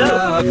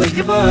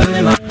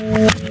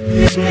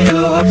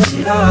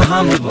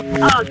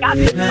 got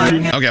this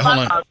one. Okay, hold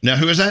on. Now,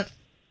 who is that?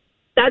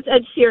 That's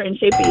Ed Sheeran,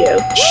 Shape of You.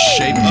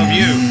 Shape of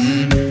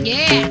You.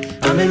 Yeah.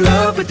 I'm in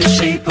love with the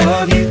shape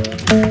of you.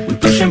 We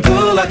push and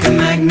pull like a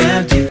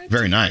magnet.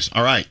 Very nice.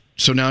 All right,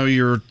 so now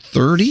you're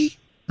 30,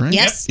 right?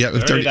 Yes. Yeah,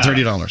 with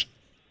 $30.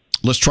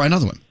 Let's try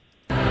another one.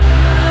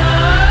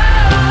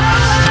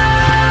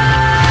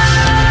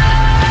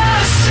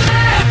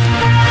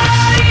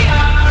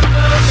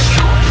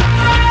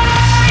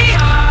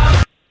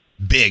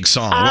 Big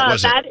song. What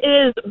was it? That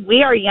is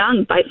We Are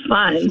Young by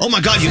Fun. Oh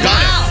my God, you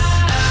got it.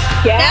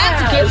 Yeah.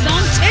 That's a good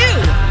song,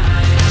 too.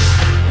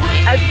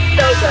 That's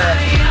so good.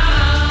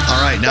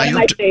 All right, now One of you're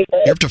my up, to,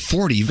 favorites. you're up to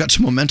 40. You've got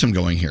some momentum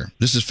going here.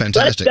 This is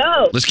fantastic. Let's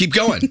go. Let's keep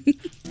going.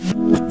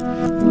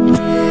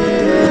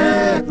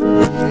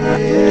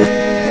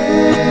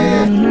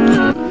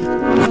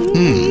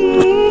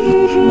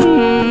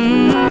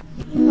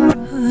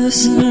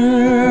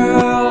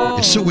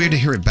 It's so weird to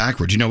hear it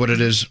backwards. You know what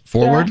it is?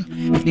 Forward?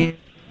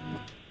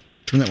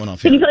 Turn that one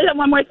off. Can Here. you play that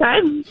one more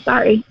time?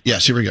 Sorry.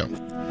 Yes, here we go.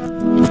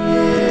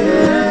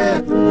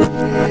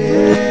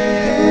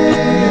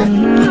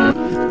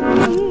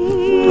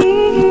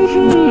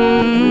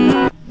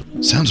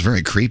 Sounds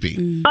very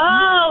creepy.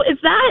 Oh, is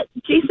that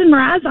Jason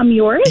Mraz? I'm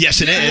Yours?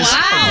 Yes, it is.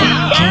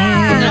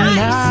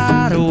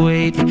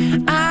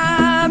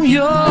 I'm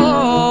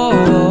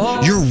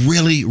yours. You're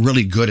really,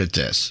 really good at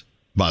this,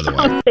 by the way.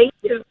 Oh, thank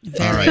you.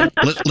 All right,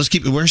 let's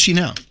keep. Where is she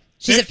now?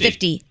 She's at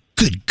 50.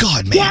 Good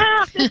God, man!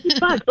 Yeah,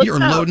 $50. Let's You're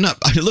go. loading up.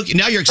 Look,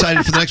 now you're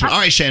excited for the next one. All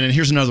right, Shannon,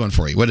 here's another one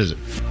for you. What is it?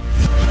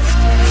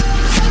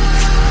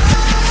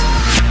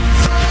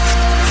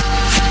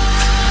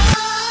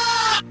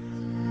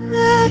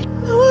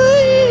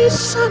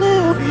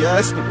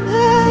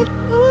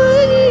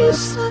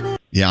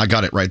 Yeah, I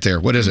got it right there.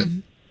 What is it?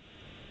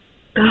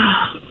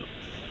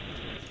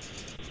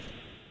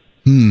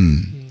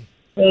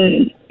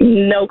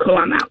 No clue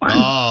on that one.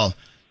 Oh,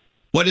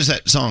 what is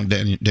that song,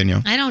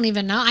 Danielle? I don't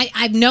even know.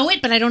 I know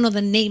it, but I don't know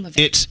the name of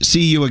it. It's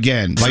 "See You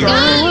Again" by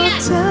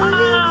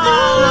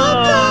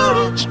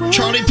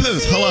Charlie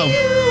Puth. Hello.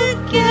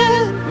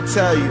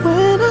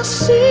 When I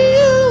see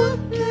you.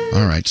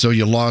 All right, so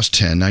you lost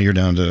 10. Now you're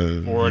down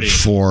to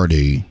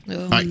 40.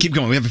 All right, keep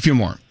going. We have a few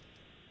more.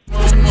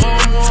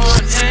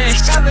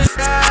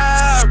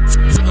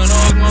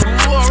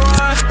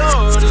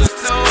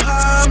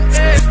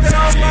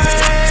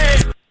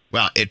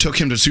 Wow, it took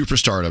him to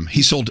superstardom.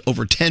 He sold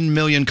over 10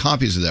 million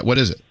copies of that. What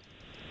is it?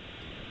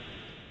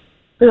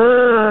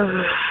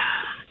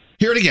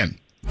 Hear it again.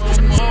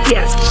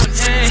 Yes.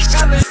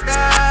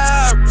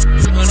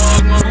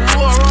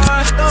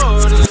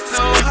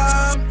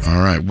 All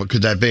right, what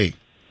could that be?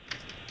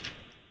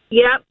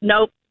 Yep.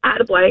 Nope. Out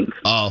of blank.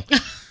 Oh,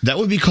 that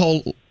would be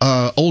called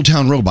Old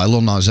Town Road by Lil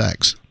Nas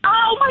X.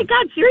 Oh my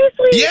God!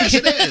 Seriously? Yes,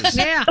 it is.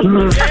 Yeah.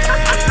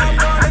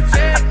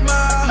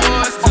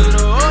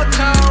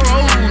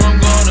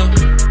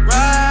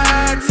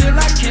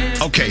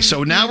 Okay,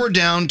 so now we're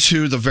down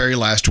to the very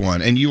last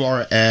one, and you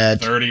are at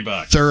 $30.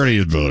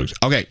 $30.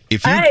 Okay,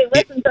 if you Hey,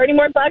 listen, $30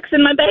 more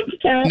in my bank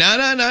account.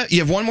 no, you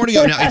have one more to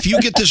go. Now, if you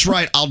get this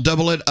right, I'll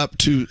double it up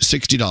to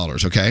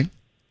 $60. Okay.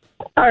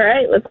 All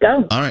right, let's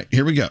go. All right,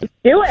 here we go.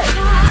 Do it.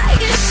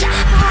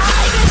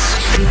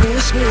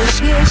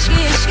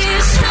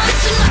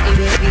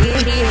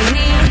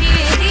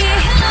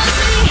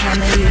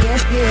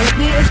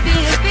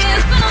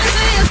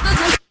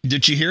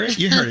 Did you hear it?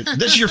 You heard it.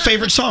 This is your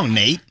favorite song,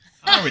 Nate.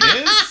 Oh, it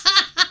is?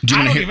 Do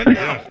you I want to don't hear? even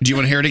know. Do you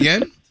want to hear it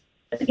again?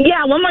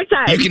 Yeah, one more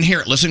time. You can hear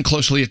it. Listen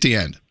closely at the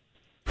end.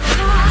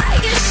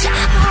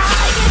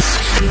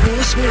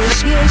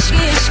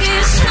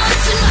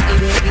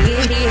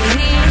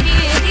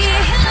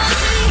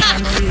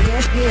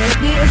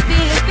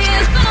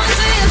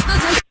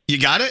 You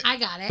got it? I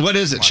got it. What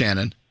is it,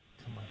 Shannon?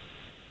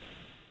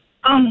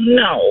 Oh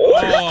no.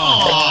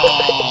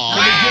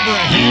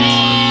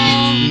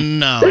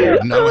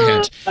 No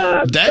hint.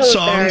 That so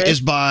song sorry. is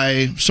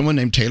by someone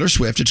named Taylor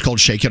Swift. It's called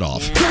Shake It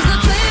Off.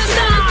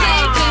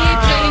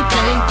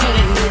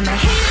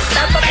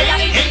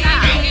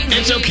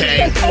 It's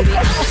okay.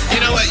 You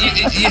know what?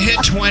 You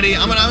hit 20.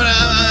 I'll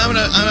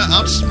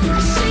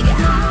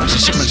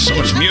so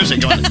much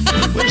music going.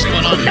 What's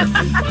going on here?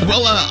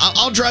 Well,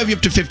 I'll drive you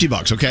up to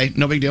 $50. Okay,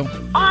 no big deal.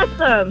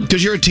 Awesome.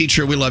 Because you're a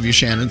teacher, we love you,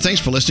 Shannon. Thanks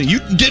for listening. You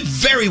did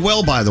very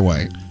well, by the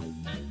way.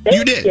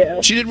 You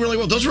did. She did really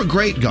well. Those were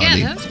great,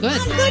 Gandhi. Yeah, that was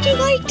good. I'm glad you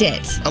liked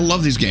it. I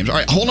love these games. All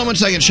right, hold on one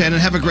second, Shannon.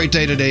 Have a great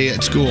day today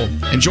at school.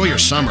 Enjoy your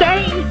summer.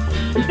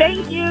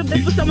 Thank you.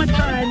 This was so much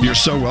fun. You're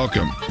so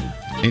welcome.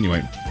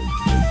 Anyway,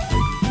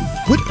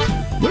 what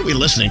are we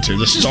listening to?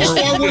 The Star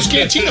Wars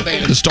Cantina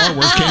Band. The Star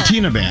Wars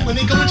Cantina Band. When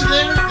they go into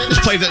there, Let's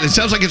play that. It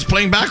sounds like it's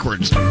playing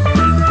backwards. Scary.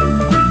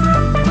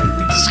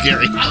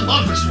 I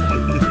love this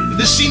one.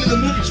 This scene in the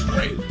movie is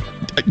great.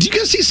 Do you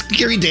guys see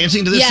Scary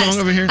dancing to this Yes.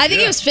 song over here? I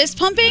think he was fist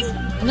pumping.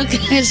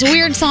 It's a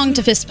weird song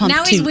to fist pump.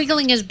 Now he's too.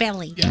 wiggling his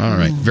belly. All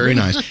right, very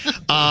nice.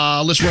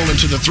 Let's roll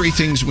into the 3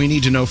 things we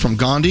need to know from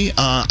Gandhi.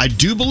 I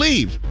do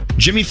believe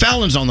Jimmy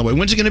Fallon's on the way.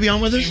 When's he going to be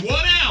on with us? In 1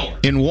 hour.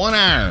 In 1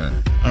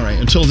 hour. All right,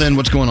 until then,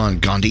 what's going on,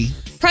 Gandhi?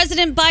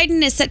 President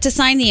Biden is set to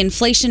sign the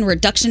Inflation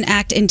Reduction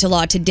Act into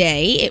law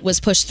today. It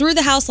was pushed through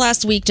the House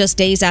last week, just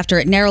days after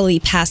it narrowly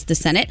passed the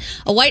Senate.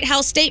 A White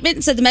House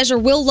statement said the measure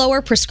will lower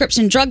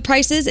prescription drug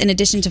prices in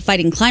addition to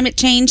fighting climate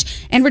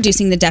change and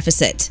reducing the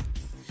deficit.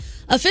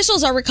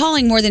 Officials are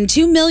recalling more than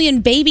 2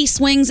 million baby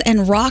swings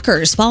and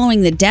rockers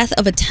following the death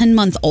of a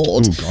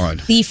 10-month-old. Oh,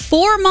 God. The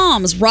 4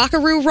 Moms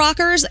Rockaroo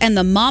Rockers and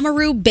the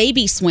Mamaroo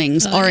Baby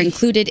Swings are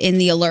included in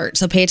the alert,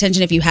 so pay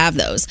attention if you have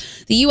those.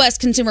 The U.S.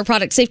 Consumer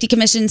Product Safety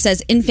Commission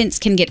says infants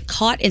can get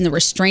caught in the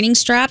restraining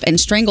strap and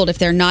strangled if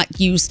they're not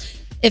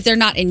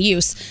in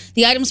use.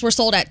 The items were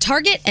sold at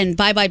Target and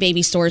Bye Bye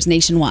Baby stores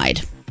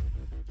nationwide.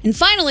 And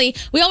finally,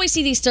 we always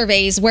see these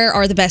surveys, where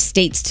are the best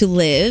states to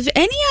live?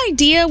 Any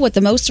idea what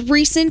the most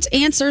recent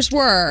answers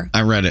were?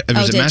 I read it.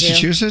 Was it did you?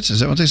 Massachusetts?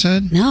 Is that what they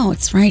said? No,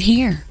 it's right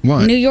here.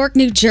 What? New York,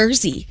 New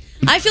Jersey.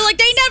 I feel like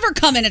they never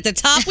come in at the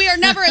top. We are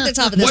never at the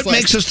top of this What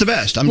list. makes us the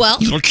best? I'm a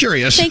little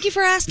curious. Thank you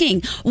for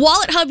asking.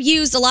 Wallet Hub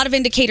used a lot of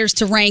indicators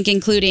to rank,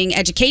 including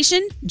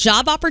education,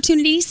 job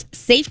opportunities,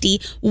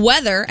 safety,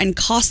 weather, and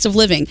cost of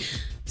living.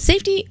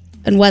 Safety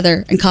and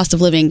weather and cost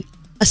of living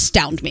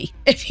astound me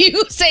if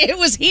you say it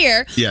was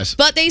here. Yes.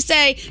 But they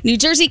say New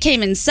Jersey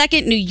came in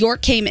second, New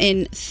York came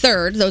in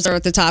third. Those are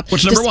at the top.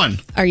 What's number 1?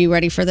 Are you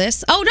ready for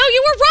this? Oh, no,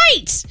 you were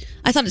right.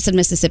 I thought it said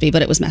Mississippi,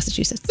 but it was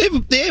Massachusetts.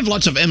 They have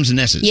lots of M's and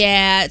S's.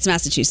 Yeah, it's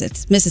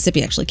Massachusetts.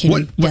 Mississippi actually came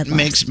in What dead last.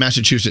 makes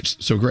Massachusetts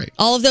so great?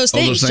 All of those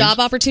things. Job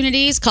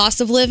opportunities,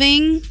 cost of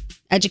living,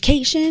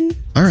 education.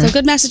 All right. So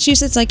good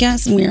Massachusetts, I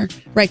guess, and we're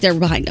right there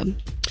behind them.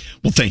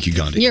 Well, thank you,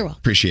 Gandhi. You're welcome.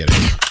 Appreciate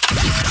it.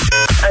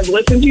 I've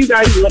listened to you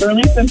guys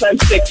literally since I'm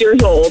 6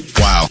 years old.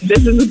 Wow.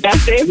 This is the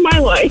best day of my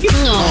life.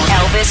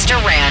 Elvis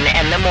Duran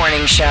and the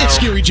Morning Show. It's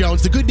Scary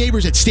Jones. The good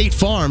neighbors at State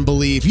Farm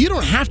believe you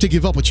don't have to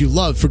give up what you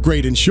love for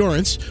great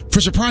insurance.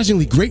 For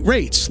surprisingly great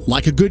rates,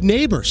 like a good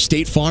neighbor,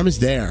 State Farm is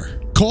there.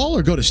 Call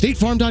or go to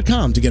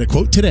statefarm.com to get a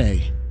quote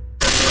today.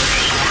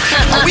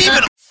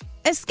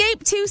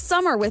 Escape to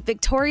summer with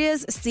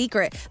Victoria's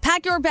Secret.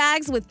 Pack your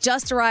bags with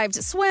just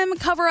arrived swim,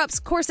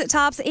 cover-ups, corset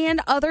tops, and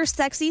other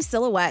sexy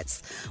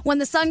silhouettes. When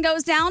the sun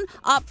goes down,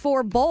 opt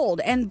for bold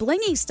and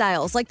blingy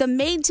styles like the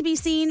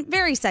made-to-be-seen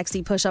very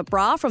sexy push-up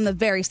bra from the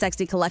Very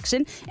Sexy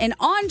collection and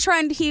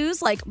on-trend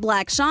hues like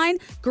black shine,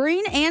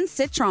 green, and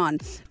citron.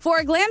 For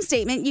a glam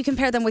statement, you can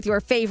pair them with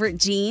your favorite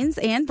jeans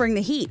and bring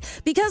the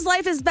heat. Because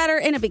life is better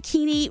in a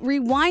bikini,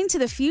 rewind to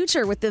the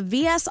future with the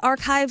VS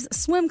Archives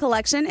swim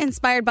collection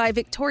inspired by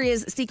Victoria's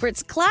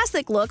Secret's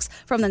classic looks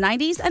from the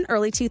 90s and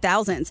early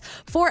 2000s.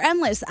 For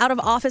endless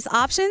out-of-office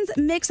options,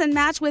 mix and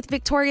match with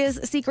Victoria's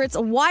Secret's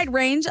wide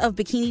range of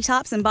bikini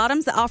tops and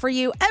bottoms that offer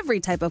you every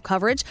type of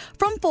coverage,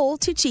 from full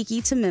to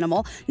cheeky to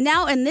minimal,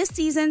 now in this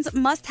season's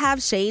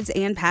must-have shades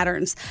and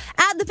patterns.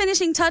 Add the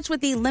finishing touch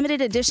with the limited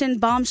edition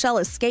Bombshell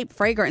Escape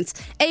fragrance,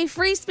 a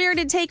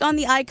free-spirited take on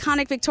the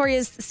iconic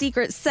Victoria's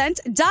Secret scent.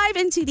 Dive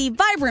into the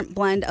vibrant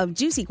blend of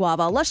juicy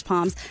guava, lush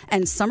palms,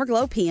 and summer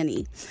glow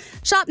peony.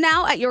 Shop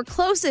now at your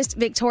closest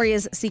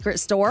Victoria's Secret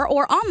store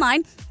or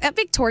online at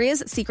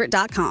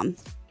victoriassecret.com.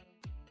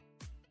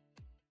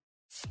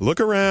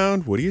 Look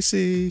around. What do you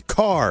see?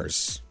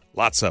 Cars.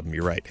 Lots of them,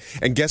 you're right.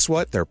 And guess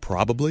what? They're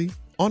probably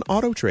on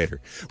AutoTrader.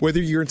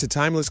 Whether you're into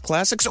timeless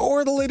classics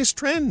or the latest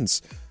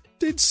trends.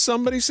 Did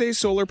somebody say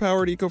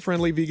solar-powered,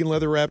 eco-friendly, vegan,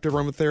 leather-wrapped,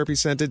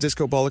 aromatherapy-scented,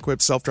 disco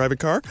ball-equipped, self-driving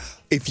car?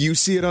 If you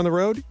see it on the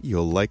road,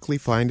 you'll likely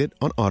find it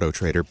on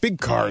AutoTrader. Big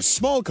cars,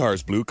 small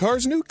cars, blue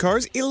cars, new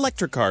cars,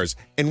 electric cars,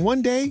 and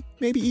one day,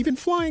 maybe even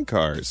flying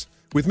cars.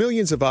 With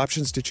millions of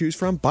options to choose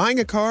from, buying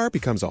a car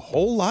becomes a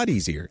whole lot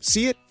easier.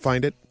 See it,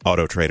 find it,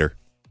 AutoTrader.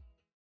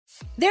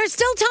 There's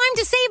still time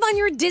to save on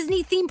your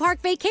Disney theme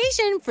park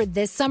vacation for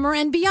this summer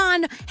and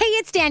beyond. Hey,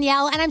 it's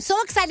Danielle, and I'm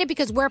so excited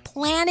because we're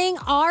planning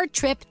our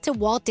trip to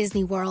Walt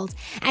Disney World.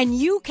 And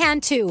you can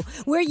too.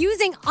 We're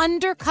using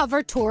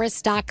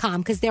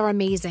undercovertourist.com because they're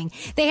amazing.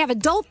 They have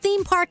adult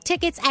theme park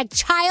tickets at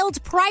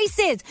child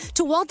prices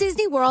to Walt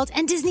Disney World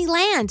and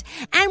Disneyland.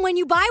 And when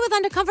you buy with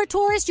Undercover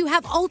Tourist, you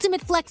have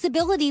ultimate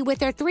flexibility with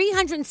their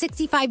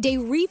 365-day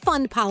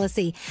refund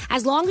policy.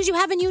 As long as you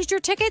haven't used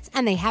your tickets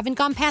and they haven't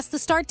gone past the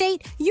start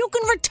date, you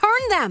can return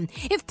them.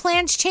 If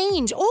plans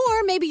change,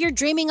 or maybe you're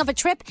dreaming of a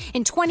trip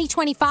in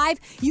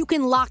 2025, you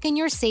can lock in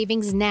your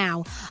savings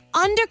now.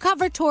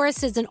 Undercover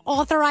Tourist is an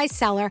authorized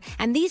seller,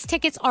 and these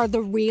tickets are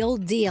the real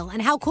deal.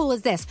 And how cool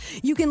is this?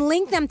 You can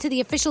link them to the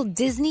official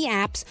Disney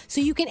apps,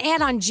 so you can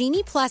add on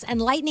Genie Plus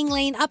and Lightning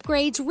Lane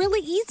upgrades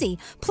really easy.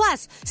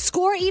 Plus,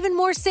 score even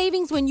more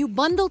savings when you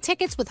bundle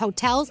tickets with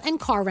hotels and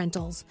car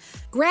rentals.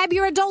 Grab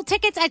your adult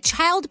tickets at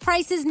child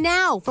prices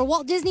now for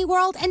Walt Disney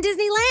World and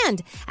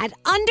Disneyland at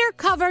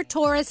undercovertourist.com.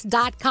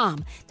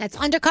 That's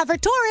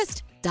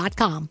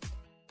undercovertourist.com.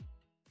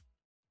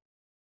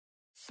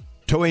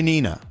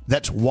 Toenina.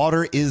 That's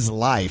water is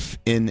life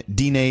in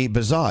Diné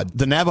Bazad,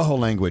 the Navajo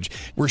language.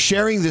 We're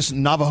sharing this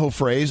Navajo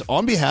phrase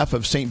on behalf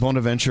of St.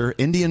 Bonaventure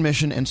Indian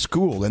Mission and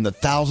School and the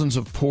thousands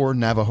of poor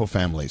Navajo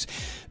families.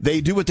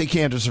 They do what they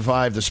can to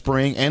survive the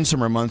spring and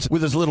summer months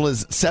with as little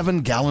as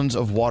 7 gallons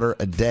of water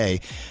a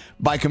day.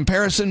 By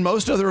comparison,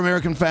 most other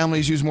American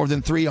families use more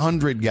than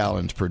 300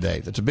 gallons per day.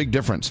 That's a big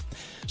difference.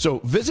 So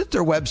visit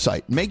their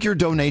website. Make your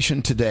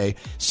donation today,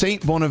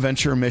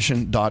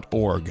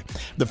 stbonaventuremission.org.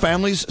 The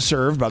families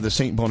served by the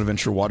St.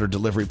 Bonaventure Water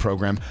Delivery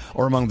Program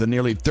are among the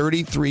nearly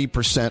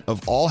 33%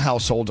 of all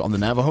households on the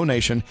Navajo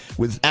Nation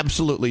with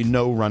absolutely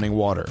no running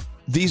water.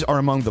 These are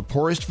among the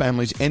poorest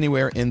families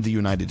anywhere in the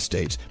United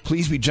States.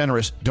 Please be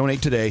generous.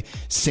 Donate today,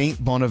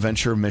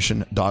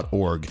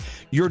 stbonaventuremission.org.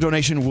 Your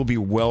donation will be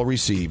well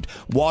received.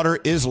 Water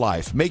is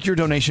life. Make your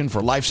donation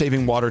for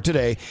life-saving water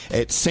today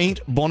at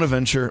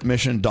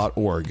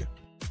stbonaventuremission.org.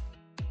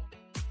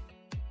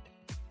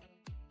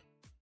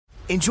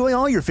 Enjoy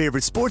all your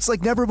favorite sports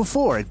like never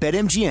before at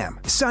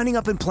BetMGM. Signing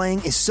up and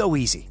playing is so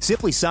easy.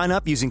 Simply sign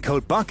up using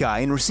code Buckeye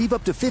and receive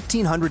up to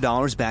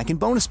 $1,500 back in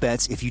bonus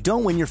bets if you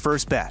don't win your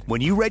first bet.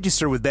 When you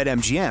register with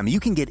BetMGM,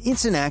 you can get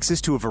instant access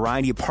to a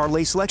variety of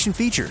parlay selection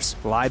features,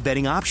 live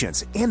betting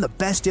options, and the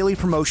best daily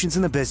promotions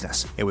in the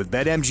business. And with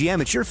BetMGM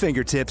at your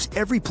fingertips,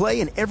 every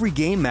play and every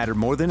game matter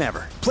more than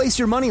ever. Place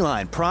your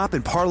moneyline, prop,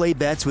 and parlay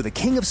bets with the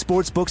king of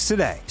sportsbooks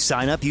today.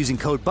 Sign up using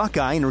code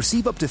Buckeye and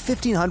receive up to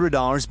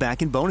 $1,500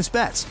 back in bonus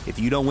bets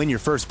if you don't win your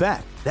first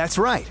bet. That's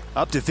right,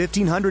 up to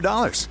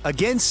 $1,500.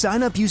 Again,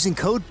 sign up using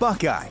code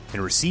Buckeye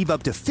and receive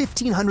up to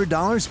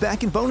 $1,500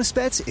 back in bonus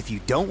bets if you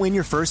don't win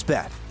your first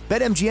bet.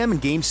 BetMGM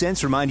and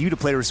GameSense remind you to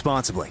play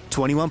responsibly.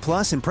 21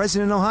 plus and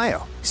present in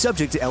Ohio.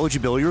 Subject to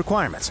eligibility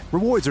requirements.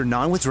 Rewards are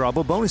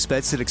non-withdrawable bonus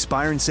bets that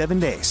expire in 7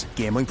 days.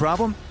 Gambling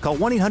problem? Call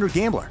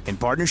 1-800-GAMBLER in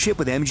partnership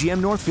with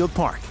MGM Northfield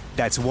Park.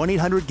 That's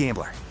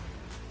 1-800-GAMBLER.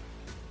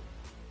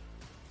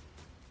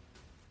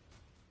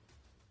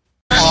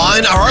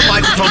 On, are our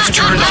microphones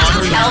turned on?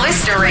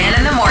 Elvis Duran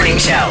in the Morning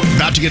Show.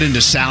 About to get into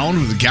sound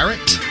with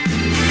Garrett.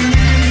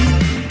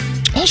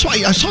 Also,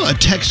 I saw a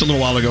text a little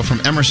while ago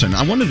from Emerson.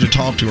 I wanted to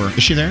talk to her.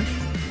 Is she there?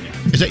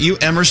 Is that you,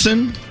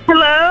 Emerson?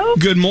 Hello?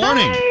 Good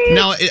morning. Hi.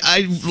 Now,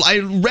 I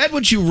read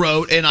what you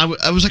wrote, and I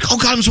was like, oh,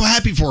 God, I'm so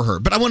happy for her.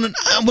 But I want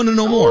to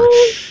know more.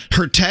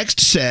 Her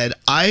text said,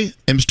 I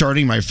am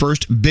starting my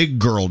first big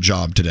girl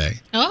job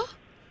today. Oh?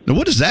 Now,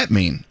 what does that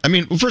mean? I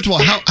mean, first of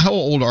all, how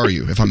old are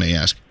you, if I may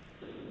ask?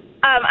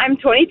 I'm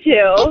 22.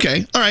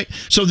 Okay, all right.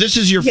 So this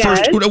is your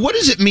first. What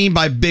does it mean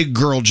by big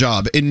girl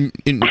job? In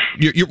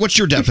what's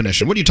your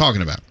definition? What are you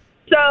talking about?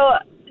 So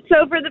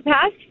for the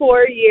past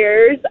 4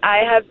 years,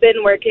 I have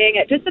been working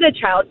at a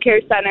child care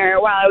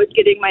center while I was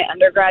getting my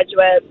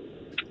undergraduate,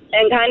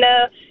 and kind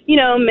of,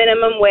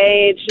 minimum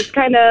wage, just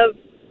kind of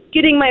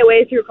getting my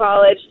way through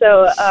college.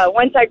 So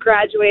once I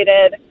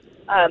graduated,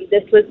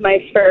 this was my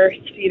first,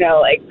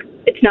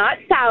 it's not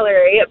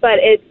salary, but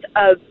it's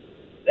a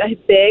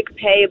big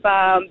pay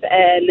bump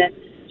and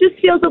just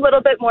feels a little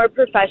bit more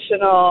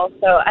professional.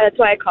 So that's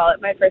why I call it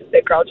my first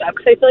big girl job,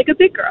 because I feel like a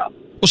big girl.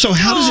 Well, so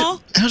how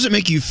does it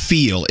make you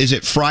feel? Is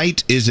it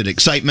fright? Is it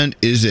excitement?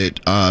 Is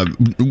it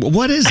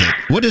what is it?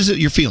 What is it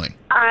you're feeling?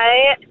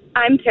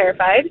 I'm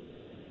terrified,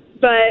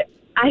 but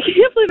I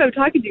can't believe I'm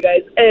talking to you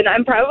guys, and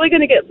I'm probably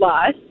going to get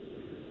lost,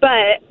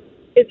 but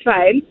it's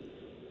fine.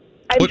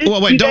 Wait,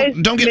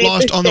 don't get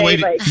lost on the way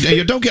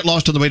to don't get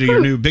lost on the way to your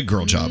new big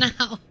girl job. No.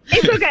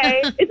 It's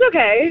okay. It's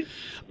okay.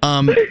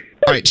 All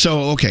right,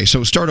 so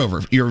start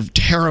over. You're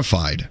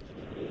terrified.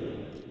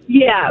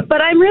 Yeah,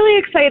 but I'm really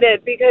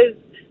excited because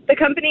the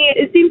company,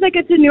 it seems like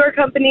it's a newer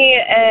company,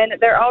 and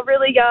they're all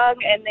really young,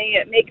 and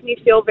they make me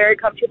feel very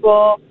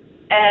comfortable,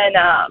 and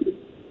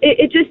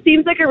it just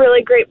seems like a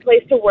really great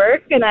place to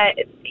work, and I'm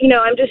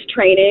just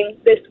training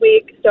this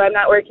week, so I'm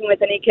not working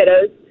with any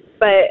kiddos.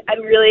 But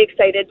I'm really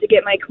excited to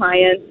get my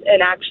clients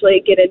and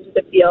actually get into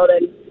the field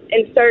and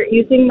start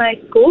using my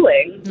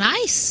schooling.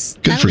 Nice.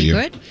 Good for you.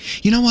 Good.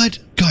 You know what?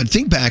 God,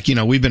 think back.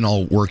 We've been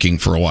all working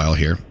for a while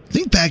here.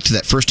 Think back to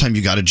that first time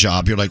you got a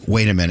job. You're like,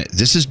 wait a minute.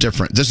 This is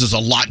different. This is a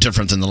lot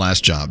different than the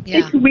last job.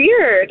 Yeah. It's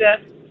weird.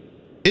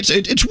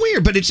 It's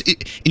weird, but and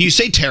you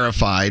say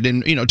terrified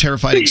and,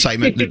 terrified,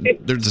 excitement.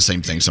 They're the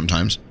same thing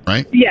sometimes,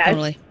 right? Yeah.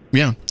 Totally.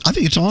 Yeah, I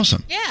think it's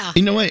awesome. Yeah.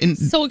 You know what? And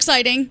so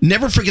exciting.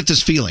 Never forget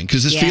this feeling,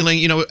 because this feeling,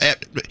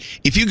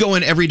 if you go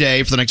in every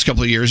day for the next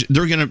couple of years,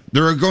 there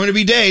are going to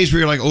be days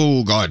where you're like,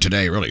 oh, God,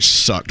 today really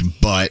sucked,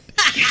 but...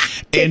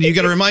 and you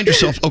got to remind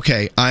yourself,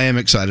 okay, I am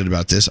excited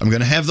about this. I'm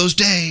going to have those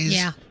days.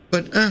 Yeah.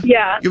 But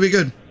yeah, you'll be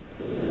good.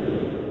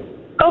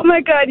 Oh,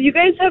 my God. You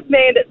guys have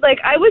made...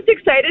 I was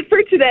excited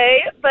for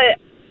today, but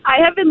I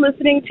have been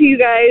listening to you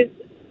guys,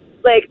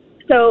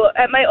 so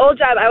at my old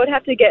job, I would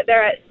have to get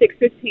there at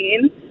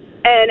 6:15.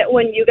 And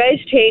when you guys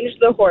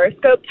changed the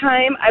horoscope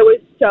time, I was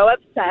so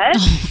upset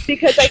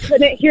because I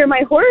couldn't hear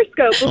my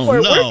horoscope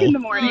before work in the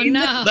morning. Oh,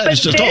 no. That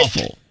is just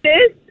awful.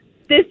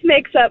 This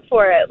makes up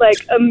for it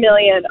a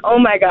million. Oh,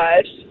 my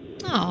gosh.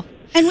 Oh.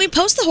 And we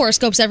post the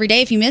horoscopes every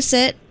day if you miss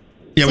it.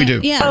 Yeah, we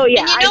do. Yeah. Oh,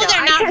 yeah. And you know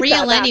they're not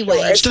real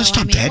anyway. Stop,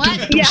 stop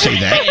that. Don't say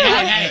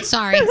that.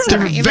 Sorry. They're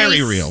Sorry. very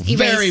Erase. real. Erase.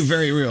 Very,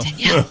 very real.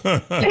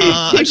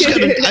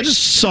 I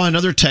just saw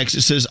another text.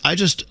 It says, I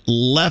just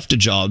left a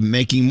job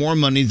making more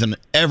money than I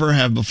ever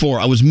have before.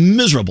 I was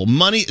miserable.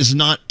 Money is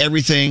not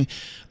everything.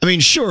 I mean,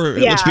 sure,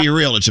 let's be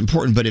real. It's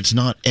important, but it's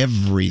not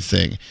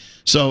everything.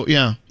 So,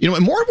 yeah.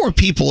 And more and more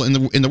people in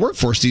the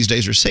workforce these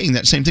days are saying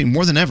that same thing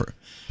more than ever.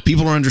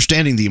 People are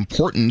understanding the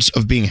importance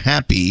of being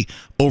happy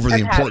over the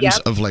importance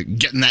of like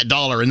getting that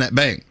dollar in that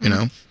bank,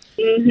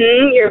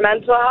 Your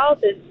mental health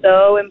is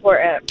so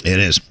important. It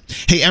is.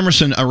 Hey,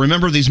 Emerson,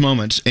 remember these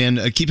moments and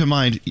keep in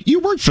mind,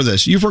 you worked for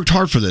this. You've worked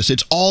hard for this.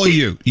 It's all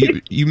you.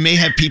 You may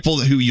have people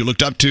who you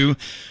looked up to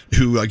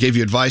who gave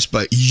you advice,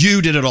 but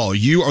you did it all.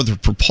 You are the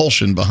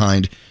propulsion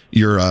behind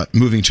your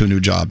moving to a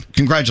new job.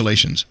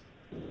 Congratulations.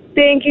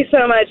 Thank you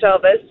so much,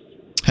 Elvis.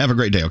 Have a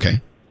great day,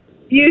 okay?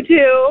 You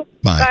too.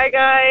 Bye. Bye,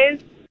 guys.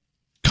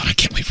 God, I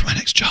can't wait for my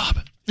next job.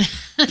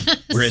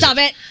 Where is Stop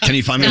it. Can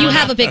you find me You one?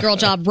 have a big girl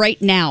job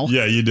right now.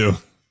 Yeah, you do.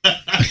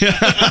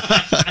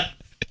 A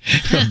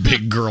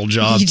big girl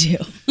job. You do.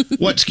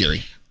 What's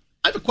scary?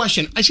 I have a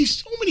question. I see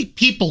so many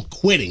people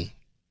quitting,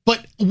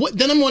 but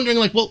then I'm wondering,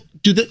 like, well,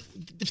 if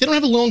they don't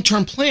have a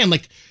long-term plan,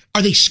 like,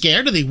 are they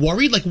scared? Are they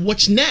worried? Like,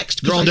 what's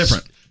next? They're all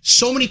different.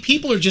 So many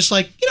people are just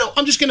like,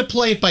 I'm just going to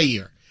play it by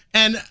ear.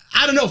 And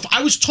I don't know, if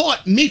I was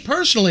taught, me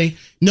personally,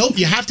 nope,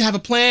 you have to have a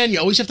plan. You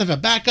always have to have a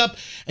backup.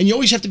 And you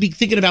always have to be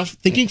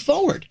thinking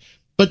forward.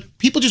 But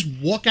people just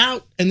walk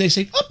out and they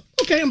say, oh,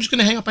 okay, I'm just going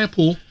to hang out by a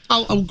pool.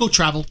 I'll go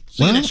travel.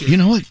 See you Well, next year. you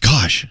know what?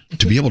 Gosh,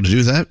 to be able to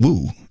do that,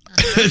 woo.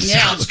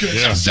 Sounds good.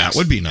 Yeah. That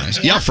would be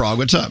nice. Yeah, Frog,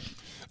 what's up?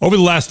 Over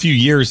the last few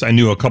years, I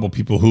knew a couple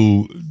people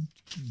who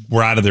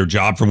were out of their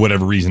job for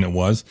whatever reason it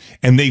was,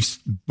 and they've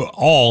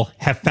all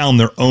have found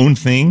their own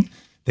thing.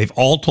 They've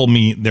all told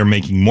me they're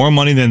making more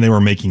money than they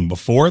were making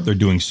before. They're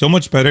doing so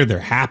much better.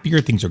 They're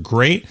happier. Things are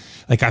great.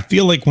 Like, I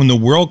feel like when the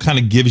world kind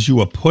of gives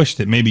you a push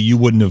that maybe you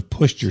wouldn't have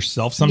pushed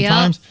yourself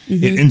sometimes,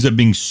 it ends up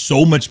being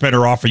so much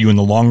better off for you in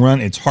the long run.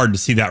 It's hard to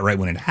see that right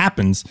when it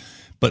happens.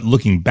 But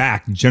looking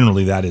back,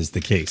 generally that is the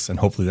case. And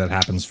hopefully that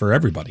happens for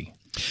everybody.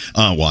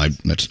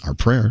 That's our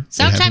prayer.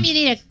 Sometimes you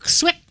need a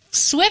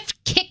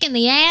swift kick in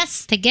the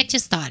ass to get you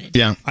started.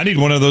 Yeah. I need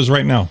one of those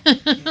right now.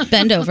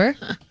 Bend over.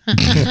 What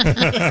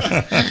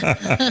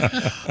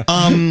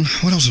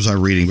else was I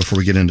reading before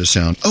we get into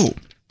sound? Oh,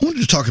 I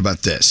wanted to talk about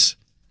this.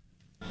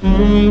 A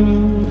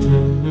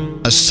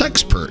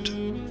sexpert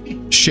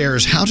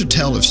shares how to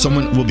tell if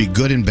someone will be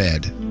good in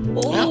bed.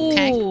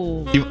 Okay.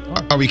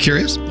 Are we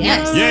curious?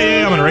 Yes.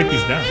 Yeah. I'm going to write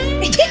these down.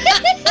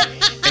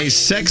 A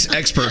sex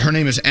expert. Her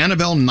name is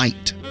Annabelle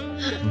Knight.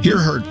 Here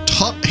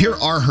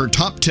are her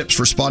top tips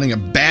for spotting a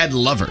bad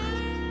lover,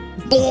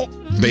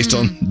 based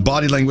on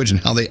body language and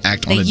how they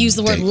act on a They use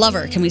the word date.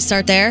 lover. Can we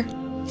start there?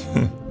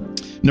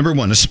 Number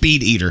 1, a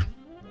speed eater.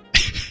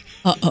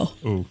 Uh-oh.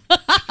 Ooh.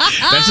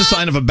 That's a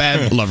sign of a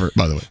bad lover,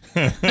 by the way.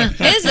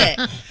 Is it?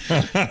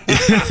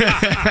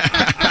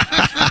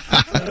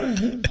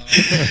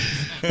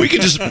 We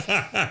could just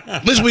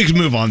we can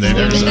move on then.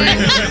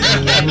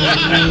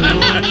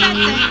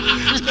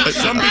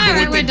 Some people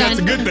would think that's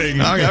a good thing.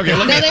 Okay.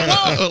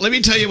 Let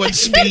me tell you what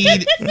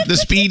the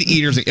speed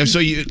eater thing. So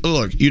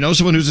you know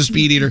someone who's a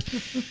speed eater.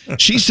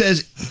 She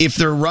says if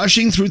they're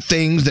rushing through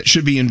things that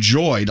should be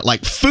enjoyed,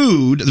 like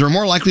food, they're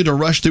more likely to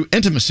rush through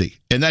intimacy,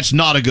 and that's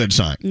not a good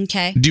sign.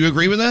 Okay. Do you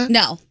agree with that?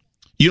 No.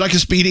 You like a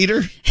speed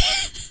eater?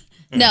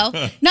 No,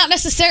 not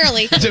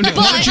necessarily. So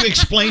why don't you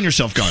explain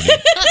yourself, Gandhi?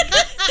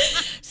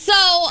 So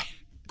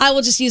I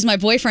will just use my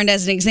boyfriend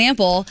as an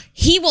example.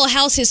 He will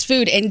house his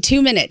food in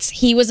 2 minutes.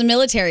 He was a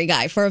military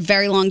guy for a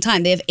very long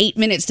time. They have 8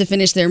 minutes to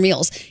finish their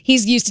meals.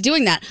 He's used to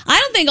doing that. I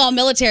don't think all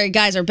military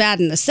guys are bad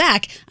in the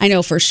sack. I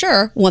know for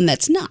sure one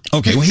that's not.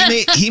 Okay,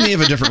 well he may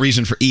have a different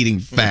reason for eating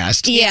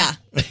fast. Yeah,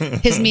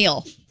 his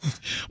meal.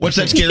 What's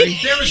that, Scary?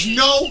 There is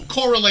no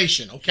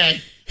correlation,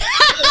 okay? All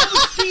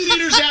the speed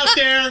eaters out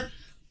there,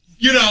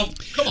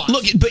 come on.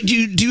 Look, but do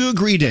you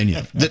agree,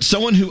 Daniel, that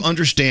someone who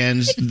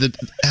understands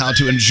how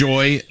to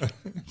enjoy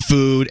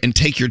food and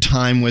take your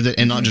time with it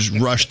and not just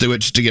rush through it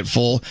just to get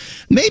full,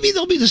 maybe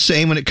they'll be the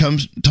same when it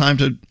comes time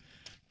to,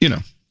 Yeah,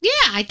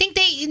 I think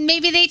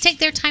they take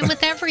their time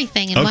with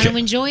everything and want to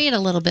enjoy it a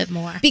little bit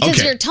more.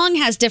 Because your tongue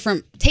has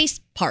different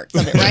taste parts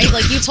of it, right?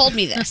 Like you told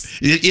me this.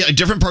 Yeah,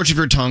 different parts of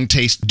your tongue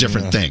taste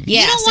different things.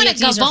 Yeah, You don't so want you have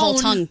to to use your whole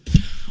gavone. tongue.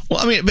 Well,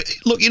 I mean, but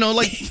look, I'm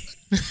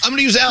going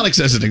to use Alex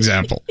as an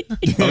example.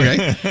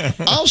 Okay.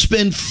 I'll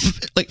spend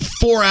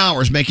 4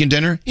 hours making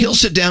dinner. He'll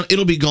sit down.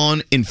 It'll be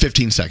gone in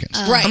 15 seconds.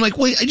 Right. I'm like,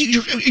 wait,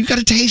 you got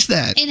to taste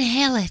that.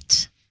 Inhale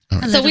it.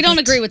 Right. So we don't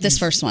agree with this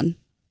first one.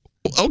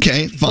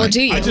 Okay, fine. Or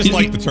do you? I just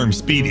like the term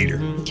speed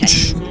eater. Okay.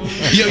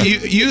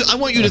 I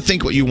want you to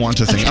think what you want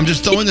to think. I'm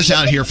just throwing this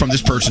out here from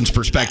this person's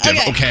perspective,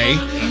 okay?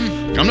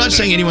 I'm not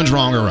saying anyone's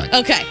wrong or right.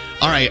 Okay.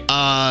 All right,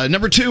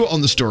 number 2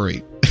 on the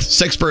story.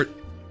 Sexpert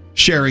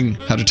sharing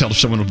how to tell if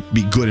someone will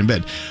be good in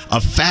bed. A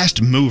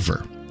fast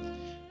mover.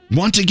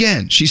 Once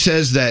again, she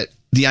says that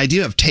the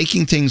idea of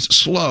taking things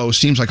slow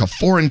seems like a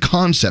foreign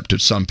concept to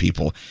some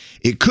people.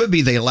 It could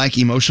be they lack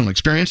emotional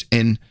experience,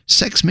 and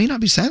sex may not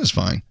be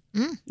satisfying.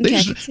 They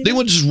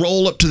want to just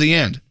roll up to the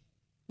end.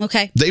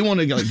 Okay. They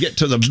want to get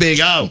to the big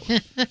O.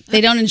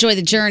 They don't enjoy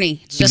the journey.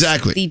 It's just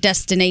Exactly. the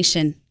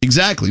destination.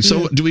 Exactly.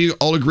 So do we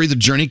all agree the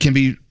journey can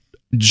be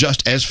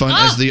just as fun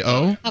as the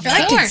O? Of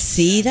I could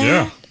see that.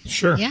 Yeah,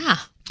 sure. Yeah.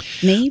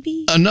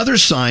 Maybe. Another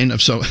sign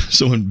of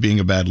someone being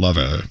a bad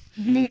lover,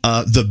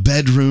 the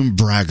bedroom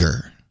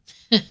bragger.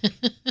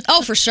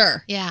 Oh, for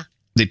sure. Yeah.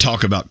 They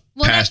talk about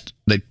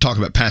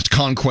past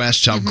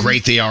conquests, how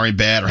great they are in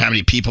bed, or how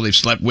many people they've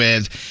slept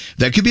with.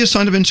 That could be a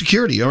sign of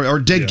insecurity or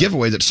a dead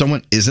giveaway that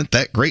someone isn't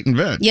that great in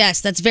bed.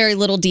 Yes, that's very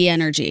little D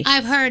energy.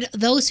 I've heard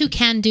those who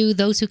can do,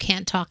 those who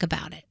can't talk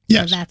about it.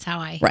 Yes. So that's how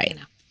I, Right.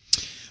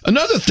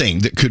 Another thing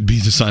that could be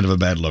the sign of a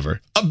bad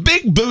lover, a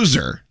big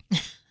boozer.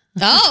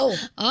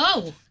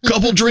 Oh.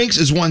 Couple drinks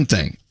is one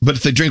thing, but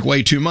if they drink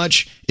way too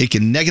much, it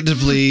can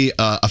negatively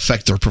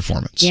affect their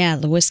performance. Yeah,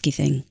 the whiskey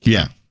thing.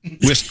 Yeah.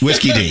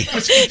 Whiskey D.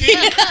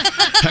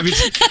 Have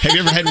you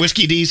ever had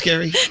Whiskey D,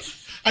 Scary?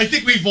 I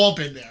think we've all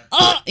been there.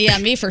 Oh, yeah,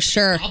 me for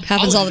sure.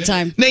 Happens all the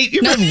time. Nate,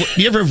 you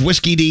ever have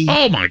Whiskey D?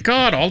 Oh my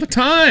God, all the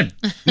time.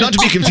 Not to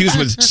be confused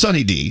with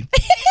Sunny D.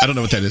 I don't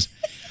know what that is.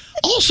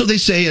 Also, they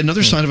say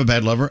another sign of a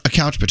bad lover, a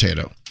couch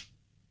potato.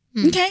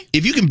 Okay.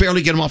 If you can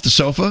barely get them off the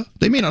sofa,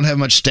 they may not have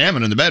much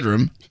stamina in the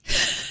bedroom.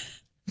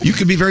 You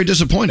could be very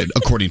disappointed,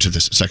 according to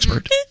this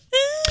expert.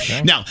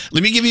 Okay. Now,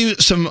 let me give you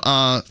some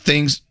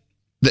things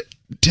that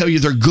tell you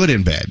they're good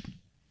in bed.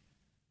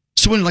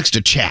 Someone likes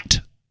to chat.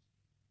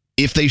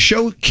 If they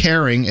show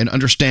caring and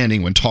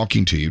understanding when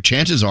talking to you,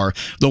 chances are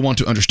they'll want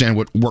to understand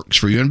what works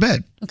for you in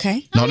bed.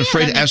 Okay. Not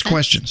afraid to ask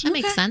questions. That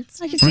makes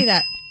sense. I can see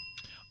that.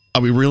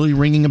 Are we really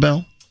ringing a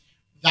bell?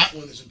 That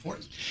one is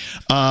important.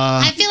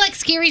 I feel like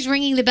Scary's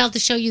ringing the bell to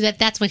show you that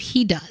that's what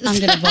he does. I'm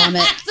going to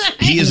vomit.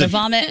 He is I'm a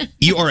gonna vomit.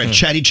 You are a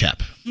chatty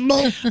chap.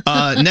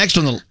 Next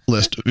on the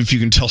list, if you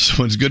can tell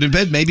someone's good in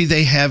bed, maybe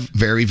they have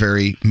very,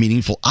 very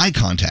meaningful eye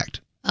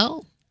contact.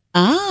 Oh.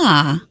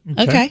 Ah.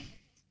 Okay.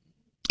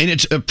 And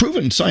it's a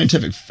proven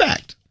scientific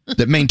fact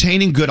that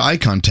maintaining good eye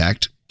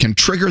contact can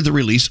trigger the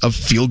release of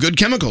feel-good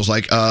chemicals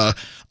like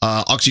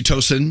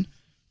oxytocin,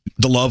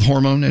 the love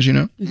hormone, as you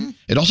know.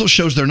 It also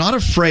shows they're not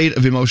afraid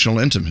of emotional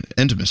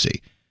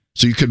intimacy.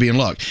 So you could be in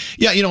luck.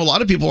 Yeah, a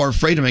lot of people are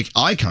afraid to make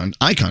eye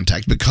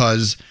contact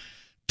because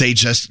they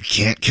just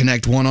can't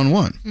connect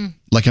one-on-one.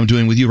 Like I'm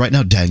doing with you right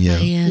now,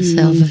 Danielle. Yes,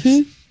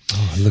 Elvis.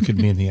 Oh, look at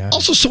me in the eye.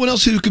 Also, someone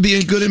else who could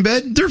be good in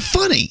bed, they're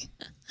funny.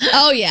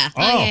 Oh, yeah.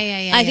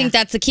 Yeah. I think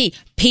that's the key.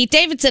 Pete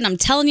Davidson, I'm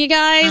telling you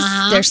guys,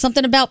 there's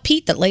something about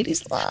Pete that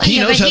ladies love. He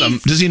knows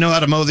does he know how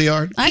to mow the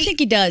yard? I think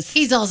he does.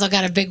 He's also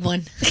got a big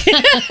one.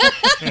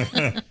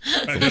 Okay.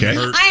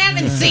 I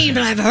haven't seen,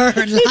 but I've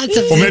heard lots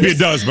of Well, maybe it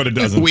does, but it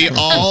doesn't. We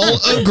all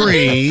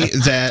agree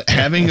that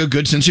having a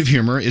good sense of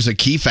humor is a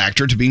key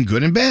factor to being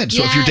good in bed.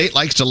 So if your date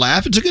likes to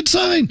laugh, it's a good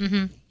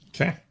sign.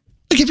 Okay.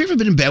 Like, have you ever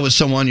been in bed with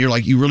someone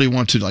you really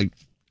want to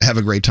have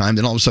a great time,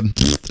 then all of a sudden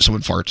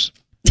someone farts?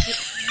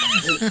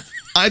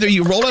 Either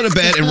you roll out of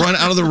bed and run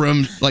out of the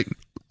room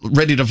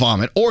ready to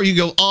vomit, or you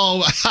go,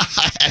 oh,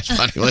 that's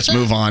funny, let's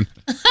move on.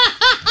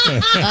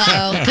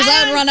 Uh-oh, because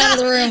I would run out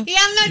of the room. Yeah,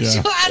 I'm not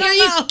sure. I don't Are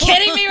know. you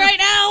kidding me right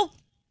now?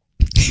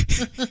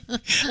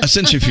 A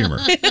sense of humor.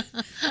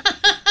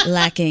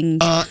 Lacking.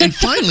 And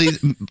finally,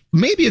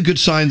 maybe a good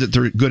sign that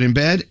they're good in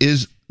bed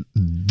is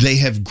they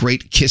have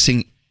great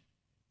kissing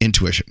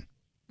intuition.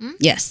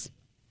 Yes.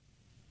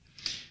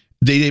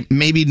 They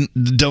maybe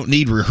don't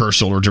need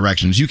rehearsal or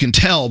directions. You can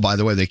tell by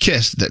the way they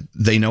kiss that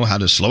they know how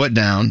to slow it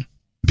down.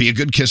 Be a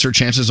good kisser.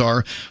 Chances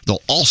are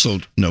they'll also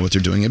know what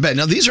they're doing in bed.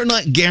 Now, these are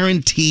not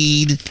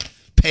guaranteed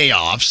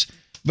payoffs,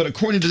 but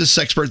according to this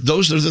expert,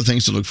 those are the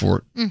things to look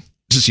for to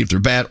see if they're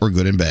bad or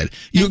good in bed.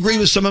 You agree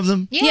with some of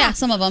them? Yeah,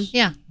 some of them.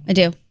 Yeah, I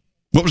do.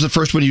 What was the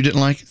first one you didn't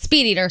like?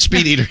 Speed Eater.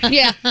 Speed Eater.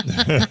 Yeah.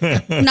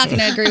 I'm not going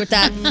to agree with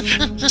that.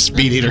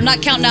 Speed Eater. I'm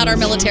not counting out our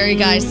military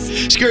guys.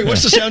 Scary,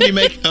 what's the sound you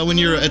make when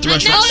you're at the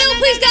restaurant? Oh, no,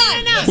 please,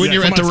 God. When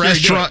you're at the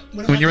restaurant,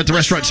 when you're at the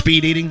restaurant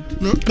speed eating?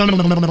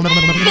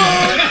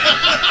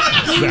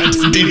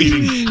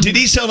 Did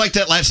he sound like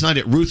that last night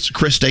at Ruth's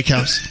Chris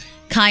Steakhouse?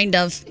 Kind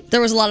of. There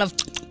was a lot of...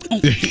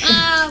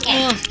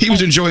 He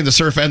was enjoying the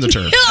surf and the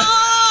turf.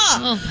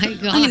 Oh, my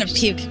God. I'm going to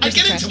puke. I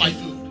get into my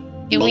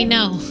food. Yeah, we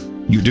know.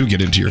 You do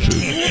get into your food.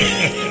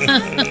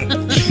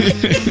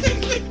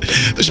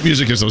 This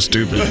music is so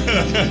stupid.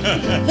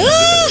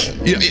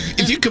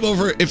 If you come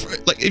over,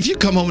 if you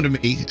come home to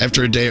me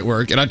after a day at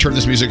work and I turn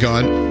this music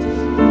on,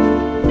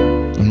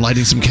 I'm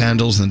lighting some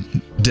candles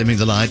and dimming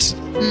the lights.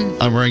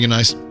 I'm wearing a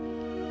nice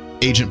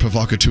Agent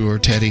Provocateur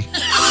teddy.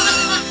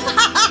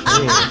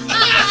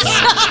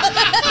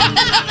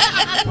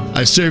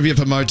 I serve you up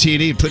a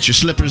martini and put your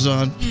slippers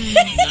on.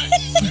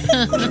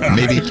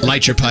 Maybe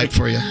light your pipe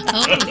for you.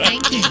 Oh,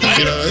 thank you.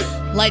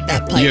 Light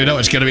that pipe. You know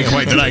it's going to be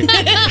quite the night.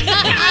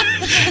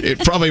 It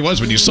probably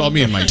was when you saw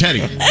me in my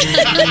teddy.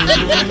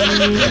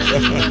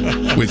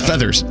 With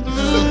feathers.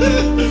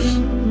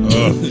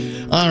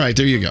 All right,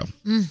 there you go.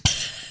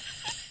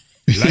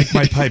 Light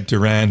my pipe,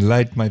 Duran.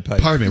 Light my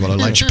pipe. Pardon me while I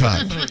light your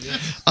pipe.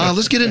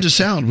 Let's get into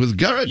sound with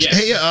Garrett. Yes.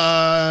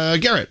 Hey,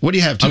 Garrett, what do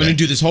you have today? I'm going to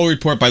do this whole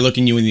report by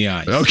looking you in the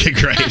eyes. Okay,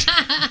 great.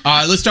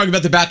 Let's talk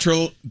about the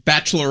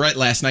Bachelorette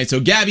last night. So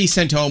Gabby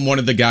sent home one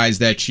of the guys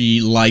that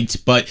she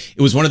liked, but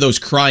it was one of those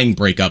crying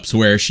breakups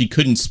where she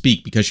couldn't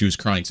speak because she was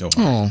crying so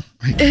hard.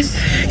 It's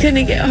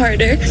gonna get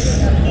harder.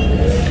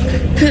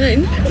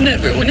 And I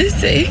never want to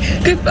say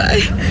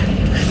goodbye.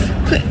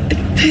 But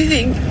I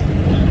think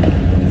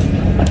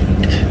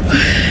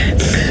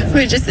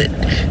we're just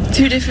at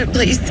two different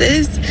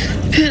places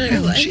in our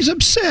life. She's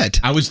upset.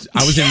 I was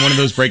in one of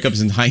those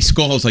breakups in high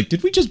school. I was like,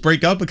 did we just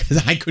break up?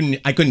 Because I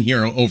couldn't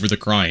hear over the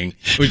crying.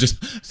 It was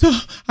just, so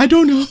I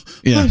don't know.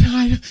 Yeah.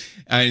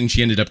 And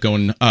she ended up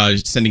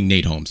sending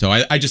Nate home. So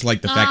I just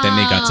like the fact that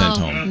Nate got sent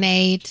home.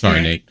 Nate.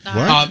 Sorry, Nate. What?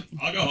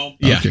 I'll go home.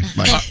 Yeah. Okay,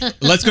 bye.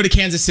 Let's go to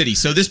Kansas City.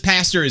 So this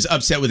pastor is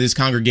upset with his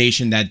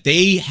congregation that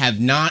they have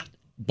not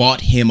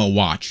bought him a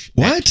watch.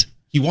 What?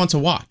 He wants a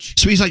watch.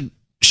 So he's like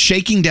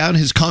shaking down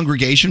his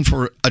congregation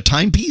for a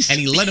timepiece? And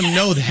he let him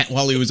know that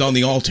while he was on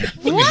the altar.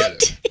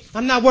 What?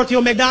 I'm not worth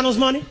your McDonald's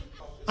money.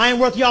 I ain't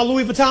worth y'all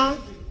Louis Vuitton.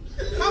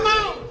 Come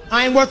on.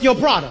 I ain't worth your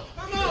Prada.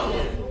 Come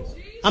on.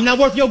 I'm not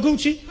worth your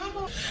Gucci.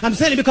 I'm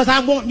saying it because I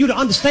want you to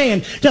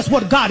understand just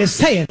what God is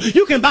saying.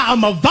 You can buy a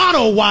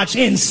Movado watch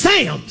in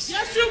Sam's.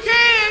 Yes, you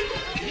can.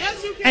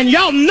 Yes, you can. And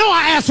y'all know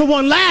I asked for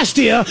one last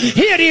year.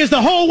 Here it is the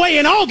whole way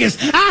in August.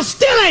 I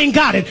still ain't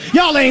got it.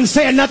 Y'all ain't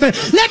saying nothing.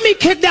 Let me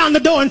kick down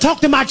the door and talk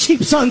to my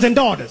cheap sons and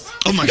daughters.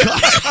 Oh, my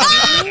God.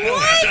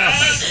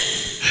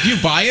 Do you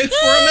buy it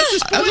for him at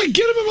this point? I was like,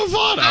 get him a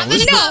Movado.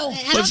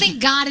 I don't think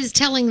God is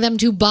telling them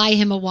to buy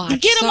him a watch.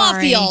 Get him off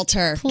the Sorry.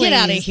 altar. Please. Get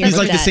out of here. He's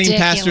like the with same that.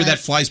 pastor that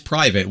flies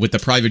private with the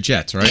private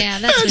jets, right? Yeah,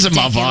 that's It's a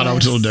Movado.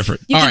 It's a little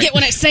different. You All can right. get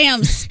one at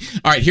Sam's.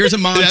 All right, here's a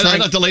mom Yeah, I trying.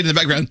 got the lady in the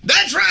background.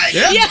 That's right.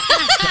 Yeah.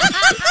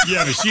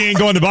 Yeah, but she ain't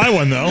going to buy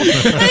one, though.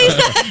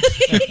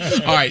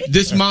 All right,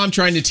 this mom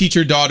trying to teach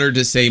her daughter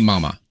to say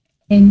mama.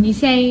 Can you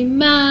say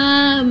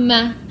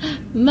mama,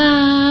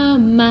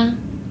 mama?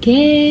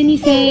 Can you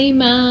say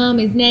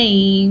mama's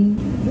name?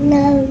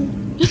 No.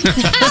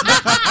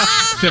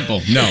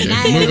 Simple. No.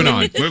 Moving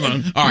on. Move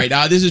on. All right,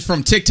 this is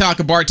from TikTok,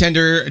 a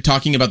bartender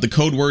talking about the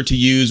code word to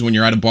use when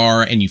you're at a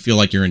bar and you feel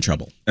like you're in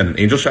trouble. An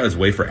angel shot is a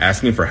way for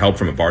asking for help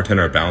from a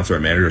bartender, a bouncer, a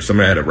manager, or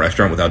someone at a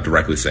restaurant without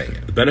directly saying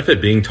it. The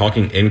benefit being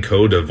talking in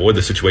code to avoid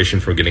the situation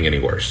from getting any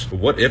worse. But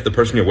what if the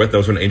person you're with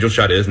knows what an angel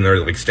shot is and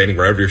they're like standing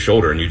right over your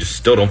shoulder and you just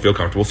still don't feel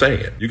comfortable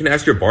saying it? You can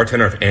ask your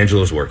bartender if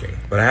Angela is working.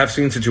 But I have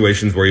seen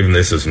situations where even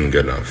this isn't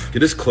good enough.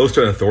 Get as close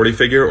to an authority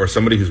figure or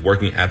somebody who's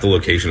working at the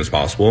location as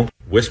possible.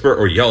 Whisper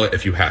or yell it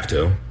if you have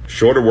to.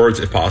 Shorter words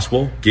if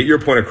possible. Get your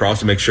point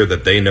across to make sure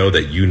that they know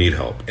that you need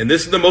help. And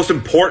this is the most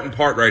important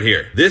part right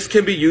here. This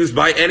can be used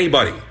by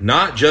anybody,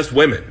 not just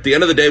women. At the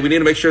end of the day, we need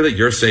to make sure that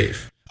you're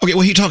safe. Okay,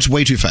 well, he talks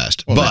way too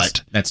fast, Well,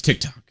 but that's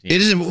TikTok.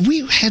 it isn't.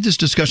 We had this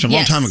discussion a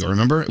long Yes. time ago,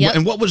 remember? Yep.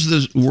 And what was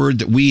the word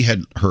that we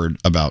had heard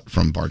about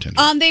from bartenders?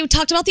 They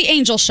talked about the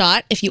angel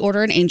shot. If you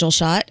order an angel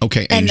shot,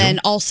 Okay, and angel. then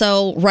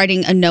also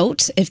writing a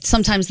note. If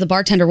sometimes the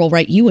bartender will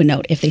write you a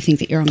note if they think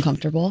that you're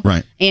uncomfortable,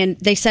 Right. And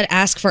they said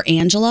ask for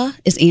Angela.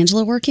 Is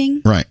Angela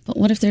working? Right. But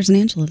what if there's an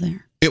Angela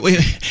there?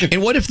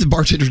 And what if the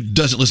bartender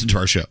doesn't listen to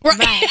our show? Right.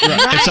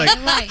 It's like,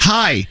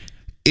 hi,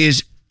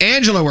 is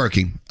Angela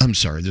working? I'm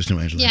sorry, there's no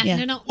Angela.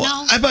 Yeah, no.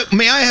 But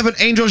may I have an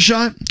angel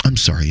shot? I'm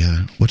sorry,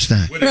 what's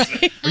that?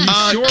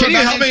 Sure Can you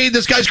about help me?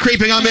 This guy's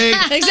creeping on me.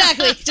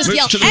 Exactly. Just Move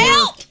yell, to the door.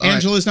 help! All right.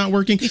 Angela's not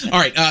working. All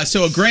right,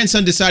 so a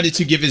grandson decided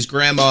to give his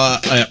grandma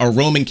a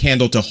Roman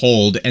candle to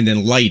hold and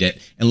then light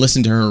it and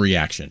listen to her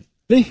reaction.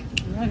 Ready?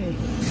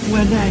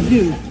 What did I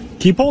do?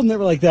 Keep holding it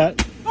like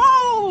that.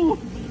 Oh!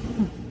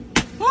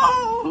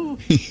 Oh!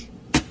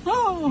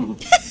 Oh!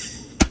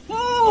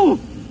 Oh!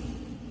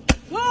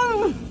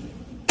 Oh!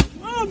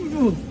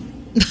 Oh!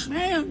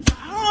 Man!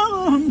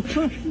 Oh!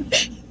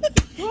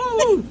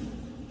 Oh!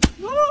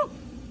 Oh!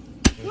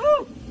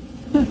 Oh!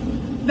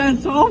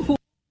 That's awful.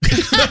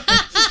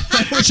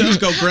 Just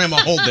go, Grandma,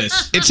 hold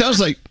this. It sounds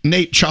like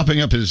Nate chopping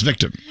up his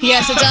victim.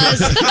 Yes, it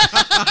does.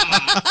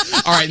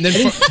 All right, and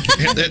then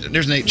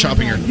there's Nate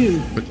chopping her.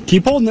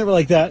 Keep holding it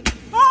like that.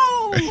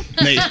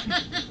 Nate.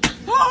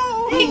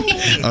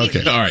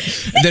 Okay. All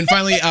right. Then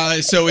finally,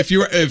 so if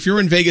you're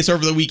in Vegas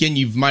over the weekend,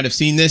 you might have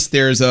seen this.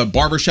 There's a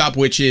barbershop,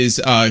 which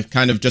is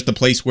kind of just a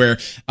place where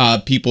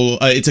people.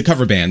 It's a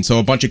cover band, so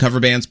a bunch of cover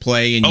bands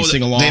play and you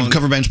sing along. They have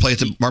cover bands play at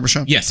the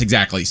barbershop? Yes,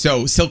 exactly.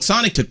 So Silk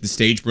Sonic took the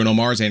stage, Bruno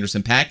Mars,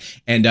 Anderson .Paak,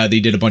 and they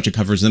did a bunch of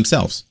covers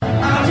themselves.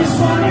 I just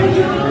wanna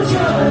use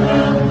your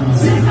love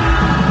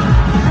tonight.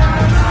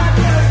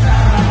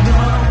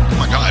 Oh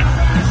my God.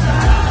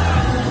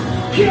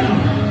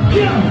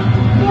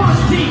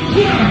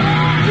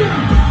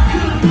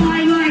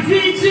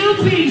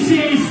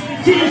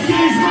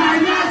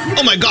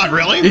 Oh my God,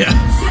 really? Yeah.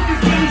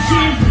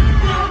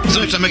 So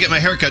next time I get my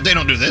haircut, they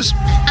don't do this.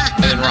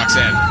 And then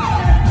Roxanne.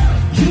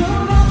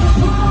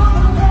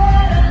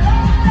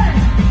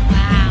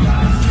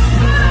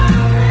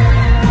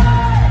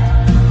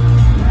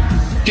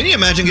 Can you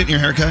imagine getting your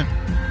haircut?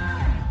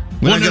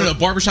 Well, no.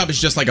 Barbershop is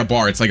just like a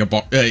bar. It's like a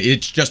bar.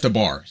 It's just a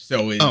bar.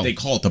 So they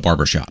call it the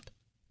barbershop.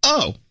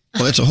 Oh.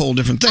 Well, that's a whole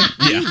different thing.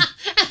 Yeah.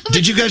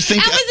 Did you guys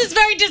think? Elvis is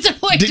very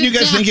disappointed. Didn't you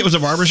guys think it was a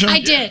barbershop?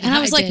 I did. And I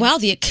was like, wow,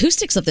 the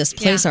acoustics of this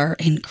place are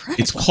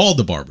incredible. It's called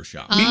the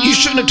barbershop. You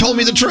shouldn't have told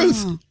me the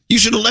truth. You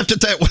should have left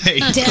it that way.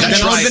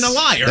 Then I've been a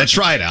liar. That's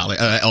right,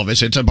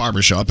 Elvis. It's a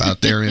barbershop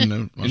out there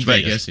in Las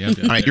Vegas. Yeah.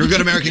 All right, you're a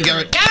good American,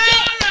 Garrett.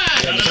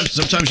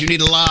 Sometimes you need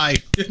to lie.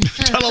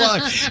 Tell a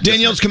lie.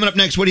 Danielle's coming up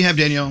next. What do you have,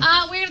 Danielle?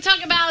 We're going to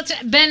talk about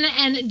Ben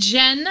and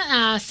Jen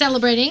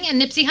celebrating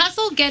and Nipsey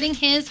Hussle getting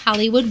his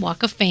Hollywood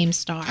Walk of Fame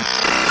star.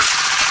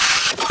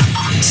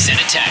 Send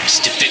a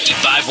text to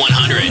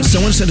 55100.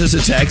 Someone sent us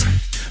a text.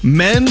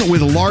 Men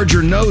with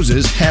larger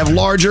noses have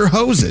larger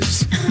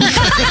hoses.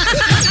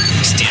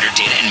 Standard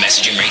data and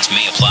messaging rates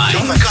may apply.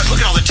 Oh my God, look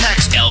at all the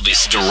text.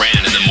 Elvis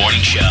Duran in the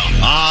morning show.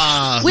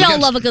 We all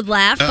love a good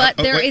laugh, but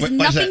there is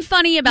nothing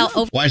funny about...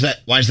 Why is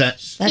that?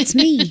 That's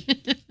me.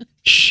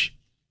 Shh.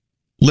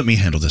 Let me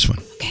handle this one.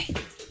 Okay.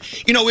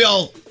 You know, we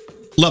all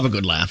love a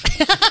good laugh.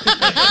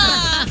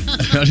 I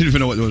didn't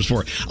even know what it was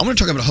for. I'm going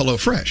to talk about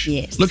HelloFresh.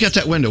 Yes. Look out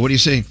that window. What do you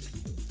see?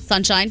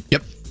 Sunshine?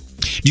 Yep.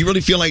 Do you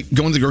really feel like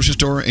going to the grocery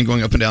store and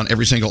going up and down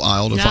every single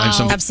aisle to find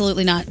something?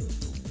 Absolutely not.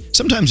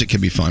 Sometimes it can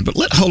be fun, but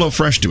let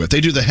HelloFresh do it. They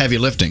do the heavy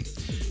lifting.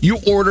 You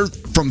order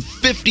from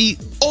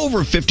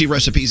over 50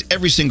 recipes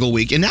every single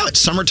week. And now it's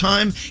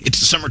summertime. It's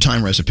the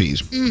summertime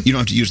recipes. You don't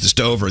have to use the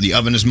stove or the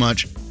oven as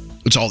much.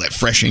 It's all that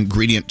fresh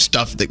ingredient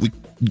stuff that we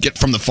get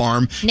from the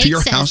farm Nate to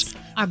your says house.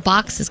 Our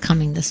box is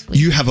coming this week.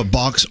 You have a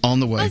box on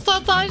the way. I'm so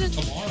excited.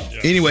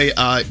 Anyway,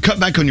 cut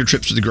back on your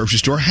trips to the grocery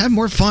store. Have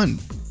more fun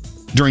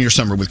during your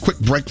summer with quick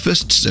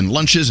breakfasts and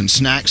lunches and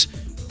snacks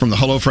from the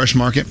HelloFresh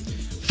market.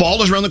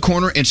 Fall is around the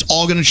corner. It's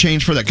all going to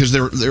change for that because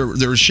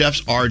their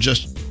chefs are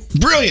just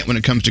brilliant when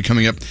it comes to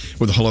coming up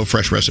with the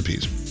HelloFresh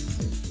recipes.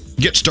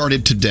 Get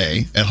started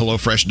today at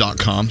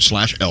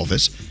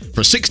HelloFresh.com/Elvis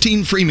for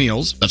 16 free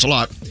meals. That's a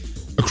lot.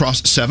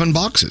 Across 7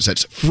 boxes.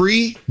 That's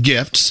free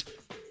gifts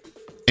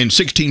and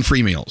 16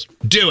 free meals.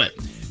 Do it.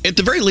 At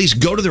the very least,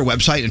 go to their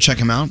website and check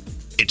them out.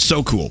 It's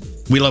so cool.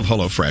 We love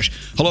HelloFresh.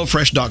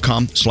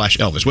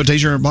 HelloFresh.com/Elvis. What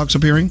day's your box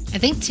appearing? I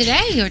think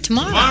today or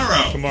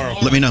tomorrow. Tomorrow.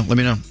 Let me know.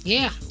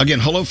 Yeah.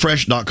 Again,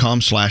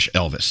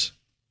 HelloFresh.com/Elvis.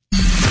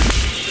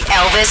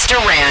 Elvis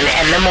Duran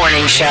and the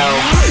Morning Show.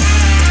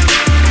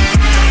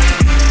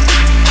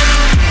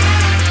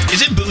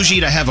 Is it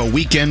bougie to have a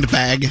weekend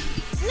bag?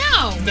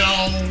 No.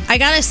 I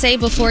gotta say,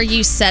 before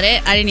you said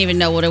it, I didn't even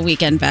know what a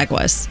weekend bag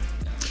was.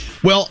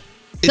 Well,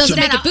 Doesn't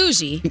make it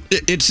bougie.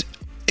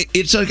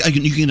 It's like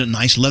you can get a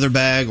nice leather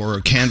bag or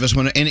a canvas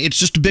one, and it's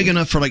just big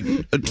enough for like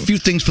a few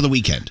things for the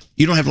weekend.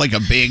 You don't have like a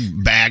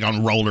big bag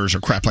on rollers or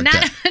crap like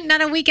that.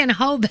 Not a weekend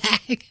hoe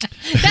bag.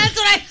 That's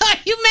what I thought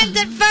you meant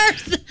at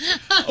first.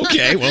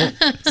 Okay, well,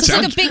 It's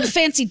like a big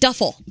fancy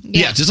duffel.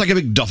 Yeah, it's just like a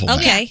big duffel bag.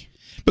 Okay.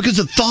 Because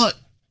the thought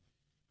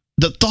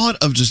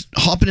of just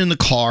hopping in the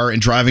car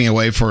and driving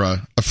away for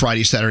a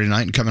Friday, Saturday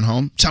night and coming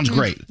home sounds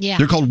great. Yeah.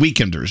 They're called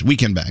weekenders,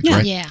 weekend bags,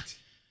 right? Yeah.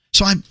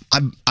 So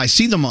I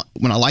see them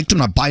when I like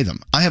them, I buy them.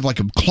 I have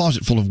like a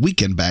closet full of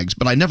weekend bags,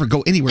 but I never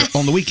go anywhere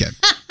on the weekend.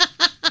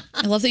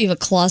 I love that you have a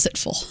closet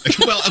full.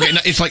 Well, okay,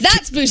 it's like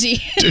that's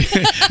bougie.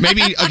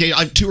 Maybe I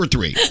have 2 or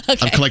 3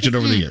 I've collected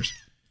over the years.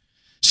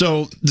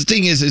 So the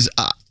thing is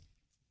I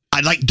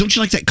like. Don't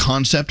you like that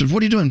concept of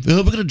what are you doing?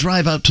 Well, we're going to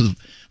drive out we're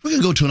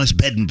going to go to a nice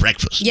bed and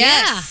breakfast.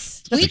 Yes.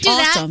 We do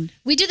awesome. that.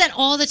 We do that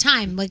all the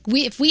time. Like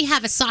if we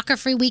have a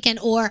soccer-free weekend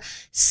or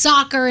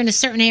soccer in a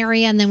certain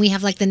area, and then we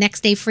have like the next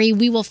day free,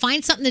 we will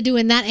find something to do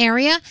in that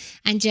area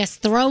and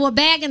just throw a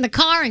bag in the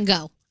car and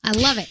go. I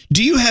love it.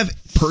 Do you have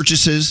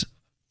purchases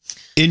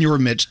in your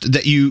midst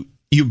that you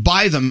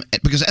buy them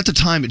because at the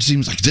time it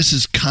seems like this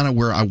is kind of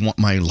where I want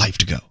my life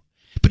to go,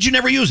 but you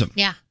never use them?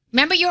 Yeah.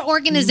 Remember your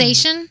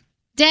organization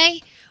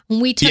day? When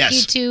we took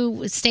you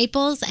to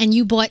Staples and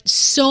you bought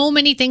so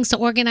many things to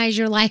organize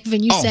your life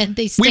and you said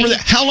they stayed. We were there.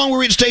 How long were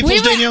we at Staples,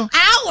 Danielle?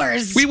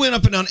 Hours. We went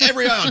up and down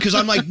every aisle because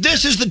I'm like,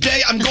 this is the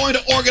day I'm going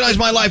to organize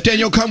my life.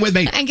 Danielle, come with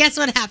me. And guess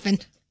what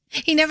happened?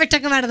 He never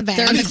took them out of the bag.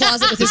 They're in the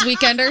closet with his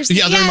weekenders?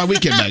 Yeah, they're in my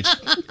weekend bags.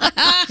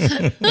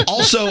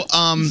 Also,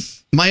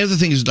 my other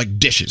thing is like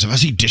dishes. If I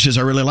see dishes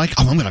I really like,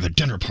 I'm going to have a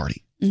dinner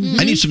party. Mm-hmm.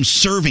 I need some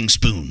serving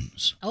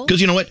spoons.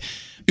 Because you know what?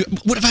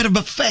 What if I had a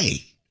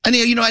buffet? I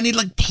need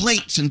like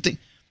plates and things.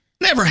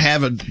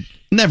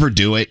 Never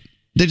do it.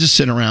 They just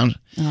sit around.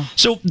 Oh.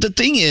 So the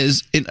thing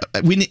is, I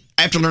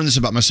have to learn this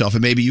about myself,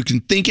 and maybe you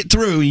can think it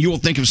through, and you will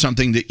think of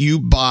something that you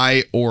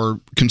buy or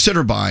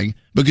consider buying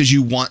because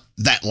you want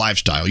that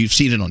lifestyle. You've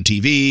seen it on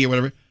TV or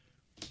whatever.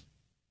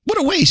 What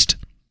a waste.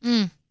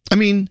 I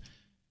mean,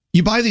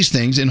 you buy these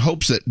things in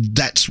hopes that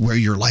that's where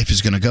your life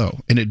is going to go,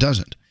 and it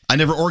doesn't. I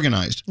never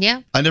organized.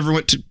 Yeah. I never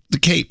went to the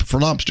Cape for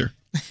lobster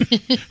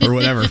or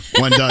whatever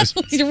one does.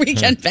 Your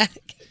weekend bag.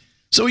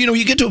 So,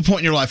 you get to a point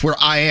in your life where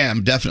I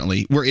am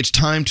definitely, where it's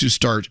time to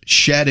start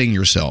shedding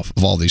yourself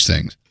of all these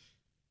things.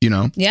 You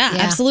know? Yeah,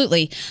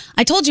 absolutely.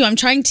 I told you I'm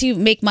trying to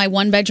make my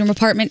 1-bedroom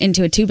apartment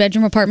into a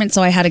 2-bedroom apartment.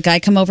 So I had a guy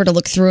come over to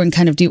look through and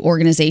kind of do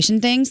organization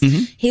things.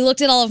 He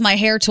looked at all of my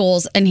hair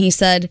tools and he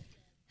said,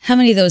 how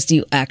many of those do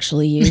you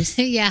actually use?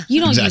 Yeah.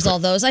 You don't use all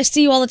those. I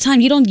see you all the time.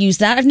 You don't use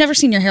that. I've never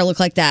seen your hair look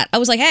like that. I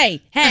was like, hey,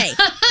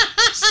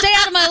 stay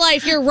out of my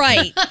life. You're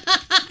right.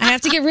 I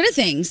have to get rid of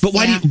things. But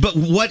but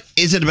what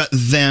is it about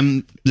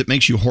them that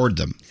makes you hoard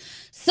them?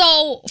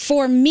 So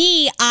for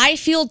me, I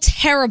feel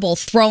terrible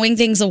throwing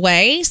things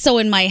away. So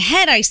in my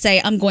head, I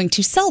say, I'm going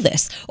to sell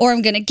this or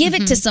I'm going to give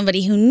it to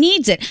somebody who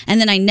needs it.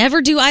 And then I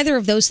never do either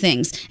of those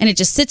things. And it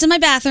just sits in my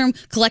bathroom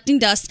collecting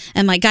dust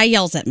and my guy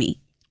yells at me.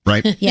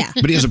 Right? Yeah.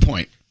 But he has a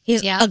point. He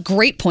has a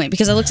great point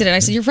because I looked at it and I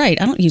said, you're right.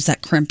 I don't use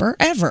that crimper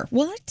ever.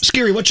 What?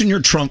 Scary, what's in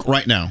your trunk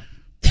right now?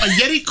 A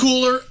Yeti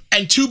cooler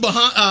and 2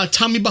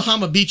 Tommy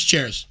Bahama beach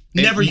chairs.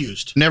 Never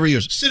used. Never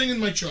used. Sitting in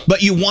my truck.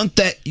 But you want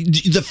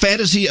the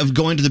fantasy of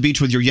going to the beach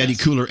with your Yeti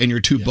cooler and your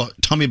 2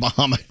 Tommy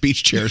Bahama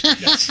beach chairs.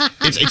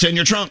 It's in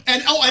your trunk.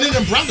 And an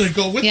umbrella to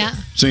go with it.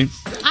 See?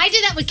 I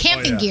did that with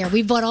camping gear.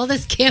 We bought all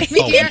this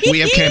camping gear. We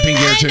have camping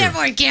gear too. I never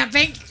went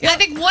camping. I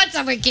think once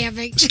I went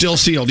camping. Still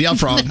sealed. Yeah,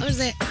 Frog. That was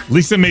it.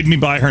 Lisa made me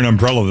buy her an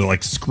umbrella that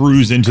like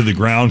screws into the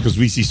ground because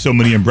we see so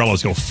many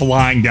umbrellas go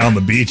flying down the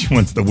beach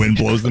once the wind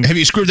blows them. Have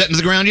you screwed that into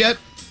the ground yet?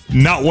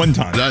 Not one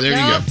time. There you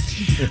go.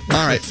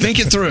 All right, think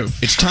it through.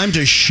 It's time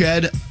to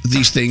shed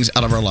these things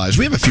out of our lives.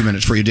 We have a few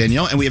minutes for you,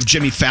 Danielle, and we have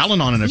Jimmy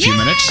Fallon on in a few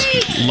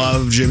minutes.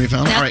 Love Jimmy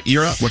Fallon. Yep. All right,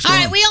 you're up. What's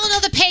going on? We all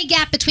know the pay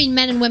gap between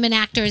men and women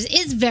actors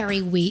is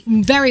very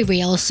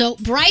real. So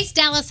Bryce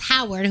Dallas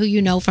Howard, who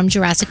you know from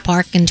Jurassic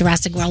Park and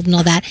Jurassic World and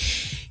all that,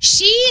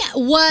 she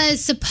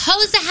was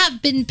supposed to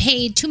have been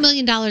paid $2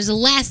 million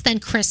less than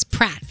Chris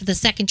Pratt for the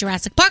second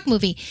Jurassic Park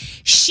movie.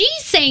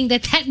 She's saying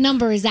that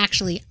number is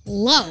actually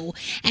low.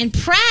 And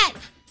Pratt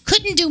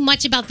couldn't do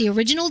much about the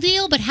original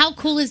deal, but how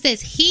cool is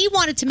this? He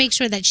wanted to make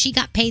sure that she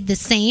got paid the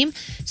same.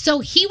 So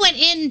he went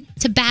in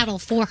to battle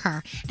for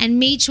her and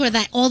made sure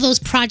that all those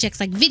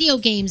projects like video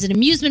games and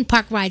amusement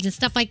park rides and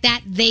stuff like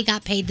that, they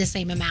got paid the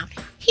same amount.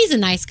 He's a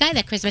nice guy,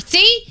 that Chris Pratt.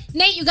 See,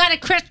 Nate, you got a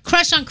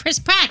crush on Chris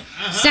Pratt.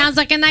 Sounds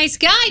like a nice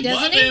guy,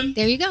 doesn't he?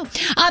 There you go.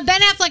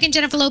 Ben Affleck and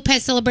Jennifer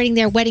Lopez celebrating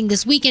their wedding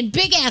this weekend.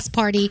 Big ass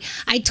party.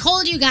 I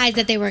told you guys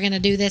that they were going to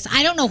do this.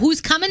 I don't know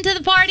who's coming to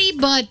the party,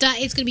 but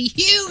it's going to be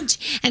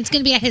huge, and it's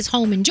going to be at his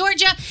home in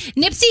Georgia.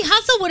 Nipsey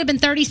Hussle would have been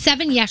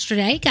 37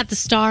 yesterday. Got the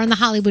star on the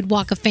Hollywood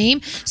Walk of Fame.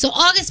 So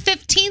August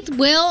 15th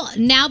will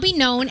now be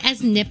known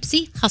as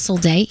Nipsey Hussle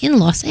Day in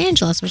Los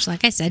Angeles, which,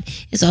 like I said,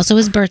 is also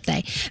his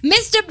birthday.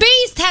 Mr.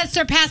 Beast has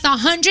surpassed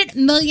 100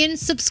 million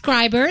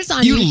subscribers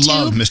on YouTube. You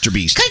love Mr.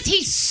 Beast. Because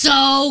he's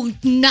so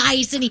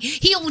nice, and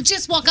he'll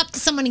just walk up to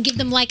someone and give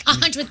them like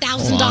 $100,000.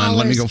 Hold on,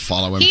 let me go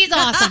follow him. He's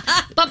awesome.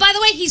 But by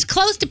the way, he's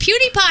close to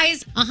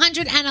PewDiePie's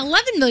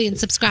 111 million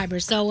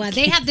subscribers. So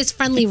they have this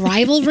friendly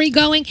rivalry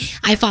going.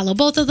 I follow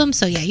both of them,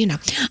 so yeah, you know.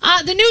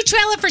 The new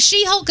trailer for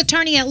She-Hulk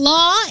Attorney at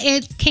Law,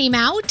 it came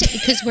out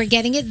because we're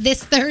getting it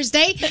this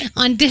Thursday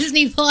on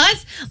Disney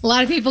Plus. A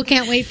lot of people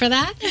can't wait for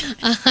that.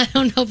 I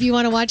don't know if you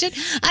want to watch it.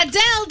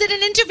 Adele did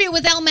an interview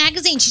with Elle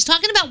Magazine. She's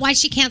talking about why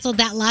she canceled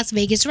that Las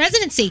Vegas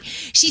residency.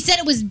 She said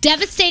it was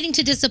devastating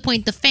to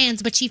disappoint the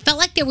fans, but she felt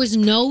like there was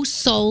no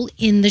soul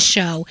in the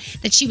show,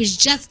 that she was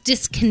just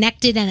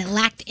disconnected and it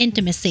lacked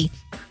intimacy.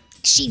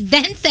 She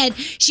then said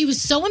she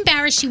was so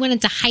embarrassed she went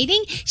into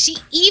hiding. She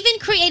even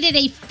created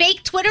a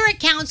fake Twitter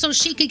account so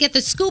she could get the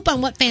scoop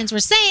on what fans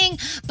were saying,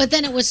 but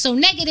then it was so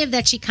negative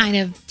that she kind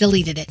of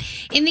deleted it.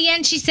 In the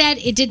end, she said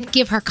it didn't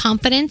give her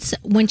confidence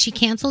when she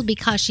canceled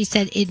because she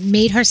said it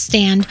made her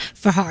stand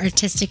for her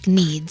artistic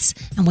needs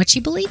and what she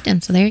believed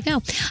in. So there you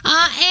go.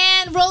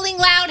 And Rolling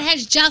Loud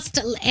has just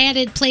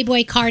added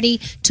Playboi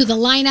Carti to the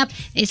lineup.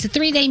 It's a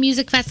 3-day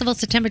music festival,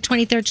 September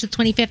 23rd to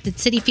 25th at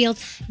Citi Field.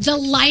 The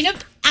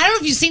lineup, I don't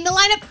know if you've seen the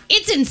lineup.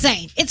 It's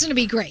insane. It's going to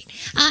be great.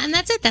 And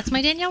that's it. That's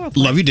my Danielle report.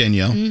 Love you,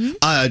 Danielle.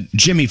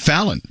 Jimmy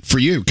Fallon, for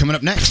you, coming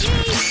up next.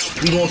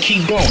 We gonna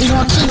keep going. We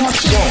gonna keep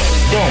going.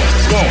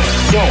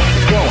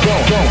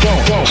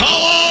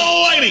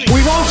 Hello, lady.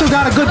 We've also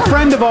got a good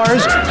friend of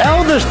ours,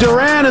 Elvis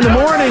Duran, in the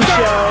morning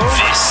show.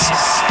 This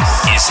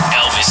is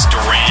Elvis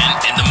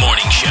Duran in the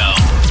morning show.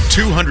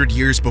 200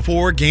 years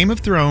before Game of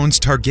Thrones,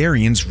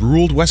 Targaryens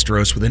ruled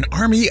Westeros with an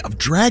army of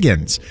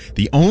dragons.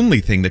 The only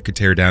thing that could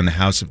tear down the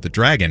House of the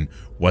Dragon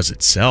was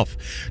itself.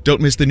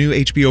 Don't miss the new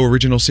HBO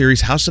original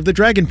series House of the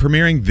Dragon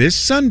premiering this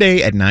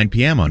Sunday at 9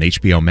 p.m. on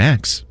HBO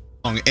Max.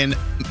 And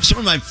some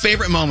of my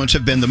favorite moments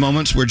have been the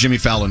moments where Jimmy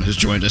Fallon has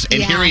joined us.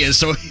 And here he is.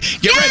 So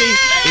get ready.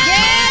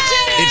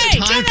 It's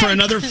time for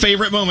another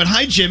favorite moment.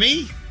 Hi,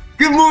 Jimmy.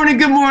 Good morning,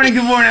 good morning,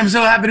 good morning. I'm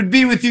so happy to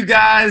be with you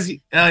guys.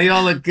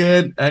 Y'all look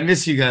good. I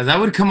miss you guys. I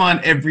would come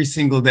on every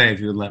single day if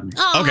you would let me.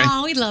 Oh, Okay.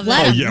 we love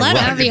that. Let him.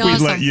 That'd be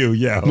awesome. We let you,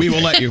 yeah. We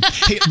will let you.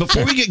 Hey,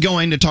 before we get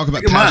going to talk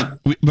about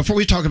before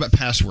we talk about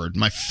Password,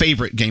 my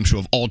favorite game show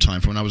of all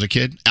time from when I was a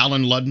kid,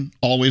 Alan Ludden,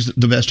 always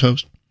the best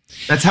host.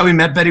 That's how we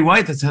met Betty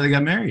White. That's how they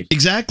got married.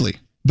 Exactly.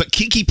 But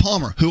Keke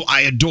Palmer, who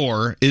I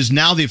adore, is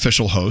now the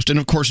official host. And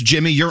of course,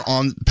 Jimmy, you're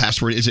on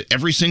Password. Is it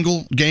every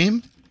single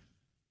game?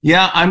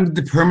 Yeah, I'm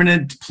the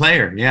permanent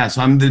player. Yeah,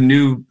 so I'm the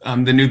new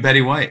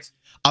Betty White.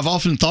 I've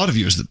often thought of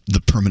you as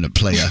the permanent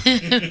player.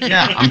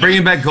 Yeah, I'm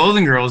bringing back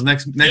Golden Girls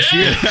next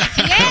year.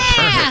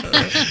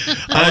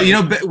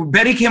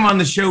 Betty came on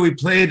the show. We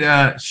played.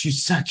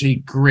 She's such a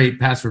great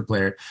password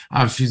player.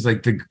 She's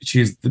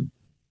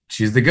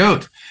the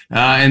GOAT.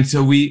 And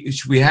so we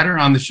had her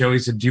on the show. He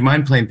said, "Do you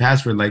mind playing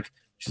password?"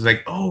 She's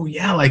like, "Oh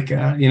yeah,"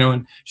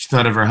 and she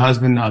thought of her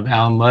husband, of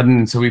Alan Ludden.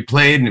 And so we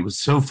played, and it was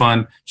so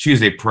fun. She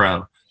was a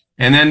pro.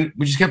 And then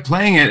we just kept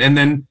playing it, and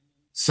then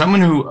someone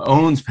who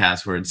owns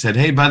Password said,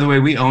 "Hey, by the way,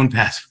 we own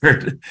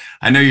Password.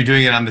 I know you're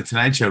doing it on the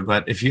Tonight Show,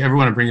 but if you ever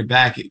want to bring it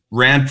back, it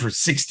ran for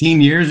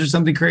 16 years or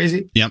something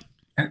crazy." Yep.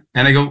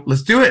 And I go,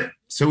 "Let's do it."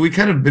 So we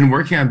kind of been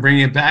working on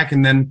bringing it back,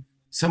 and then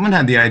someone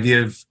had the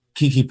idea of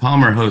Keke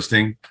Palmer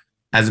hosting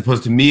as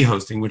opposed to me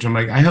hosting, which I'm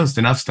like, I host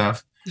enough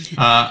stuff.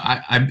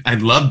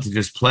 I'd love to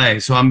just play.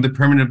 So I'm the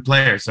permanent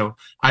player. So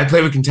I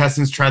play with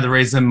contestants, try to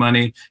raise them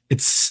money.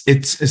 It's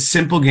a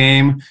simple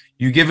game.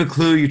 You give a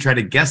clue, you try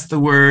to guess the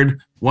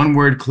word,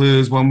 1-word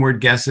clues,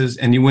 1-word guesses,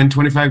 and you win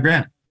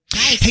 $25,000.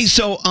 Hey,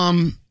 so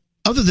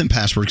other than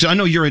Password, because I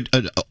know you're an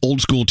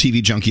old school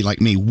TV junkie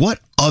like me, what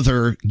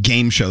other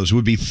game shows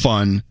would be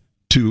fun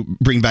to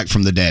bring back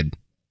from the dead?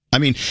 I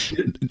mean,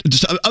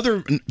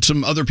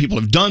 some other people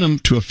have done them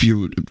to a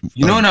few.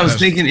 You know what I was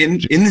thinking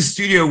in the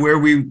studio where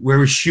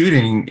we're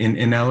shooting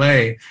in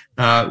LA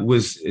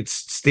it's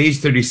Stage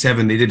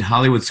 37. They did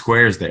Hollywood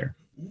Squares there.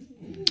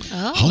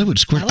 Oh, Hollywood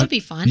Square. That would be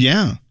fun.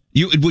 Yeah.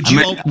 Would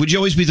you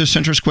always be the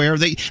center square?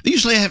 They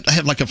usually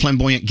have like a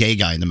flamboyant gay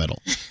guy in the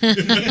middle.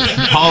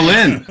 Paul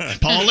Lynn.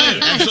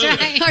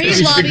 Absolutely. Are you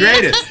He's the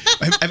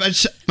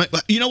greatest.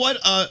 You know what?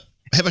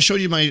 Have I showed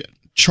you my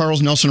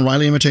Charles Nelson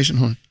Riley imitation?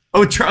 Hold on.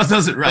 Oh, Charles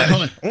Nelson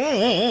Riley.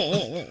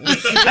 Oh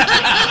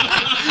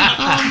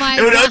my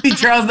It would either be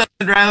Charles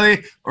Nelson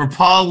Riley or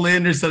Paul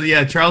Lynn or something.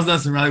 Yeah, Charles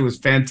Nelson Riley was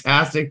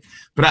fantastic.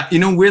 But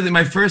weirdly,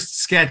 my first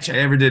sketch I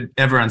ever did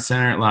on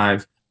Saturday Night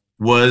Live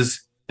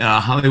was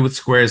Hollywood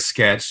Squares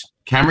sketch.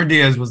 Cameron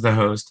Diaz was the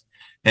host.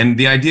 And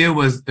the idea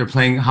was they're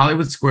playing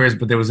Hollywood Squares,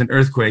 but there was an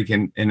earthquake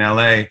in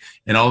LA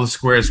and all the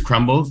squares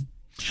crumbled.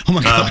 Oh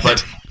my God.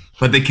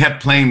 But they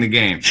kept playing the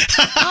game.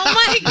 Oh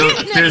my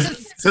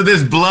goodness. So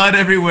there's blood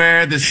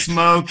everywhere, there's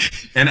smoke,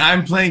 and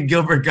I'm playing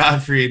Gilbert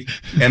Gottfried,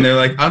 and they're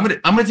like, I'm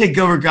gonna take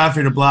Gilbert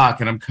Gottfried to block,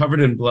 and I'm covered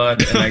in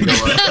blood, and I go,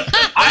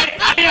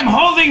 I am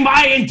holding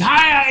my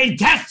entire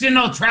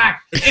intestinal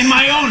tract in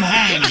my own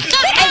hand, and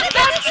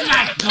that's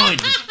not good.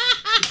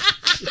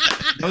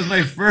 That was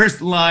my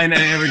first line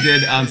I ever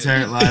did on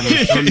Saturday Night Live. I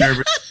was so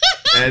nervous.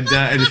 And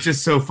it's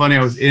just so funny.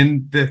 I was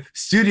in the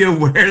studio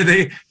where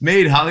they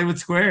made Hollywood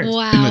Squares.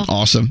 Wow. Isn't that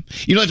awesome?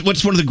 You know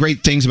what's one of the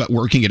great things about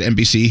working at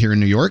NBC here in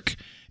New York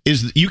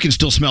is that you can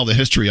still smell the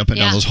history up and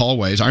down those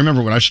hallways. I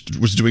remember when I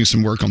was doing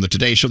some work on the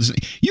Today Show,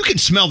 you can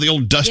smell the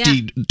old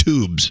dusty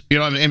tubes. You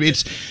know what I mean?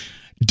 It's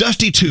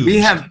dusty tubes. We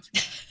have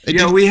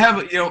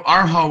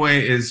our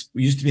hallway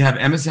we used to have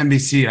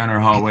MSNBC on our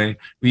hallway.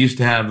 We used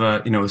to have,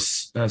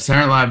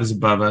 Saturday Night Live is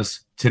above us.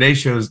 Today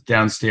Show's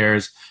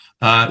downstairs.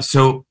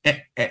 So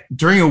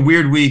during a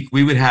weird week,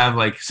 we would have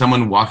like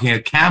someone walking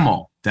a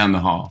camel down the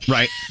hall.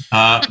 Right.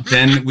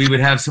 Then we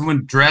would have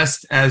someone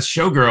dressed as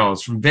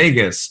showgirls from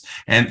Vegas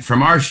and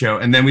from our show.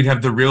 And then we'd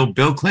have the real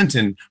Bill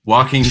Clinton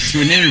walking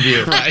to an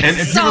interview. Right. And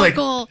people are like,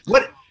 cool.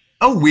 What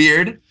a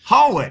weird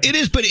hallway. It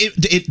is, but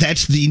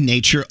that's the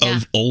nature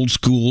of old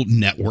school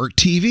network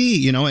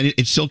TV, and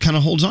it still kind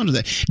of holds on to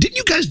that. Didn't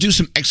you guys do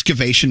some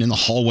excavation in the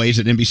hallways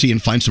at NBC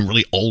and find some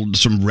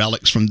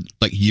relics from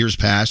like years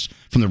past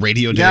from the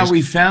radio days? Yeah,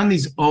 we found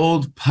these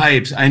old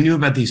pipes. I knew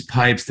about these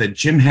pipes that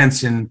Jim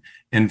Henson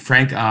and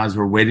Frank Oz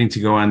were waiting to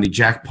go on the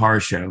Jack Parr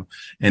show.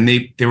 And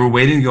they were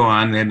waiting to go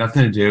on. They had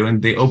nothing to do.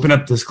 And they opened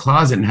up this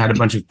closet and had a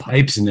bunch of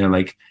pipes in there,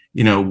 like,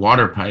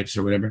 water pipes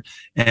or whatever,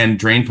 and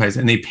drain pipes.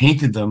 And they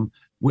painted them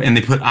and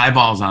they put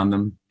eyeballs on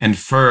them and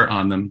fur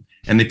on them.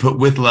 And they put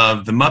With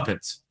Love, the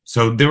Muppets.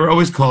 So they were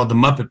always called the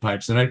Muppet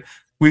Pipes. And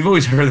we've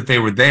always heard that they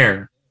were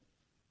there.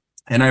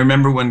 And I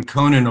remember when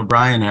Conan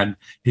O'Brien had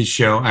his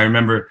show, I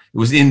remember it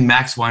was in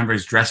Max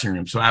Weinberg's dressing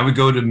room. So I would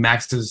go to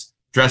Max's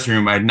dressing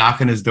room. I'd knock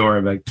on his door.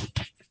 I'd be like,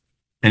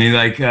 and he's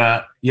like,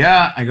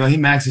 yeah. I go, hey,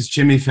 Max, it's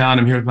Jimmy Fallon.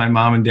 I'm here with my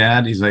mom and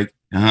dad. He's like,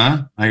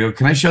 uh-huh. I go,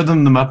 can I show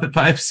them the Muppet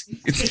Pipes?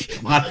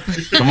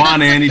 Come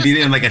on, Andy. Be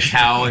there in like a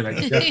towel. Like,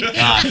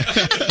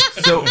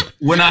 so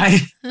when I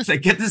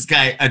get this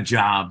guy a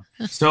job.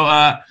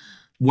 So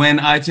when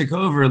I took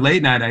over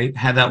late night, I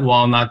had that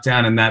wall knocked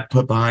down and that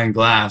put behind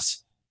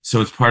glass. So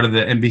it's part of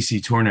the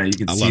NBC tour now. You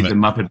can see the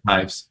Muppet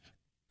Pipes.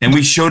 And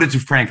we showed it to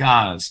Frank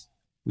Oz.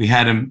 We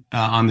had him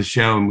on the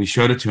show and we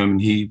showed it to him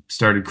and he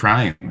started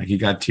crying. Like he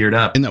got teared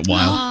up. Isn't that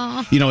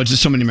wild? It's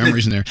just so many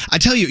memories in there. I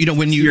tell you,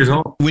 when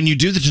you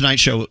do the Tonight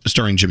Show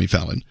starring Jimmy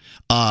Fallon,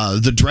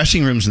 the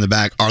dressing rooms in the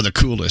back are the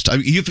coolest.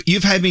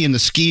 You've had me in the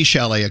ski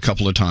chalet a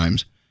couple of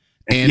times.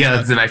 And, yeah,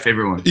 that's my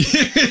favorite one.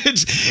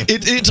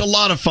 it's a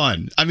lot of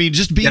fun. I mean,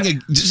 just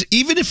being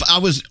even if I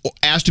was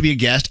asked to be a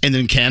guest and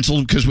then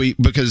canceled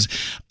because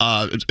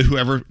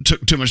whoever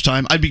took too much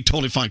time, I'd be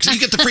totally fine because you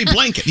get the free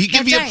blanket. He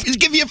give you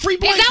a free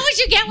blanket. Is that what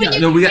you get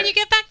when you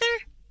get back there?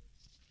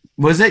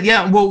 Was it?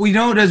 Yeah. Well, we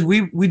know it as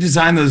we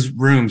designed those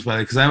rooms,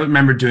 because I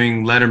remember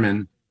doing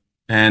Letterman,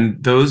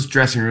 and those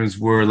dressing rooms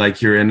were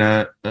like you're in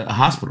a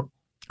hospital.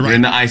 Right. You're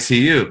in the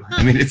ICU.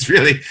 I mean, it's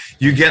really,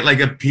 you get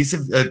like a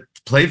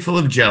plate full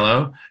of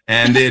Jell-O,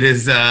 and it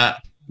is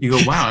you go,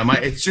 wow,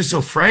 it's just so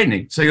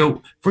frightening. So you go,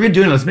 if we're gonna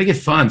do it, let's make it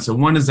fun. So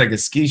one is like a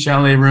ski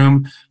chalet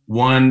room,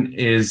 one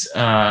is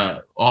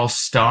all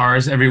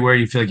stars everywhere,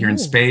 you feel like you're in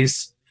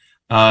space.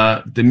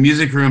 The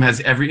music room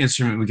has every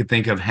instrument we could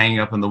think of hanging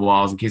up on the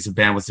walls in case a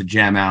band wants to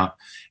jam out,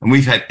 and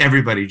we've had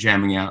everybody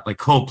jamming out, like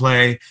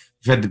Coldplay.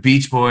 We've had the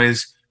Beach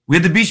Boys. We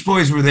had the Beach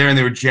Boys were there and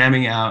they were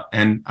jamming out,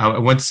 and I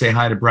went to say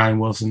hi to Brian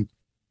Wilson,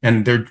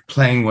 and they're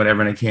playing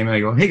whatever, and I came and I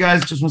go, hey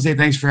guys, just want to say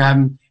thanks for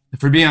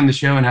being on the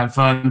show and have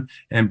fun.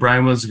 And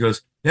Brian Wilson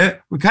goes, yeah,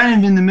 we're kind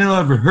of in the middle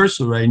of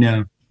rehearsal right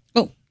now.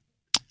 Oh.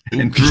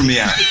 And threw me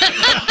out.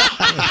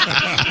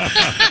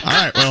 All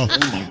right, well,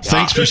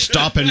 thanks for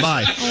stopping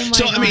by.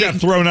 So I mean, you got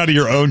thrown out of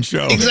your own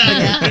show.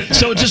 Exactly.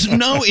 So just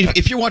know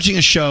if you're watching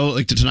a show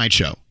like The Tonight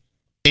Show,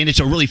 and it's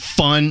a really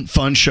fun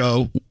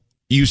show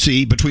you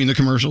see between the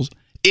commercials,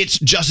 it's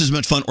just as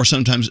much fun or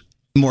sometimes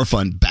more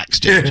fun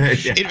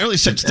backstage. Yeah. It really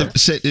sets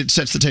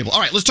the table. All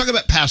right, let's talk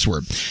about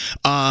Password.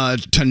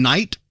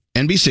 Tonight,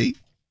 NBC.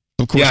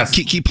 Of course, Yes.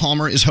 Keke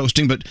Palmer is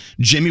hosting, but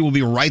Jimmy will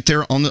be right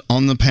there on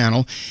the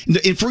panel.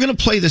 If we're going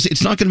to play this,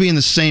 it's not going to be in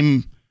the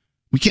same.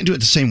 We can't do it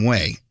the same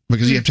way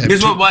because you have to have.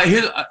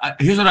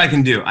 Here's what I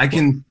can do.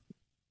 Do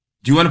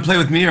you want to play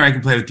with me or I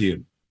can play with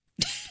you?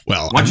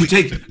 Well, why don't you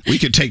take? We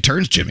could take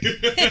turns, Jimmy. All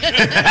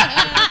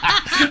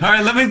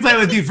right, let me play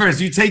with you first.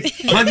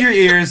 Plug your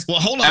ears. Well,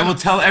 hold on. I will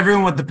tell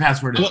everyone what the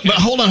password is. Well, but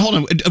hold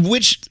on.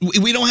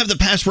 We don't have the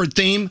password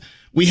theme.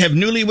 We have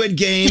Newlywed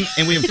Game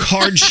and we have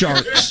Card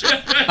Sharks.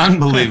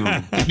 Unbelievable.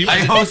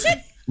 I host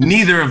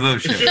neither of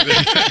those shows.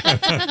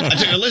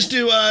 Let's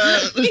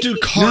do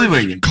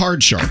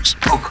Card Sharks.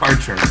 Oh,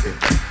 Card Sharks.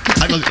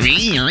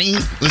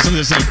 Listen to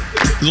this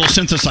little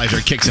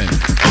synthesizer kicks in.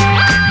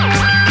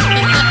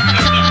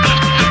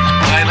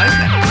 I like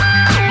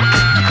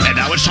that. And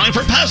now it's time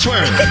for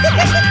Password.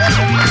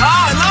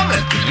 I love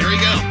it. Here we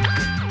go.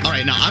 All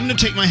right, now I'm going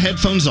to take my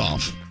headphones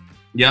off.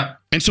 Yep.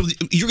 And so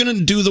you're going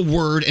to do the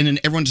word, and then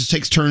everyone just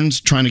takes turns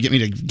trying to get me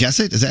to guess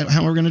it? Is that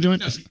how we're going to do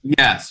it?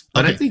 Yes,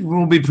 but Okay. I think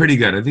we'll be pretty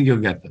good. I think you'll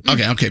get this.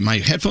 Okay. My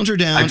headphones are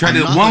down. I tried to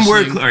I'm not one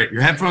word. listening. All right,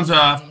 your headphones are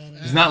off.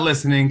 He's not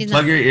listening. He's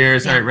Plug not- your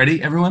ears. yeah. All right,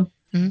 ready, everyone?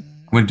 Mhm.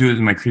 I'm going to do it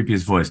in my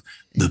creepiest voice.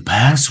 The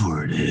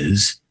password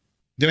is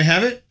Do we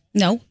have it?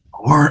 No.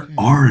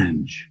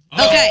 orange.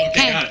 Okay,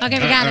 we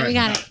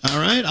got it. All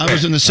right. I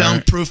was in the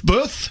soundproof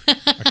booth.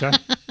 Okay.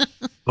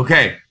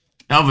 Okay,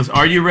 Elvis,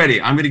 are you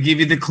ready? I'm going to give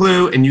you the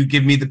clue, and you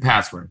give me the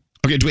password.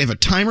 Okay. Do we have a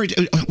timer?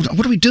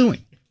 What are we doing?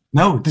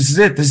 No, this is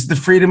it. This is the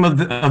freedom of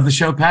the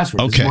show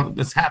password. This is Okay.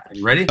 that's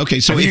happening. Ready? Okay.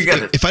 So I think you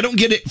get it. if I don't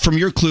get it from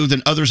your clue,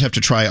 then others have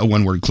to try a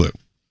one-word clue.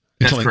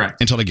 That's correct.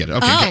 Until I get it.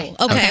 Okay.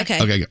 Oh, okay.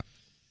 Okay. Go.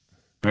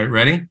 All right,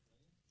 ready?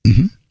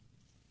 Mm-hmm.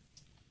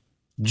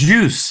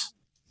 Juice.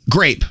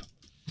 Grape.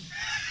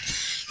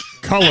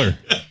 Color.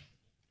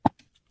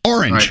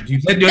 Orange. All right. You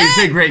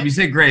said grape. You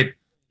said grape.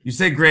 You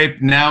said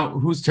grape. Now,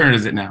 whose turn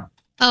is it now?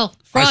 Oh,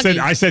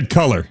 I said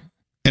color.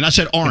 And I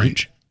said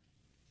orange.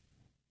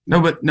 No,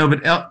 but no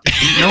one else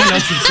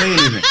should say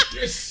anything.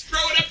 Just throw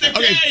it up the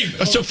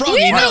Okay. So Froggy, We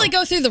didn't really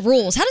go through the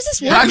rules. How does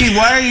this work? Froggy,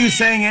 why are you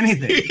saying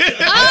anything?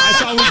 I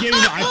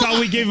thought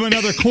we gave him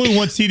another clue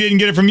once he didn't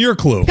get it from your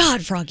clue.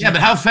 God, Froggy. Yeah,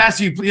 but how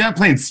fast are you? You're not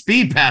playing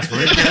speed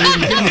password. You're not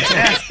even giving me a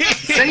chance to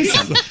say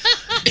something.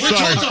 We're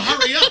told to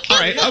hurry up. All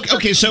right.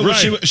 Okay. So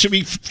Right. should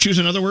we choose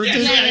another word?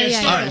 Yeah.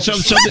 All right. So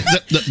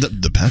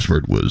the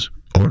password was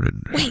orange.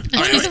 Wait,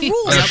 what are the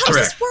rules? That's How does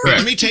correct. this work? Correct.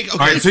 Let me take.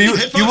 Okay. All right, so you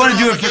want to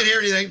do I it? can't hear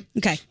anything.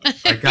 Okay. All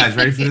right, guys,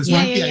 ready for this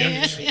one?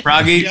 Yeah.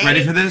 Froggy,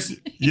 ready for this?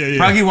 Yeah.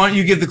 Froggy, why don't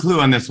you give the clue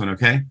on this one?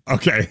 Okay.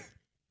 Okay.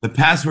 The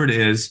password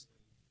is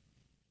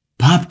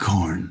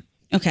popcorn.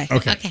 Okay.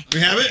 Okay. We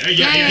have it.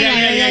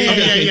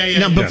 Yeah.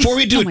 Now, before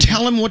we do it,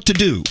 tell him what to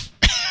do.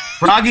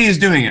 Froggy is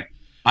doing it.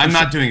 I'm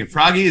not doing it.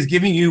 Froggy is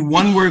giving you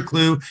one word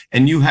clue,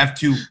 and you have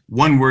to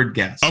one word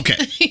guess. Okay.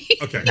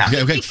 Okay.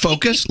 Okay.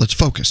 Focus. Let's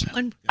focus now.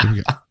 Here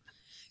we go.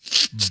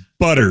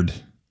 Buttered.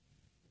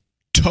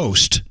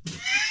 Toast.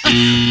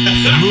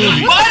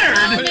 Movie.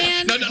 Buttered.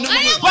 Man. No.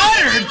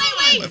 Buttered.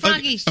 Wait,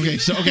 Froggy.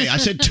 Okay. I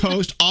said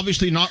toast.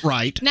 Obviously not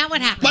right. Now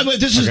what happened? Wait.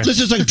 This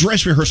is like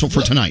dress rehearsal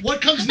for tonight. What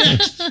comes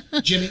next,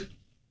 Jimmy?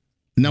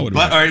 No. What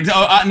All right.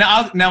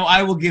 Now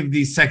I will give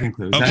the second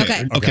clue. Is that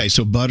Okay. it? Okay.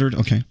 So buttered.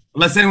 Okay.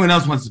 Unless anyone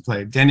else wants to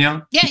play.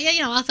 Danielle?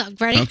 Yeah. I'll thought.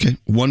 Ready? Okay.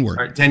 One word.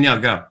 All right, Danielle,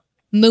 go.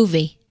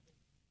 Movie.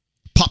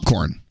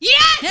 Popcorn.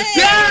 Yes! That's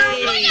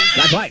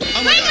right.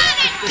 Oh my God.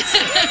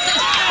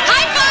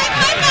 High five!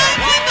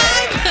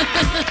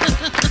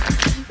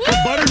 But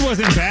buttered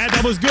wasn't bad.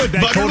 That was good.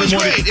 That Butter told was him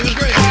what great. It was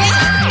great.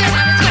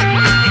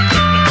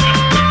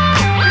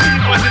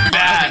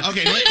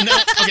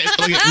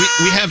 Okay,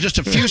 we have just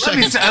a few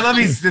seconds. I love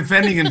he's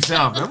defending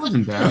himself. That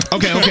wasn't bad.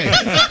 Okay.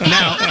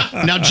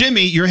 Now,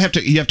 Jimmy, you have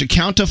to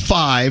count to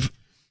 5,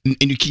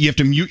 and you have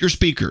to mute your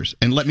speakers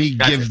and let me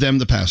give them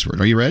the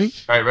password. Are you ready?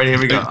 All right, ready. Here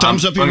we go.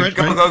 Thumbs up. You ready?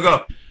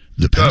 Go.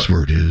 The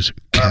password is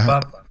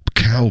cowbell.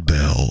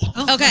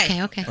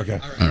 Okay. All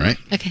right.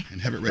 Okay.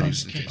 And have it ready.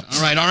 Just in case.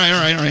 All right.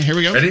 Here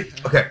we go. Ready?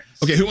 Okay.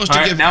 Okay. Who wants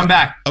to give? Now I'm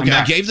back. Okay.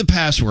 I gave the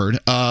password.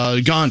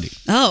 Gandhi.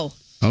 Oh.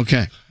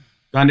 Okay.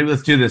 Gandhi,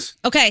 let's do this.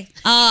 Okay.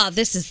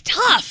 This is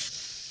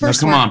tough. Now,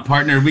 come on,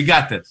 partner. We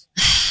got this.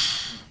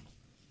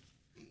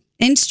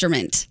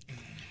 Instrument.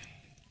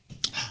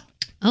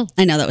 Oh.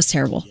 I know that was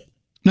terrible.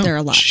 No. There are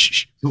a lot.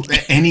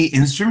 Any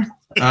instrument?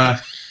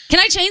 Can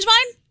I change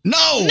mine?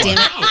 No. Damn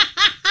it.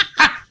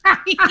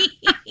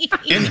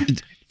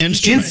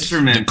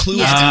 Instrument. The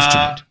clue is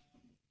instrument.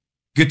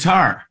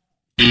 Guitar.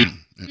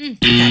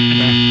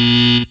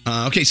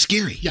 Okay,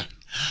 scary. Yeah.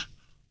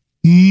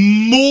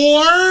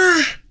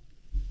 More.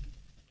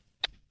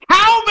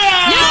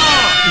 Cowbell!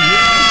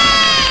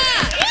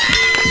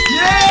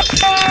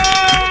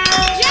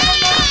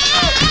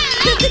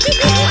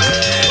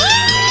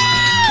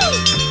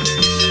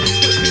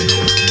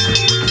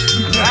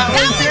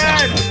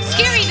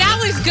 Scary, that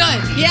was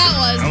good. Yeah, it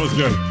was. That was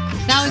good.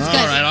 That was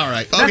good. All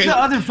right. That's the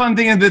other fun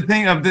thing of the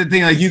thing.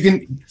 Like you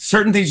can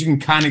certain things you can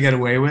kind of get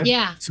away with.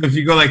 Yeah. So if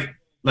you go like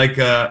more,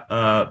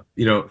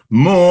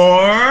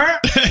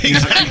 you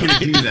can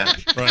do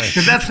that. Right.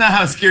 Because that's not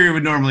how Scary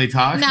would normally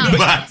talk. No.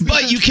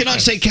 But you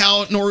cannot say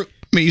cow nor.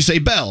 You say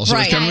bell. So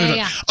Right. it's kind of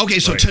Yeah. Okay,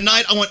 so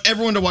tonight I want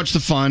everyone to watch the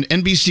fun.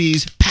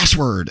 NBC's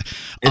Password.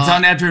 It's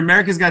on after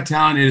America's Got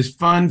Talent. It is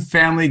fun,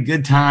 family,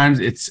 good times.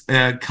 It's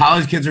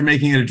college kids are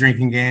making it a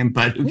drinking game,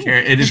 but who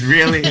cares? It is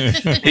really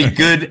a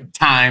good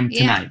time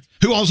tonight.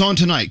 Who all's on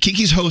tonight?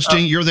 Kiki's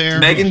hosting. You're there.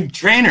 Megan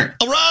Trainor.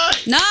 All right.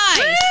 Nice.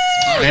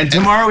 And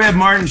tomorrow we have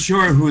Martin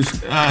Short, who's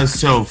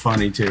so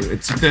funny too.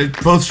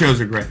 Both shows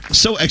are great.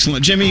 So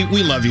excellent, Jimmy.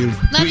 We love you.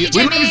 Love you, We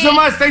Jimmy. love you so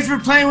much. Thanks for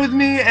playing with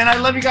me, and I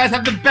love you guys.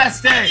 Have the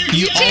best day.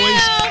 You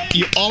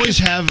always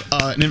have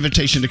an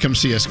invitation to come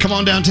see us. Come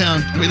on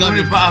downtown. We love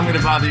you. I'm going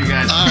to bother you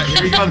guys. All right.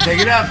 Here we come. Take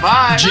it up.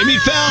 Bye. Jimmy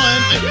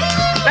Fallon.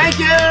 Thank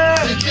you.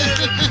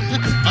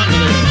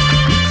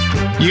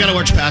 You got to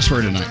watch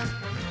Password tonight.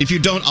 If you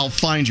don't, I'll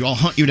find you. I'll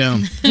hunt you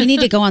down. We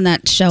need to go on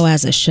that show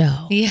as a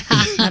show. Yeah.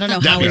 I don't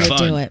know That'd how be we would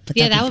fun. do it. But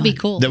Yeah, that would be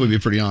cool. That would be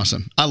pretty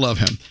awesome. I love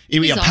him.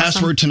 We got awesome.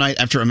 Password tonight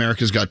after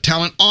America's Got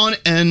Talent on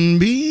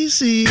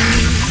NBC.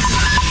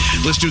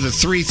 Let's do the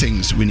 3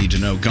 things we need to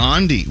know.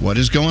 Gandhi, what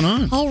is going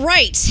on? All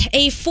right.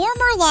 A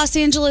former Los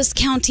Angeles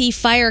County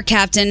fire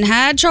captain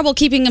had trouble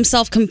keeping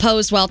himself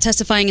composed while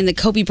testifying in the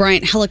Kobe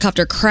Bryant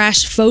helicopter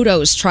crash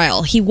photos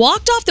trial. He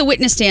walked off the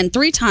witness stand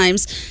 3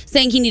 times,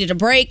 saying he needed a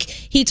break.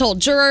 He told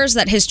jurors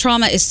that his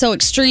trauma is so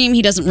extreme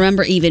he doesn't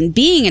remember even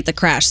being at the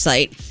crash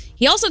site.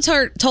 He also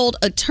told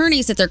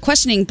attorneys that their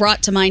questioning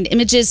brought to mind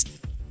images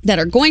that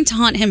are going to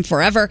haunt him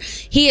forever.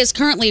 He is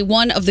currently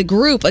one of the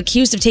group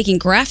accused of taking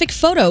graphic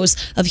photos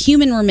of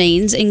human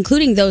remains,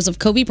 including those of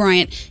Kobe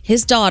Bryant,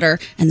 his daughter,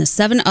 and the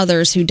 7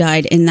 others who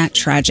died in that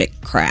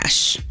tragic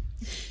crash.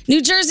 New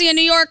Jersey and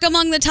New York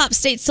among the top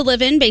states to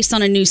live in based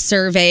on a new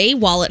survey.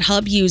 Wallet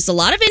Hub used a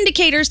lot of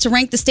indicators to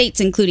rank the states,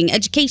 including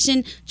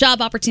education,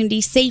 job opportunity,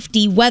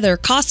 safety, weather,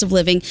 cost of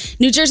living.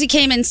 New Jersey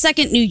came in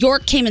second, New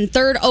York came in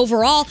third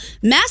overall,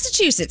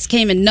 Massachusetts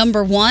came in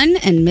number 1,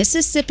 and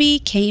Mississippi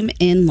came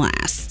in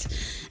last.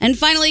 And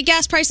finally,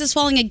 gas prices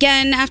falling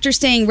again after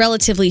staying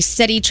relatively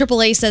steady.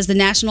 AAA says the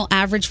national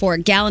average for a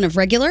gallon of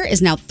regular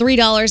is now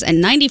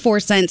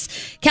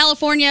 $3.94.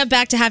 California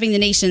back to having the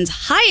nation's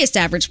highest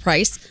average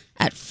price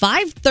at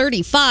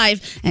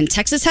 $5.35, and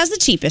Texas has the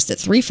cheapest at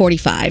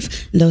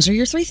 $3.45. Those are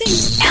your 3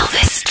 things.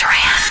 Elvis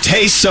Duran.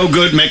 Tastes so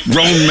good, make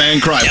grown man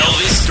cry.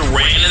 Elvis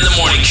Duran in the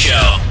Morning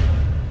Show.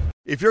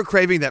 If you're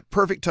craving that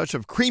perfect touch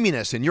of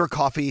creaminess in your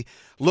coffee,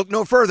 look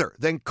no further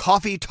than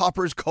Coffee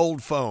Toppers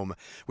Cold Foam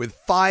with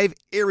 5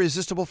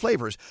 irresistible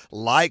flavors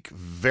like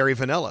very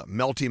vanilla,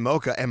 melty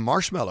mocha, and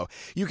marshmallow.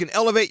 You can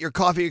elevate your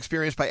coffee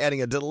experience by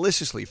adding a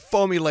deliciously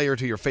foamy layer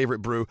to your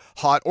favorite brew,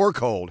 hot or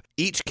cold.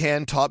 Each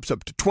can tops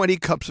up to 20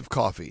 cups of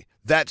coffee.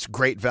 That's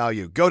great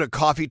value. Go to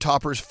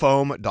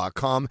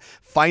coffeetoppersfoam.com,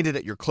 find it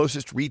at your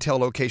closest retail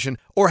location,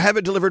 or have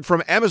it delivered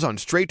from Amazon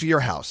straight to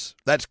your house.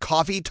 That's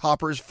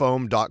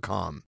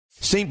coffeetoppersfoam.com.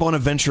 St.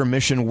 Bonaventure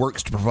Mission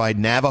works to provide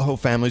Navajo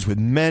families with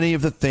many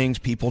of the things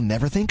people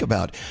never think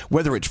about.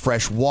 Whether it's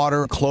fresh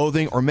water,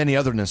 clothing, or many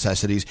other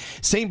necessities,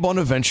 St.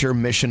 Bonaventure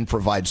Mission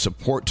provides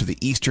support to the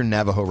Eastern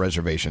Navajo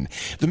Reservation.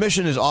 The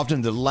mission is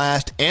often the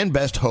last and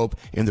best hope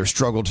in their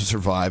struggle to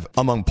survive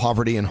among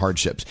poverty and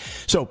hardships.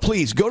 So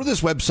please go to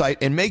this website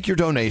and make your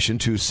donation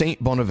to St.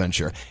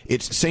 Bonaventure.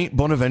 It's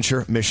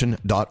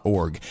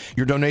stbonaventuremission.org.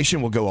 Your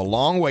donation will go a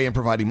long way in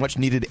providing much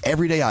needed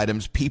everyday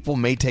items people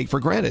may take for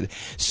granted.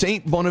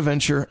 St. Bonaventuremission.org.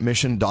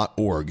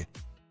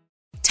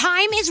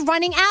 Time is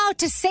running out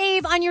to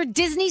save on your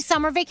Disney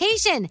summer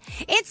vacation.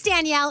 It's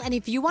Danielle, and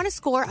if you want to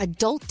score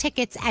adult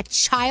tickets at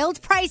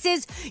child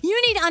prices, you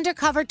need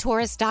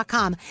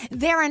UndercoverTourist.com.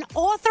 They're an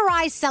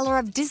authorized seller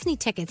of Disney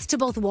tickets to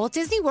both Walt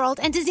Disney World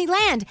and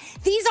Disneyland.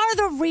 These are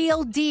the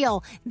real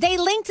deal. They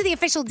link to the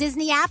official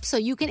Disney app so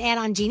you can add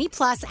on Genie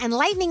Plus and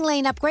Lightning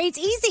Lane upgrades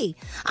easy.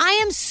 I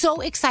am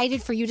so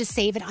excited for you to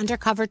save at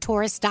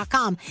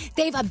UndercoverTourist.com.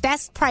 They've a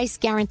best price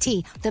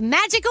guarantee. The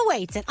magic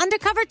awaits at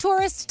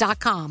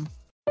UndercoverTourist.com.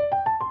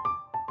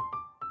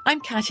 I'm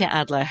Katya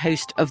Adler,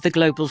 host of The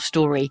Global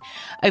Story.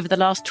 Over the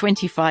last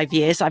 25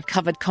 years, I've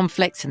covered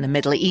conflicts in the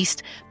Middle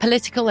East,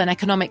 political and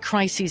economic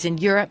crises in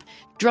Europe,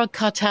 drug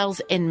cartels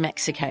in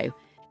Mexico.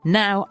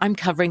 Now I'm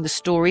covering the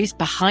stories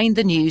behind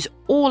the news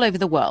all over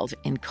the world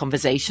in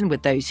conversation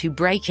with those who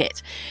break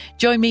it.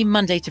 Join me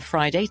Monday to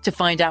Friday to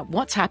find out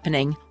what's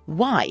happening,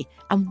 why,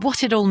 and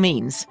what it all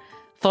means.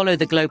 Follow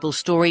The Global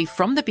Story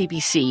from the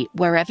BBC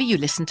wherever you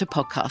listen to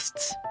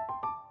podcasts.